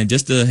 hey man,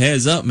 just a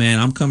heads up, man,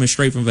 I'm coming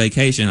straight from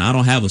vacation. I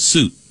don't have a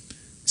suit.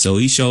 So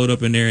he showed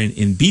up in there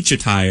in beach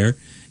attire,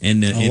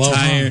 and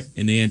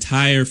the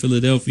entire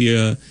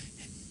Philadelphia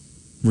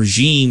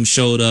regime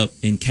showed up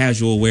in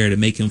casual wear to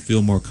make him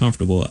feel more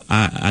comfortable.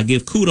 I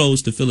give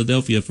kudos to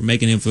Philadelphia for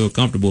making him feel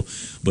comfortable,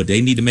 but they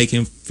need to make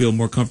him feel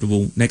more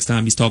comfortable next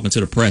time he's talking to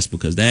the press,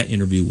 because that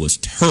interview was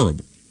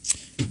terrible.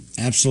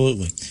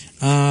 Absolutely.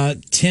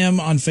 Tim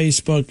on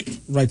Facebook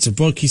writes a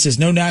book. He says,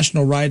 no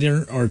national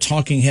writer or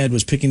talking head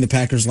was picking the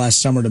Packers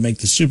last summer to make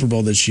the Super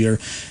Bowl this year.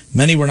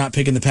 Many were not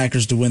picking the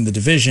Packers to win the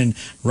division.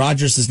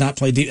 Rodgers does not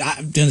play deep.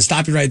 I'm going to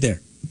stop you right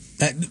there.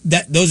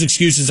 Those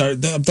excuses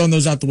I'm throwing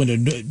those out the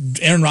window.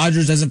 Aaron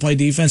Rodgers doesn't play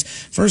defense.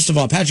 First of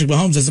all, Patrick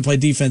Mahomes doesn't play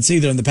defense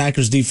either, and the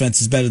Packers'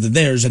 defense is better than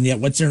theirs. And yet,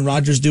 what's Aaron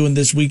Rodgers doing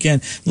this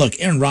weekend? Look,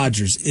 Aaron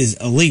Rodgers is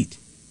elite.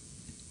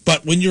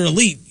 But when you're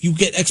elite, you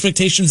get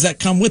expectations that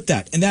come with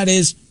that, and that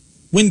is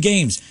win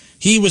games.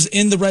 He was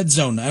in the red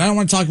zone. And I don't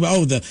want to talk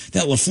about, that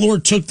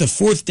LaFleur took the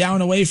 4th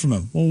down away from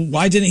him. Well,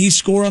 why didn't he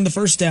score on the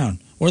 1st down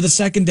or the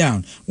 2nd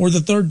down or the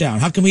 3rd down?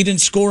 How come he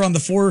didn't score on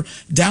the 4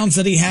 downs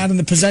that he had in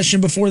the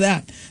possession before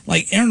that?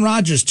 Like Aaron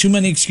Rodgers, too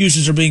many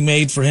excuses are being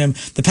made for him.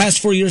 The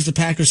past 4 years, the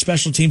Packers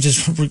special teams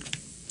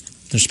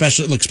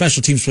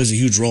special teams plays a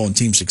huge role in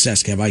team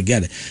success, Kev. I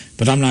get it.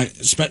 But I'm not,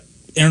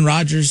 Aaron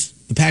Rodgers,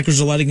 the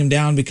Packers are letting him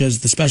down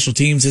because the special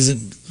teams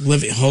isn't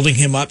holding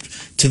him up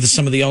to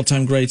some of the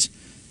all-time greats.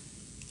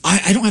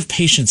 I don't have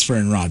patience for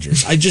Aaron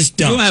Rodgers. I just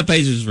don't. You don't have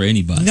patience for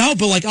anybody. No,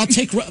 but I'll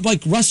take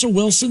Russell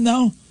Wilson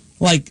though.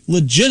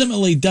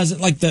 Legitimately doesn't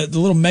the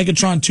little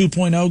Megatron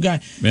 2.0 guy.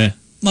 Yeah.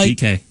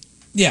 DK.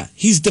 Yeah,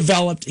 he's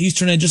developed. He's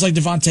turned in just like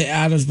Devontae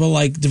Adams, but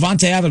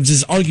Devontae Adams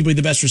is arguably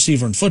the best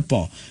receiver in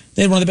football.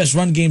 They had one of the best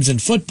run games in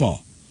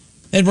football.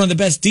 They had one of the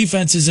best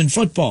defenses in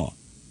football.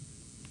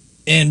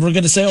 And we're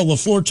going to say,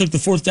 LaFleur took the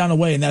 4th down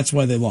away, and that's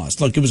why they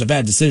lost. Look, it was a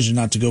bad decision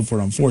not to go for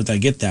it on 4th. I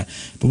get that.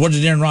 But what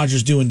did Aaron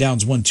Rodgers do in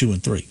downs 1, 2,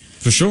 and 3?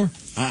 For sure.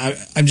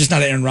 I'm just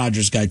not an Aaron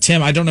Rodgers guy.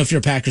 Tim, I don't know if you're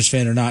a Packers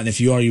fan or not, and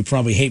if you are, you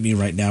probably hate me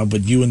right now,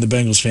 but you and the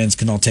Bengals fans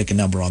can all take a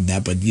number on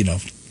that. But,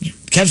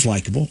 Kev's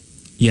likable.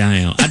 Yeah, I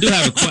am. I do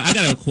have I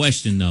got a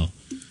question, though.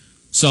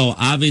 So,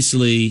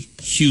 obviously,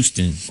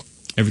 Houston,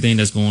 everything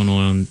that's going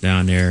on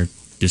down there,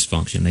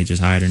 dysfunction. They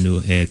just hired a new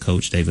head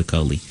coach, David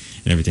Culley,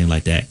 and everything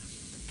like that.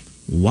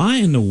 Why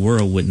in the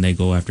world wouldn't they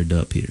go after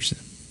Doug Peterson?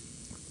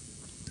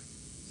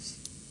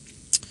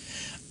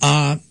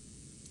 I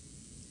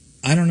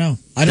don't know.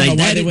 I don't know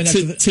why they went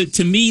after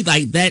to me,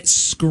 that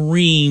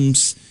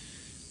screams,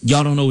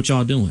 y'all don't know what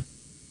y'all doing.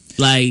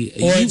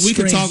 We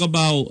could talk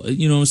about,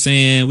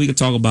 we could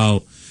talk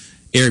about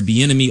Eric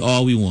Bieniemy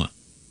all we want.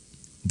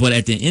 But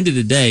at the end of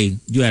the day,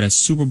 you had a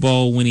Super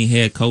Bowl winning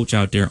head coach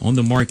out there on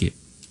the market,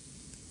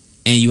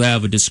 and you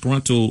have a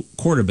disgruntled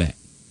quarterback.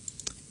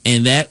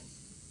 And that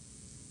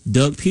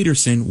Doug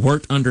Peterson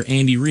worked under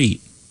Andy Reid.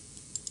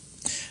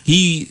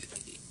 You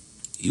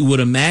would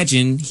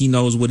imagine he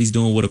knows what he's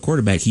doing with a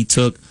quarterback. He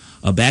took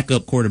a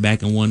backup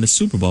quarterback and won the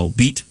Super Bowl,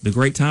 beat the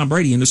great Tom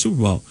Brady in the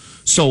Super Bowl.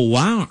 So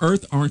why on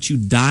earth aren't you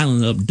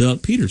dialing up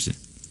Doug Peterson?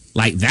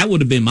 That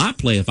would have been my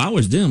play if I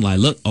was them.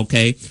 Look,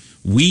 okay,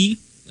 we,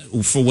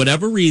 for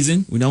whatever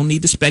reason, we don't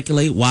need to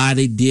speculate why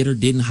they did or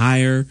didn't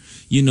hire,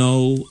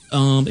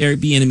 Eric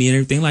Bieniemy and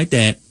everything like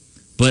that.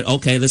 But,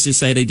 okay, let's just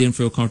say they didn't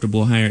feel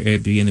comfortable hiring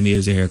Eric Bieniemy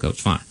as their head coach.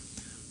 Fine.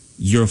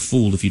 You're a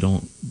fool if you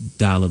don't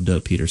dial up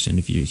Doug Peterson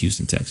if you're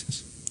Houston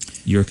Texans.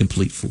 You're a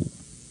complete fool.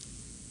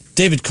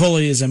 David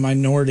Culley is a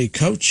minority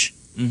coach.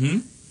 Mm-hmm.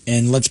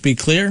 And let's be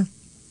clear,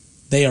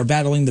 they are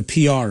battling the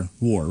PR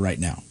war right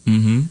now.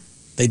 Mm-hmm.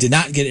 They did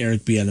not get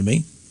Eric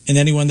Bieniemy. And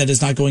anyone that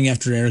is not going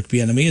after Eric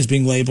Bieniemy is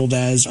being labeled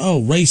as,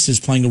 race is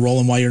playing a role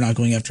in why you're not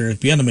going after Eric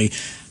Bieniemy.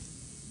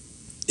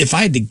 If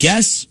I had to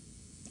guess,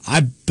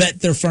 I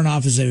bet their front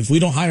office, if we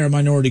don't hire a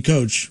minority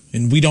coach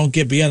and we don't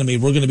get Bieniemy,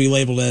 we're going to be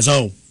labeled as,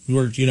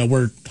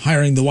 we're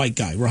hiring the white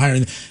guy.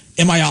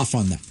 Am I off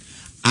on that?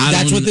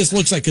 That's what this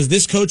looks like, because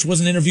this coach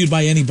wasn't interviewed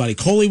by anybody.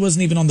 Coley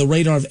wasn't even on the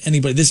radar of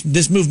anybody.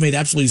 This move made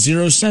absolutely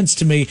zero sense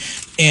to me,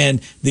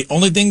 and the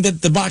only thing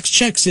that the box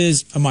checks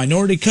is a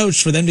minority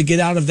coach for them to get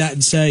out of that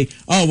and say,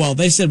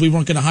 they said we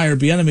weren't going to hire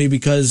Bieniemy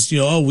because,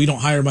 we don't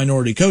hire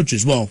minority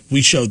coaches. Well,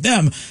 we showed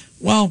them.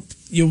 Well,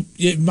 you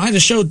might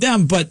have showed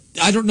them, but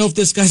I don't know if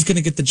this guy's going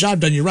to get the job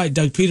done. You're right,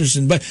 Doug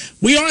Peterson. But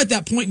we are at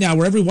that point now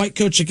where every white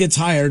coach that gets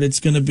hired, it's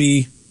going to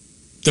be,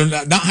 they're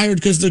not hired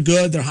because they're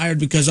good. They're hired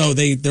because,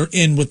 they're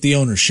in with the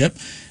ownership.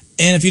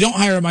 And if you don't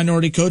hire a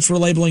minority coach, we're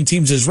labeling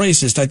teams as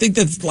racist. I think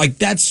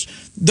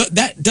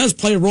that does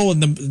play a role in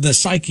the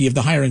psyche of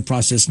the hiring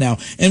process now.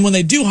 And when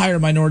they do hire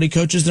minority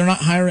coaches, they're not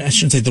hiring, I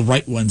shouldn't say the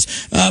right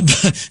ones,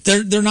 but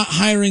they're not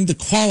hiring the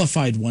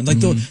qualified one,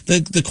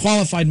 the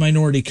qualified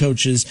minority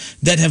coaches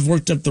that have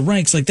worked up the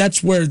ranks.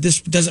 That's where this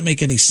doesn't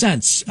make any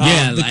sense.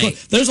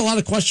 There's a lot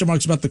of question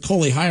marks about the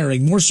Coley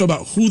hiring, more so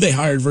about who they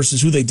hired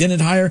versus who they didn't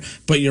hire.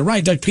 But you're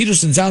right, Doug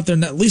Peterson's out there,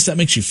 and at least that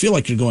makes you feel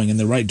like you're going in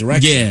the right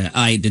direction.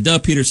 Yeah, the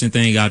Doug Peterson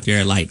thing out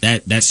there,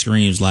 that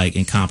screams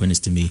incompetence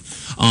to me.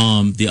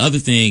 The other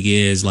thing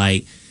is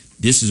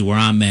this is where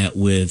I'm at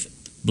with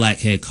black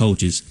head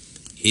coaches.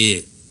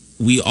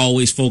 We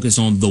always focus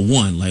on the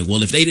one.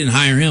 If they didn't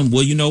hire him,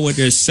 well, you know what?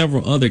 There's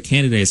several other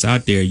candidates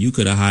out there you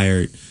could have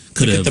hired.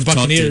 Could have the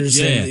Buccaneers,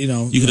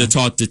 you could have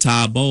talked to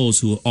Todd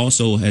Bowles, who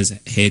also has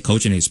head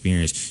coaching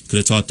experience. You could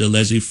have talked to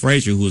Leslie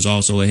Frazier, who was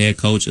also a head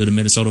coach of the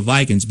Minnesota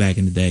Vikings back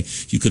in the day.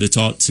 You could have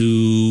talked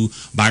to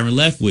Byron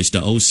Leftwich, the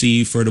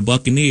OC for the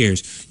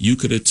Buccaneers. You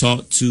could have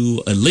talked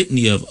to a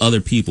litany of other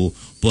people.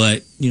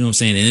 But, you know what I'm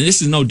saying? And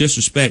this is no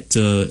disrespect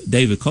to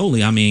David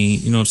Coley. I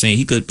mean, you know what I'm saying?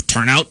 He could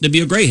turn out to be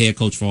a great head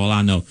coach for all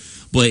I know.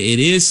 But it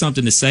is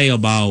something to say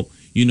about,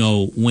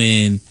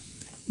 when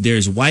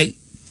there's white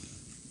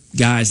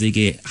guys that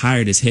get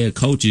hired as head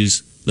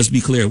coaches, let's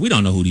be clear, we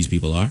don't know who these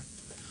people are.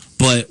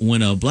 But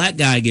when a black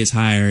guy gets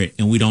hired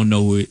and we don't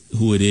know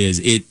who it is,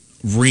 it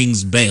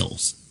rings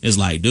bells. It's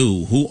like,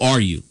 dude, who are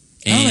you?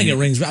 I don't think it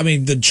rings. I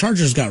mean, the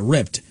Chargers got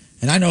ripped.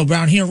 And I know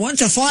around here,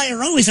 once a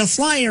flyer, always a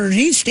flyer. And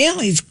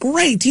he's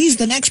great. He's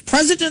the next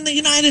president of the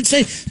United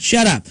States.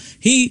 Shut up.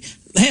 He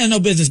had no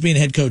business being a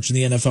head coach in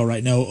the NFL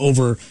right now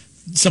over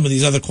some of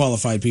these other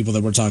qualified people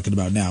that we're talking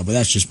about now. But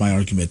that's just my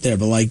argument there.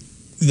 But, like,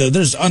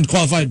 there's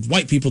unqualified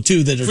white people,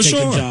 too, that are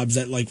taking jobs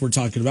that, like, we're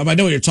talking about. I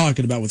know what you're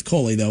talking about with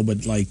Coley, though,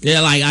 but, like,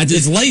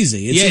 it's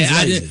lazy.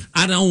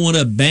 I don't want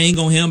to bang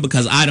on him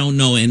because I don't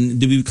know.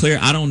 And to be clear,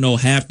 I don't know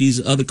half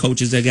these other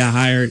coaches that got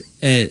hired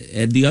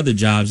at the other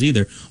jobs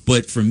either.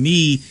 But for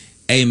me,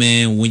 hey,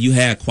 man, when you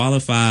had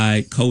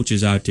qualified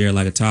coaches out there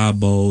like a Todd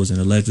Bowles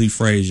and a Leslie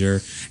Frazier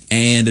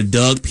and a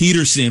Doug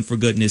Peterson, for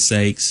goodness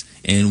sakes,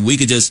 and we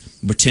could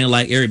just pretend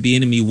like Eric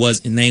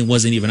Bieniemy name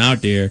wasn't even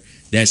out there,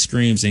 that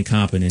screams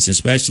incompetence,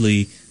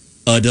 especially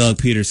Doug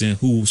Peterson,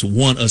 who's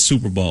won a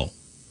Super Bowl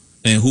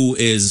and who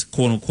is,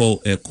 quote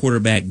unquote, a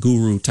quarterback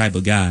guru type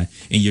of guy,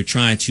 and you're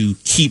trying to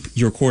keep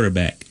your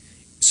quarterback,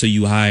 so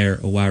you hire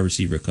a wide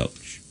receiver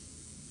coach.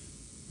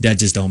 That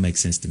just don't make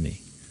sense to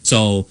me.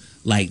 So,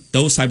 like,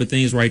 those type of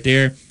things right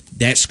there,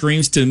 that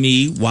screams to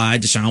me why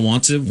Deshaun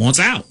wants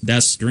out.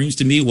 That screams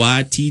to me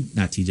why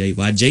J.J.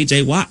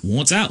 Watt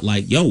wants out.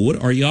 Like, yo,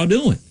 what are y'all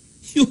doing?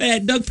 You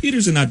had Doug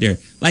Peterson out there.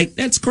 Like,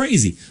 that's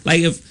crazy.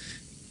 Like,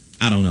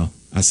 I don't know.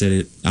 I said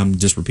it. I'm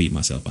just repeating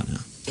myself by now.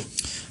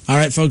 All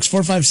right, folks,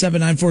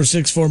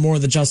 457-9464. More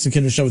of the Justin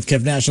Kinner Show with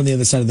Kev Nash on the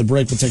other side of the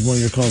break. We'll take more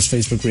of your calls.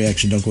 Facebook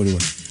reaction. Don't go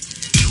anywhere.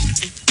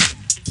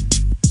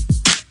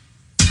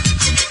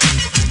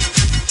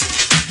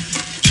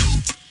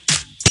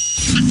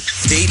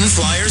 Dayton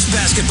Flyers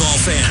basketball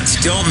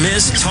fans, don't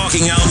miss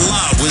Talking Out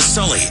Loud with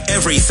Sully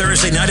every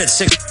Thursday night at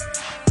 6.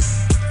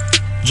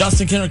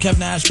 Justin Kinner, Kev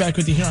Nash, back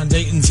with you here on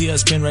Dayton's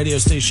ESPN radio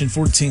station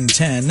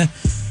 1410.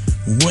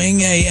 Wing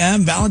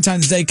AM.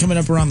 Valentine's Day coming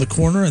up around the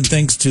corner, and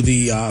thanks to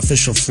the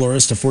official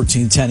florist of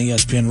 1410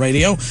 ESPN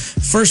Radio.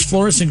 First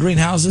Florist and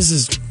Greenhouses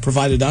has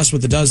provided us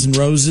with a dozen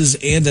roses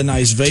and a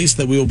nice vase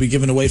that we will be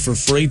giving away for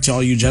free to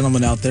all you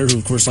gentlemen out there who,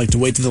 of course, like to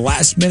wait to the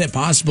last minute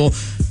possible,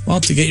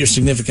 well, to get your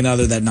significant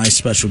other that nice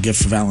special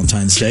gift for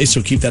Valentine's Day.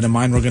 So keep that in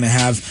mind. We're going to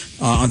have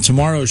on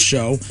tomorrow's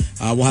show,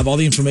 we'll have all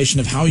the information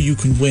of how you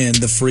can win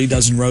the free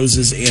dozen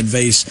roses and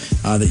vase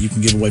that you can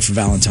give away for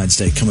Valentine's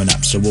Day coming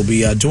up. So we'll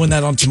be doing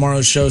that on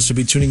tomorrow's show. So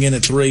be tuning in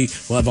at 3.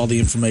 We'll have all the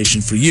information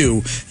for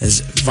you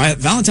as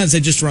Valentine's Day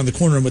just around the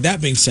corner. And with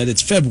that being said,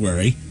 it's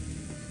February.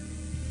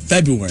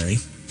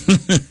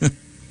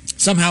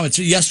 Somehow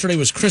yesterday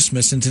was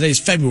Christmas and today's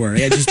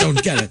February. I just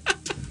don't get it.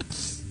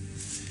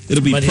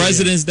 It'll be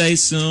President's Day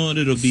soon.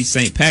 It'll be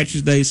St.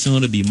 Patrick's Day soon.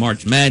 It'll be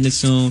March Madness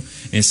soon,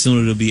 and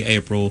soon it'll be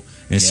April.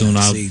 And soon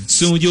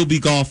you'll be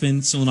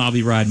golfing. Soon I'll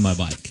be riding my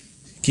bike.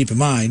 Keep in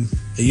mind,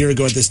 a year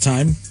ago at this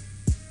time,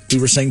 we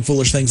were saying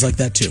foolish things like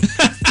that too.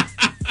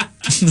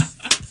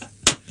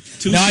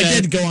 Now I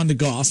did go on to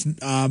golf,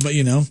 but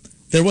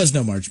there was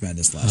no March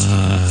Madness last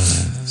year.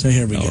 So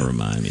here we go. Don't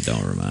remind me.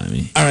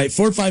 All right,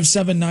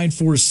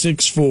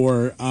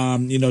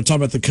 457-9464. Talk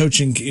about the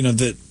coaching.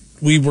 That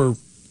we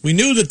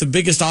knew that the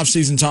biggest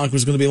offseason talk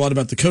was going to be a lot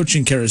about the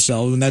coaching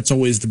carousel, and that's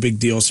always the big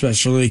deal,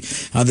 especially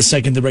the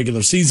second the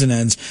regular season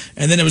ends.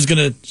 And then it was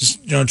going to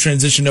just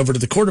transition over to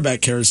the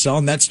quarterback carousel,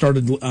 and that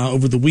started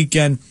over the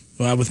weekend.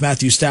 With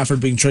Matthew Stafford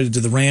being traded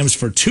to the Rams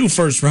for 2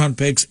 first-round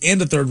picks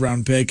and a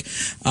third-round pick,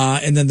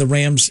 and then the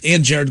Rams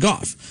and Jared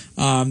Goff.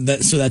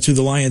 So that's who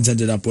the Lions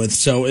ended up with.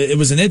 So it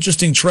was an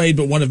interesting trade,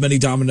 but one of many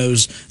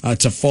dominoes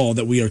to fall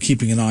that we are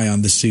keeping an eye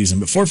on this season.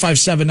 But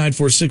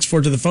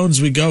 457-9464 to the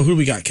phones we go. Who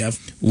we got, Kev?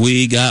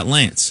 We got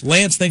Lance.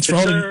 Lance, thanks for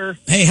holding. Sir.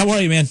 Hey, how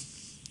are you, man?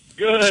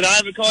 Good. I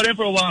haven't called in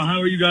for a while. How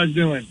are you guys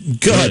doing?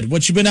 Good.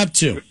 What you been up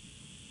to?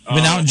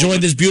 Been out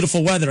enjoying this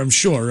beautiful weather, I'm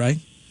sure, right?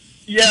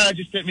 Yeah, I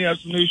just picked me up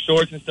some new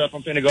shorts and stuff.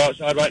 I'm finna go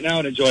outside right now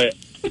and enjoy it.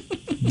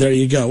 There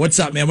you go. What's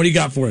up, man? What do you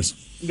got for us?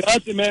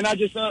 Nothing, man. I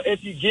just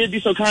if you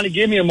be so kind of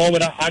give me a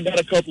moment. I got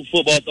a couple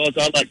football thoughts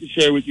I'd like to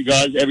share with you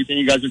guys. Everything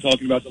you guys are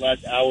talking about the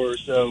last hour or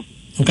so.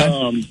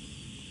 Okay.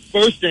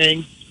 First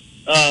thing,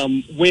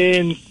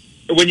 when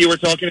you were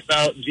talking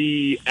about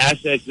the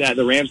assets that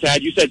the Rams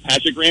had, you said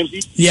Patrick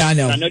Ramsey. Yeah, I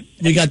know.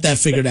 We got that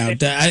figured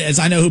out.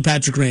 I know who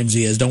Patrick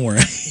Ramsey is. Don't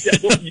worry.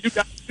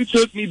 You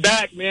took me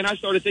back, man. I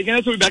started thinking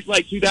that took me back to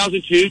like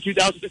 2002,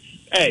 2003.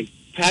 Hey,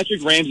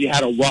 Patrick Ramsey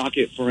had a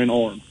rocket for an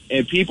arm,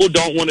 and people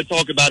don't want to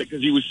talk about it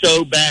because he was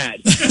so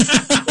bad.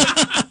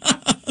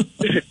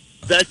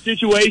 That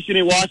situation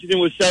in Washington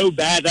was so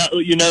bad. That,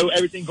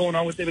 everything going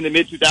on with him in the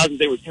mid-2000s,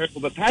 they were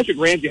terrible. But Patrick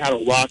Ramsey had a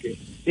rocket.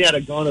 He had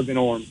a gun of an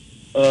arm.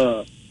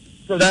 So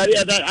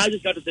I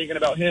just got to thinking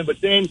about him.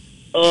 But then,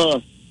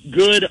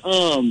 good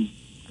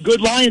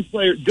Lions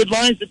players, good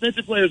Lions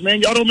defensive players, man.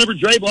 Y'all don't remember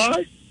Dre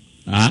Bly?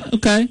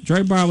 Okay.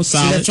 Dre Bly was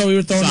solid. See, that's why we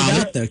were throwing it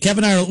out there.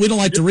 Kevin and I, we don't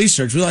like to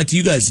research. We like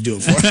you guys to do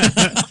it for us.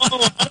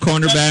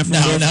 Cornerback from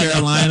North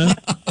Carolina.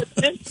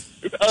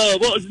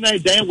 What was his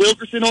name? Dan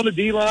Wilkerson on the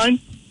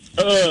D-line.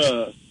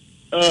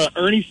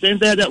 Ernie Sims,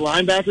 they had that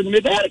linebacker in the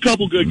mid. They had a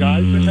couple good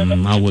guys.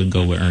 I wouldn't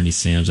go with Ernie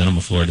Sims, and I'm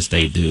a Florida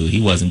State dude.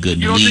 He wasn't good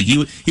in the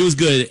league. He was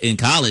good in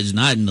college,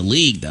 not in the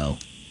league, though.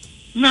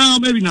 No,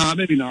 maybe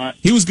not.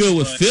 He was good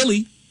with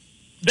Philly.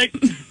 Hey,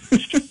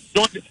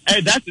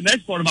 that's the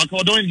next part of my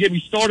call. Don't even get me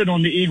started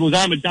on the Eagles.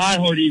 I'm a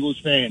diehard Eagles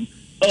fan.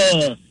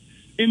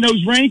 In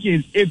those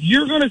rankings, if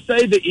you're going to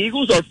say the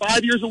Eagles are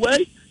 5 years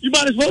away, you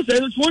might as well say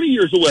they're 20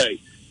 years away.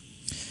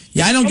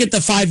 Yeah, I don't get the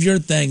 5-year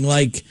thing.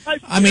 Like,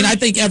 I mean, I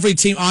think every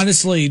team,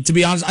 honestly, to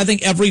be honest, I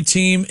think every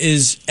team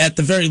is at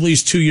the very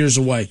least 2 years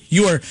away.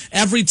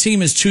 Every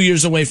team is 2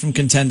 years away from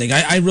contending.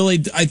 I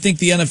think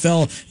the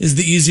NFL is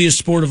the easiest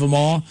sport of them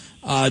all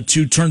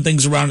to turn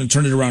things around and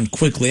turn it around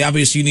quickly.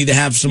 Obviously, you need to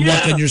have some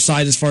luck on your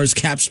side as far as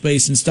cap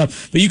space and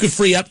stuff, but you could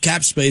free up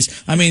cap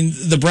space. I mean,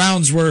 the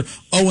Browns were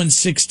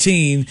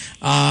 0-16,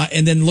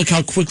 and then look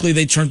how quickly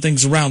they turned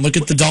things around. Look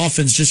at the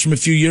Dolphins just from a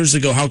few years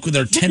ago.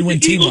 They're a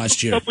 10-win team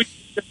last year.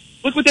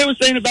 Look what they were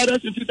saying about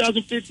us in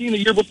 2015, the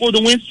year before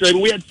the Wentz trade,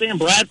 when we had Sam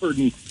Bradford.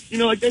 And,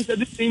 like they said,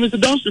 this team is a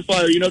dumpster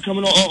fire,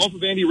 coming off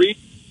of Andy Reid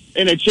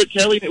and Chip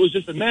Kelly, and it was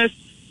just a mess.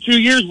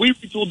 2 years, we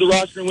retooled the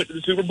roster and went to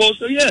the Super Bowl.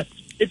 So, yeah,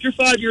 if you're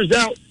 5 years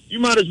out, you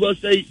might as well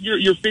say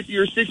you're 50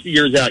 or 60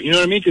 years out. You know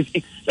what I mean?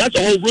 Because that's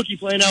a whole rookie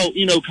playing out,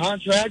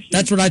 contracts.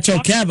 That's what I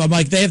told Kev. I'm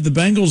like, they have the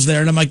Bengals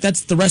there, and I'm like,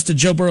 that's the rest of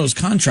Joe Burrow's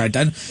contract.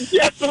 Yeah,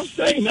 that's what I'm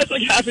saying. That's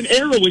like half an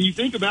era when you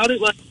think about it.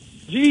 Like,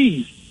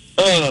 geez.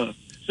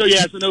 So,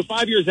 yeah,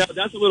 5 years out,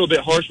 that's a little bit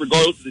harsh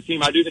regardless of the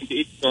team. I do think the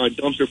Eagles are a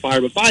dumpster fire,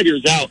 but 5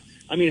 years out,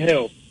 I mean,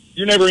 hell,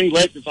 you're never any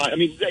less than 5. I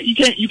mean, you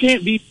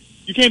can't be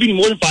any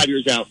more than 5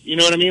 years out. You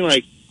know what I mean?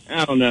 Like,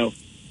 I don't know.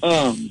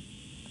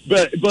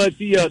 But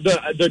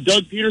the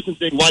Doug Peterson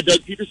thing, why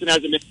Doug Peterson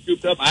hasn't been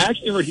scooped up, I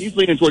actually heard he's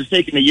leaning towards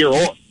taking a year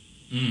off.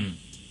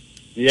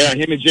 Yeah,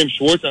 him and Jim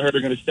Schwartz, I heard, are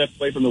going to step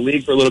away from the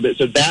league for a little bit.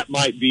 So that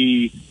might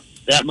be.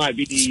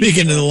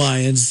 Speaking of the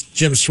Lions,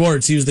 Jim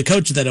Schwartz, he was the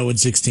coach of that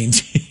 0-16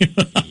 team.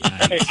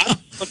 Hey,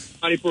 I've been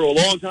somebody for a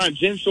long time.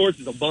 Jim Schwartz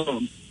is a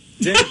bum.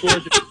 Jim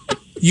Schwartz.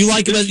 You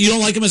don't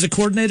like him as a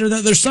coordinator?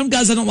 There's some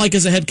guys I don't like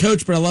as a head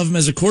coach, but I love him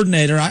as a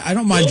coordinator. I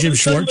don't mind Jim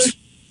Schwartz.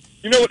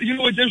 You know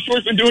what Jim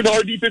Schwartz been doing to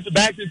our defensive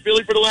backs in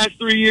Philly for the last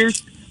 3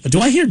 years?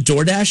 Do I hear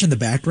DoorDash in the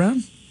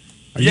background?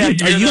 Are you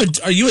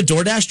a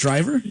DoorDash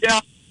driver? Yeah,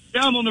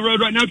 I'm on the road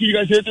right now. Can you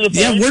guys hear it through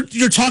the phone? Yeah,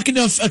 you're talking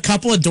to a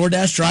couple of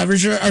DoorDash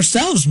drivers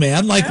ourselves,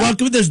 man. Like,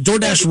 welcome. There's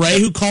DoorDash Ray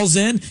who calls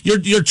in.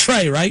 You're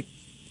Trey, right?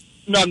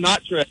 No, I'm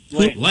not Trey.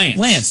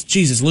 Lance.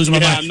 Jesus, losing my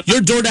mind. You're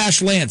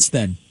DoorDash Lance,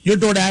 then. You're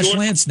DoorDash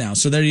Lance now,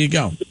 so there you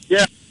go.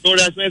 Yeah,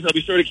 DoorDash Lance. I'll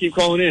be sure to keep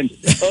calling in.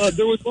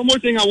 There was one more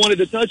thing I wanted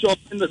to touch on,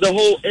 the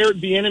whole Eric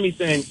Bieniemy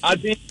thing. I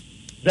think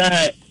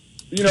that,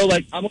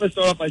 I'm going to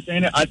start off by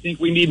saying it. I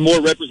think we need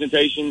more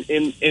representation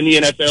in the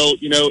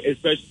NFL,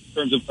 especially in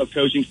terms of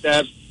coaching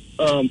staffs.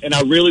 And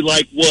I really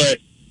like what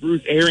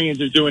Bruce Arians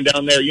is doing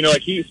down there.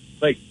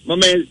 My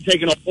man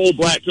taking a whole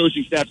black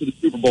coaching staff to the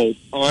Super Bowl.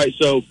 All right,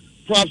 so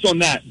props on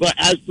that. But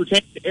as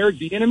pertains to Eric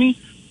Bieniemy,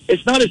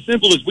 it's not as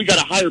simple as we got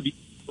to hire Bieniemy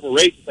for a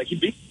race. It's like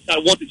he got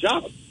to want the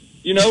job,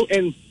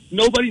 And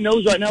nobody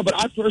knows right now. But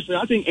I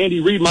think Andy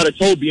Reid might have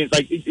told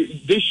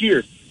Bieniemy this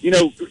year.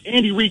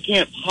 Andy Reid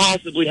can't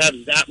possibly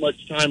have that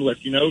much time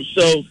left.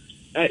 So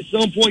at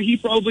some point he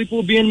probably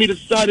pulled Bieniemy to the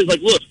side. Is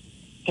like, look,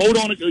 hold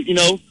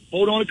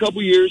on a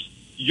couple years.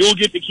 You'll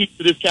get the keys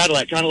to this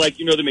Cadillac, kind of like,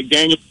 the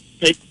McDaniel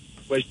pay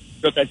question,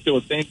 if that's still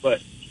a thing.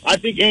 But I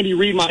think Andy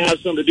Reid might have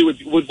something to do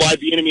with why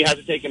Bieniemy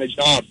hasn't taken a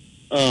job.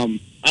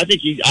 I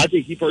think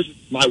he personally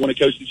might want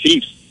to coach the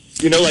Chiefs.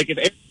 If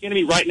Eric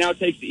Bieniemy right now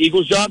takes the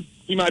Eagles job,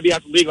 he might be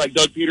out the league like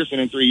Doug Peterson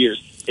in 3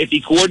 years. If he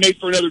coordinates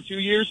for another 2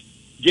 years,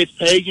 gets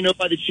paid,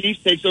 by the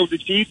Chiefs, takes over the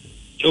Chiefs,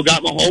 he'll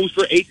got Mahomes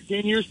for 8 to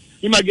 10 years,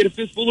 he might get a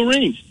fistful of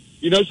rings.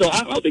 So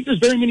I don't think there's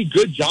very many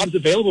good jobs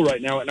available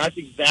right now, and I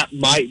think that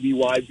might be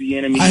why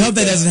Bieniemy. I hope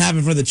that doesn't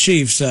happen for the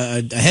Chiefs.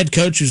 A head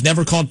coach who's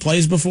never called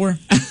plays before.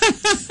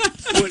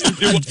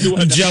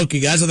 I'm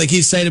joking, guys. I think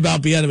he's saying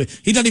about Bieniemy.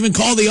 He doesn't even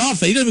call the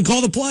offense. He doesn't even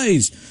call the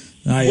plays.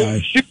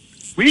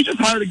 We just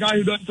hired a guy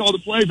who doesn't call the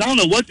plays. I don't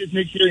know what this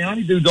Nick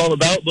Sirianni dude's all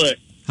about, but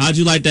how'd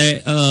you like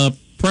that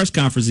press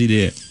conference he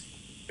did?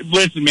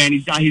 Listen, man,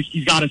 he's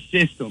got a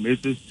system.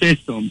 It's a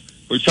system.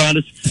 We're trying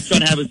to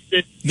have a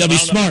system. You got to be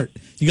smart.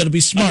 You got to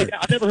be smart.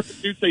 I never heard a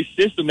dude say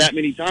system that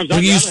many times. We're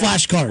going to use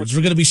flashcards.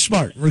 We're going to be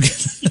smart. Yeah, we're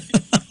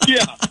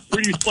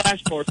going to use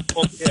flashcards.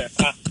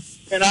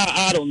 And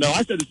I don't know.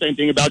 I said the same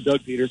thing about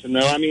Doug Peterson,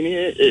 though. I mean,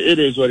 it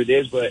is what it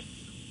is. But,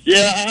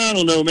 yeah, I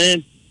don't know,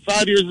 man.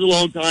 5 years is a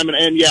long time.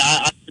 And yeah,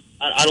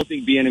 I don't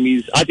think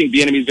Bieniemy's – I think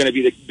Bieniemy's going to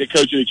be the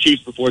coach of the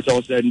Chiefs before it's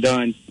all said and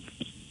done.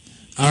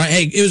 All right.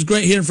 Hey, it was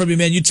great hearing from you,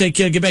 man. You take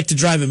care. Get back to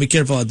driving. Be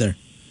careful out there.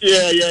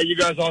 Yeah, you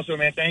guys also,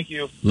 man. Thank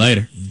you.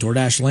 Later.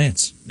 DoorDash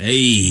Lance.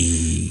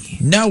 Hey.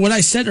 Now, what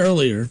I said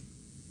earlier,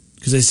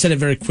 because I said it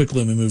very quickly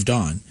and we moved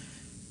on,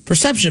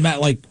 perception, Matt,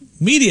 like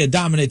media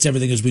dominates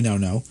everything as we now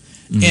know.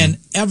 Mm-hmm. And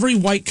every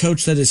white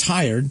coach that is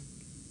hired,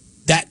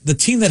 that the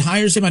team that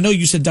hires him, I know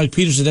you said Doug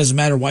Peterson, it doesn't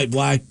matter, white,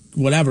 black,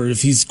 whatever,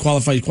 if he's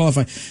qualified, he's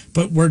qualified.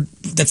 But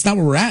that's not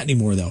where we're at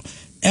anymore, though.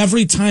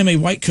 every time a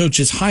white coach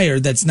is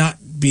hired that's not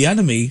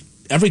Bieniemy,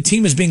 every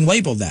team is being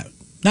labeled that.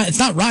 It's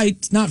not right,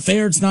 it's not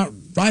fair, it's not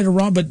right or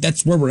wrong, but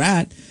that's where we're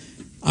at.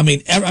 I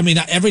mean,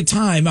 every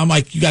time I'm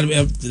like, you got to.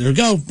 There we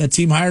go. That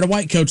team hired a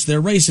white coach.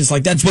 They're racist.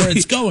 Like that's where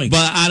it's going.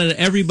 But out of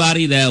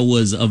everybody that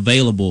was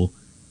available,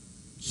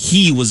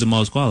 he was the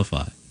most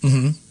qualified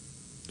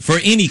for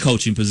any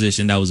coaching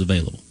position that was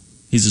available.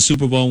 He's a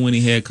Super Bowl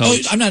winning head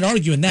coach. I'm not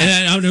arguing that.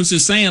 And I'm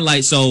just saying,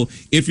 like, so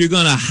if you're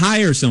gonna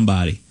hire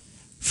somebody,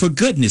 for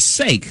goodness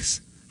sakes,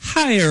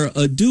 hire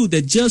a dude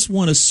that just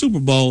won a Super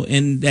Bowl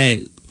and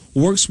that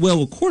works well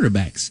with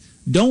quarterbacks.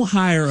 Don't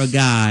hire a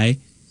guy,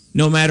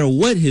 no matter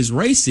what his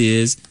race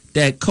is,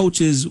 that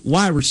coaches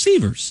wide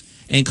receivers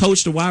and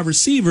coached the wide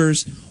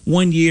receivers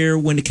one year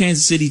when the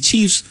Kansas City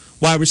Chiefs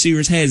wide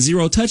receivers had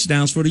 0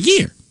 touchdowns for the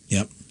year.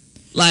 Yep.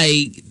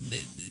 Like,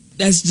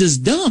 that's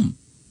just dumb.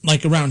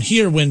 Like around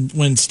here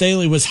when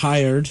Staley was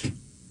hired,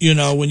 you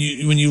know, when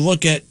you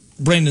look at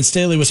Brandon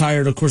Staley was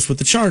hired, of course, with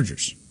the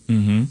Chargers.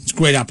 Mm-hmm. It's a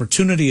great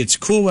opportunity. It's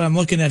cool when I'm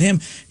looking at him.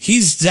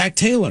 He's Zach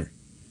Taylor.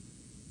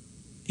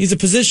 He's a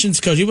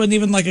positions coach. He wasn't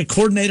even like a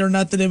coordinator or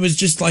nothing. It was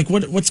just like,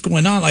 what's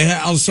going on? Like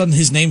all of a sudden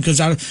his name comes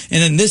out.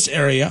 And in this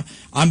area,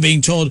 I'm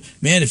being told,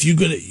 man, if you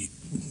could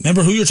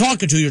remember who you're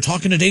talking to. You're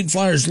talking to Dayton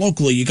Flyers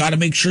locally. You got to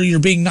make sure you're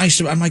being nice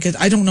to. I'm like,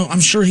 I don't know. I'm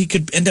sure he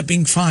could end up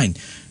being fine.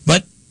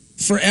 But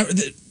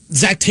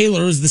Zach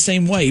Taylor is the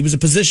same way. He was a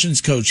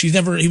positions coach. He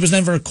was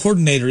never a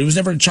coordinator. He was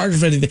never in charge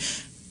of anything.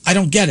 I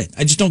don't get it.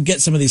 I just don't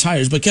get some of these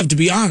hires. But Kev, to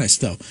be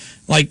honest, though,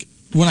 like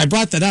when I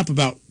brought that up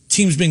about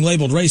teams being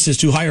labeled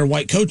racist who hire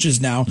white coaches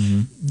now,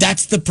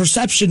 that's the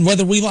perception,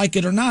 whether we like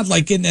it or not.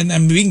 Like, and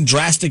I'm being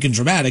drastic and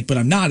dramatic, but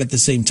I'm not at the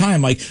same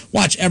time. Like,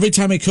 watch, every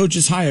time a coach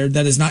is hired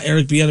that is not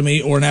Eric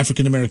Bieniemy or an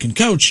African-American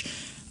coach,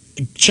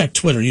 check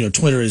Twitter. You know,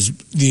 Twitter is,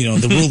 the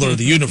ruler of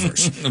the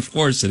universe. Of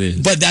course it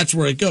is. But that's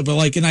where it goes. But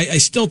like, and I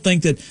still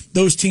think that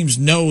those teams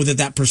know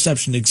that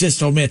perception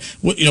exists. Oh man,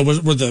 were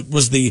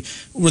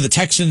the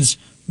Texans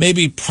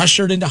maybe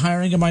pressured into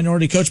hiring a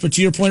minority coach? But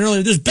to your point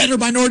earlier, there's better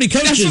minority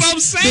coaches. That's what I'm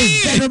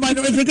saying.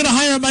 If you're going to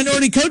hire a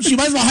minority coach, you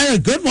might as well hire a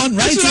good one,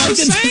 right? That's what I'm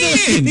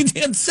saying. Any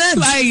damn sense.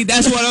 Like,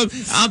 that's what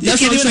I'm you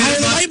can't even hire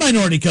the right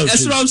minority coaches.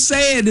 That's what I'm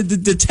saying.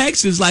 The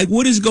Texans, like,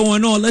 what is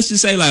going on? Let's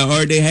just say, like,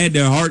 or they had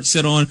their heart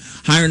set on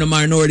hiring a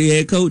minority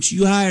head coach.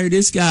 You hire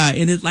this guy,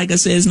 and it, like I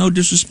said, it's no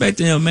disrespect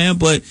to him, man,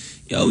 but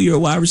yo, you're a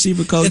wide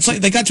receiver coach. It's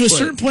like they got to a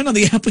certain point on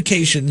the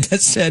application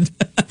that said,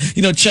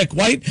 check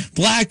white,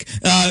 black,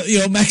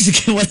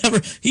 Mexican, whatever.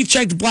 He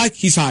checked black,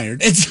 he's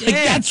hired. It's like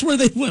that's where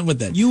they went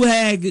with it. You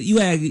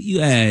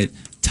had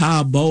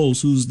Todd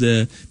Bowles, who's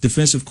the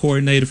defensive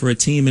coordinator for a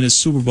team in the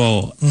Super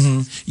Bowl.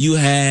 Mm-hmm. You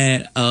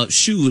had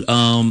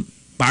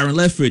Byron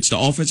Leftwich, the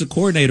offensive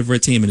coordinator for a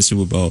team in the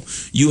Super Bowl.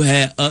 You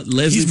had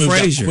Leslie He's moved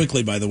Frazier. Up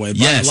quickly, by the way.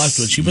 Byron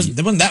Leftwich. It wasn't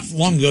that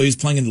long ago he was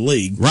playing in the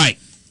league.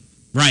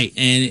 Right,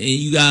 and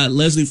you got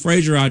Leslie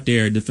Frazier out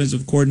there,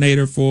 defensive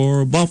coordinator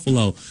for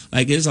Buffalo.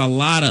 Like, there's a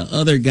lot of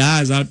other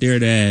guys out there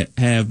that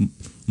have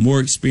more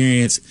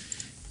experience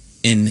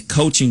in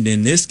coaching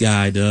than this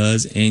guy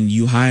does, and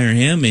you hire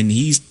him, and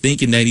he's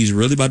thinking that he's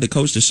really about to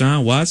coach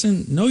Deshaun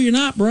Watson. No, you're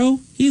not, bro.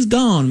 He's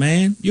gone,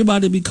 man. You're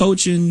about to be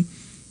coaching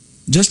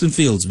Justin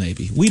Fields,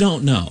 maybe. We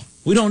don't know.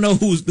 We don't know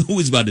who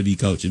he's about to be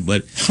coaching,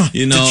 but,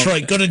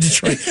 Detroit, go to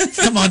Detroit.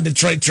 Come on,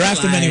 Detroit,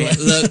 draft him anyway.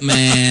 Look,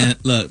 man,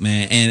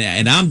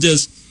 and I'm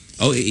just,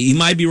 he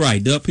might be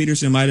right. Doug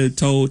Peterson might have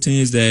told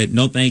teams that,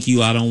 no, thank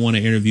you, I don't want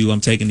to interview. I'm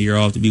taking the year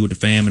off to be with the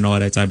fam and all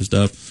that type of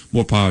stuff.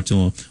 More power to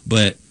him.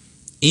 But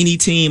any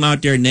team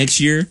out there next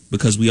year,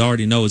 because we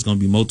already know it's going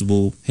to be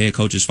multiple head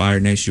coaches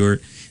fired next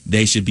year,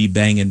 they should be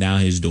banging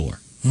down his door.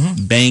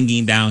 Mm-hmm.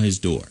 Banging down his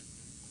door.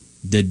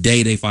 The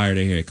day they fire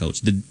their head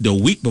coach, the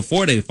week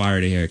before they fire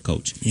their head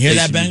coach, you hear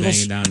that, Bengals?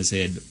 Banging down his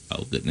head.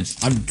 Oh goodness,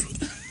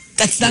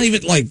 that's not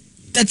even like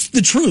that's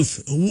the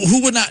truth.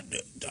 Who would not?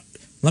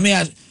 Let me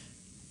ask: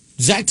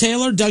 Zach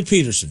Taylor, Doug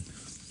Peterson.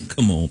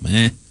 Come on,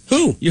 man.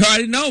 Who? You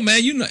already know,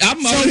 man.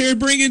 I'm out here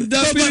bringing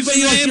Doug Peterson's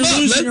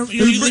name up.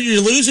 You're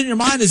losing your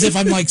mind as if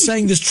I'm like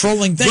saying this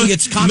trolling thing.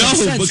 It's common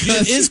sense.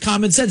 It is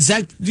common sense.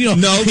 Zach,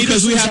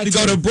 because we have to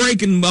go to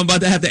break, and I'm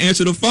about to have to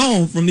answer the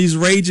phone from these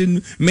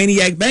raging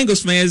maniac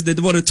Bengals fans that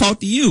want to talk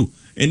to you,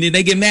 and then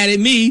they get mad at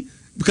me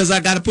because I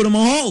got to put them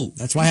on hold.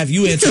 That's why I have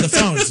you answer the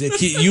phones.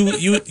 You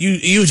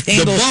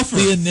handle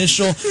the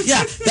initial.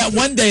 Yeah, that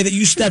one day that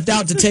you stepped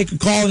out to take a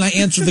call and I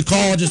answered the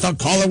call. I'll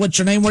call her. What's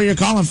your name? Where you're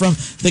calling from?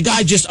 The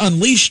guy just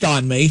unleashed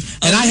on me,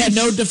 and I had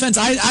no defense.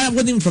 I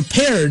wasn't even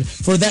prepared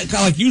for that.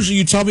 Like usually,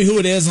 you tell me who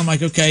it is, and I'm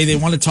like, okay, they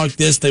want to talk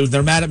this.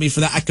 They're mad at me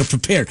for that. I could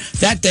prepare.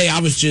 That day, I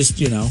was just,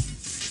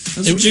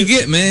 That's what you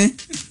get, man.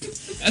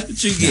 That's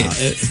what you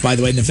get. By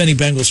the way, and if any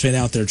Bengals fan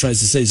out there tries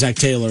to say Zach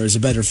Taylor is a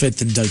better fit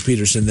than Doug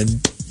Peterson, then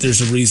there's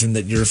a reason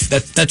that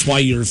that's why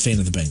you're a fan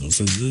of the Bengals.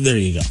 So there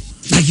you go.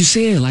 Like you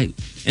said,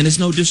 and it's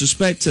no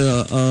disrespect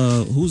to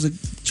who's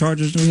the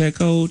Chargers' new head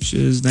coach.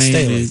 His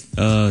name is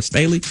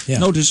Staley. Yeah.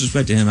 No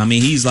disrespect to him. I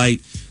mean, he's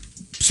like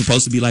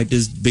supposed to be like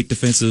this big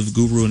defensive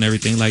guru and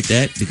everything like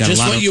that. They got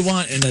Just a lot what of, you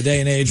want in a day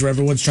and age where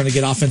everyone's trying to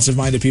get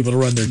offensive-minded people to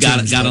run their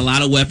teams. got a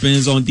lot of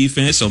weapons on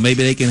defense, so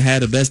maybe they can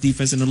have the best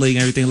defense in the league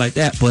and everything like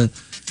that. But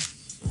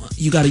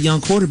you got a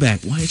young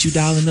quarterback. Why ain't you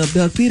dialing up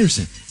Doug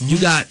Peterson? You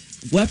got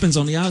weapons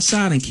on the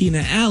outside and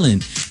Keenan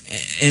Allen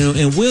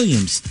and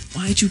Williams.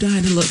 Why ain't you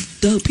dialing up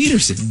Doug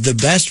Peterson? The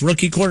best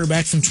rookie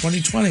quarterback from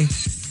 2020,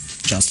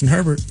 Justin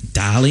Herbert.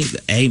 Dialing,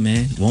 hey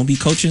man, won't be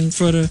coaching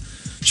for the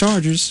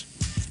Chargers.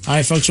 All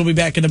right, folks, we'll be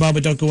back in a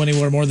moment. Don't go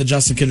anywhere. More of the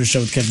Justin Kinner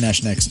Show with Kevin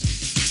Nash next.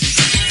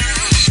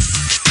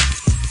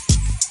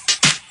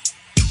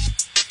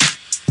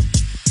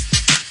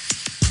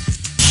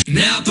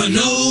 Napa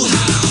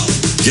know-how.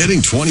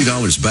 Getting $20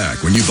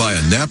 back when you buy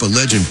a Napa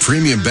Legend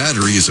premium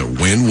battery is a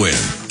win-win.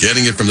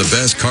 Getting it from the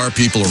best car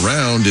people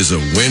around is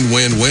a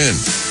win-win-win.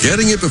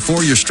 Getting it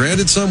before you're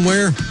stranded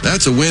somewhere,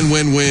 that's a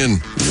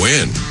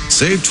win-win-win-win.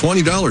 Save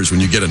 $20 when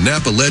you get a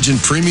Napa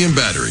Legend premium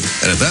battery.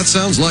 And if that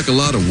sounds like a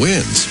lot of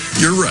wins,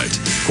 you're right.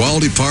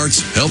 Quality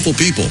parts, helpful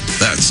people.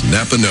 That's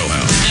Napa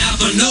know-how.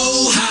 Napa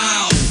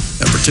know-how.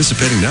 At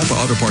participating Napa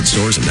Auto Parts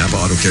stores and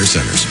Napa Auto Care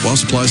Centers while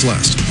supplies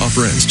last.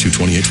 Offer ends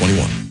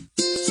 2/28/21.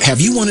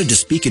 Have you wanted to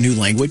speak a new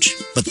language,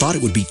 but thought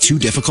it would be too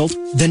difficult?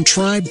 Then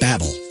try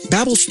Babbel.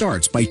 Babbel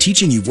starts by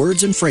teaching you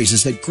words and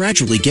phrases that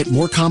gradually get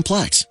more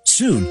complex.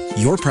 Soon,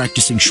 you're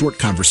practicing short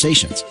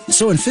conversations.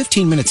 So in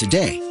 15 minutes a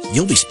day,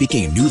 you'll be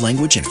speaking a new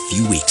language in a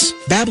few weeks.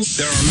 Babbel.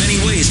 There are many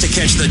ways to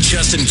catch the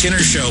Justin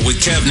Kinner Show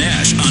with Kev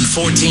Nash on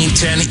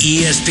 1410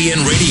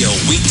 ESPN Radio,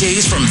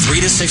 weekdays from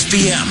 3 to 6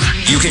 p.m.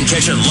 You can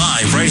catch it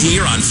live right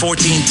here on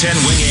 1410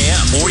 Wing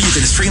AM, or you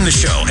can stream the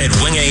show at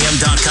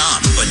wingam.com.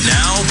 But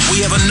now,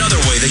 we have another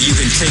way that you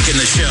can take in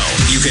the show.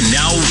 You can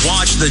now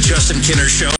watch the Justin Kinner Show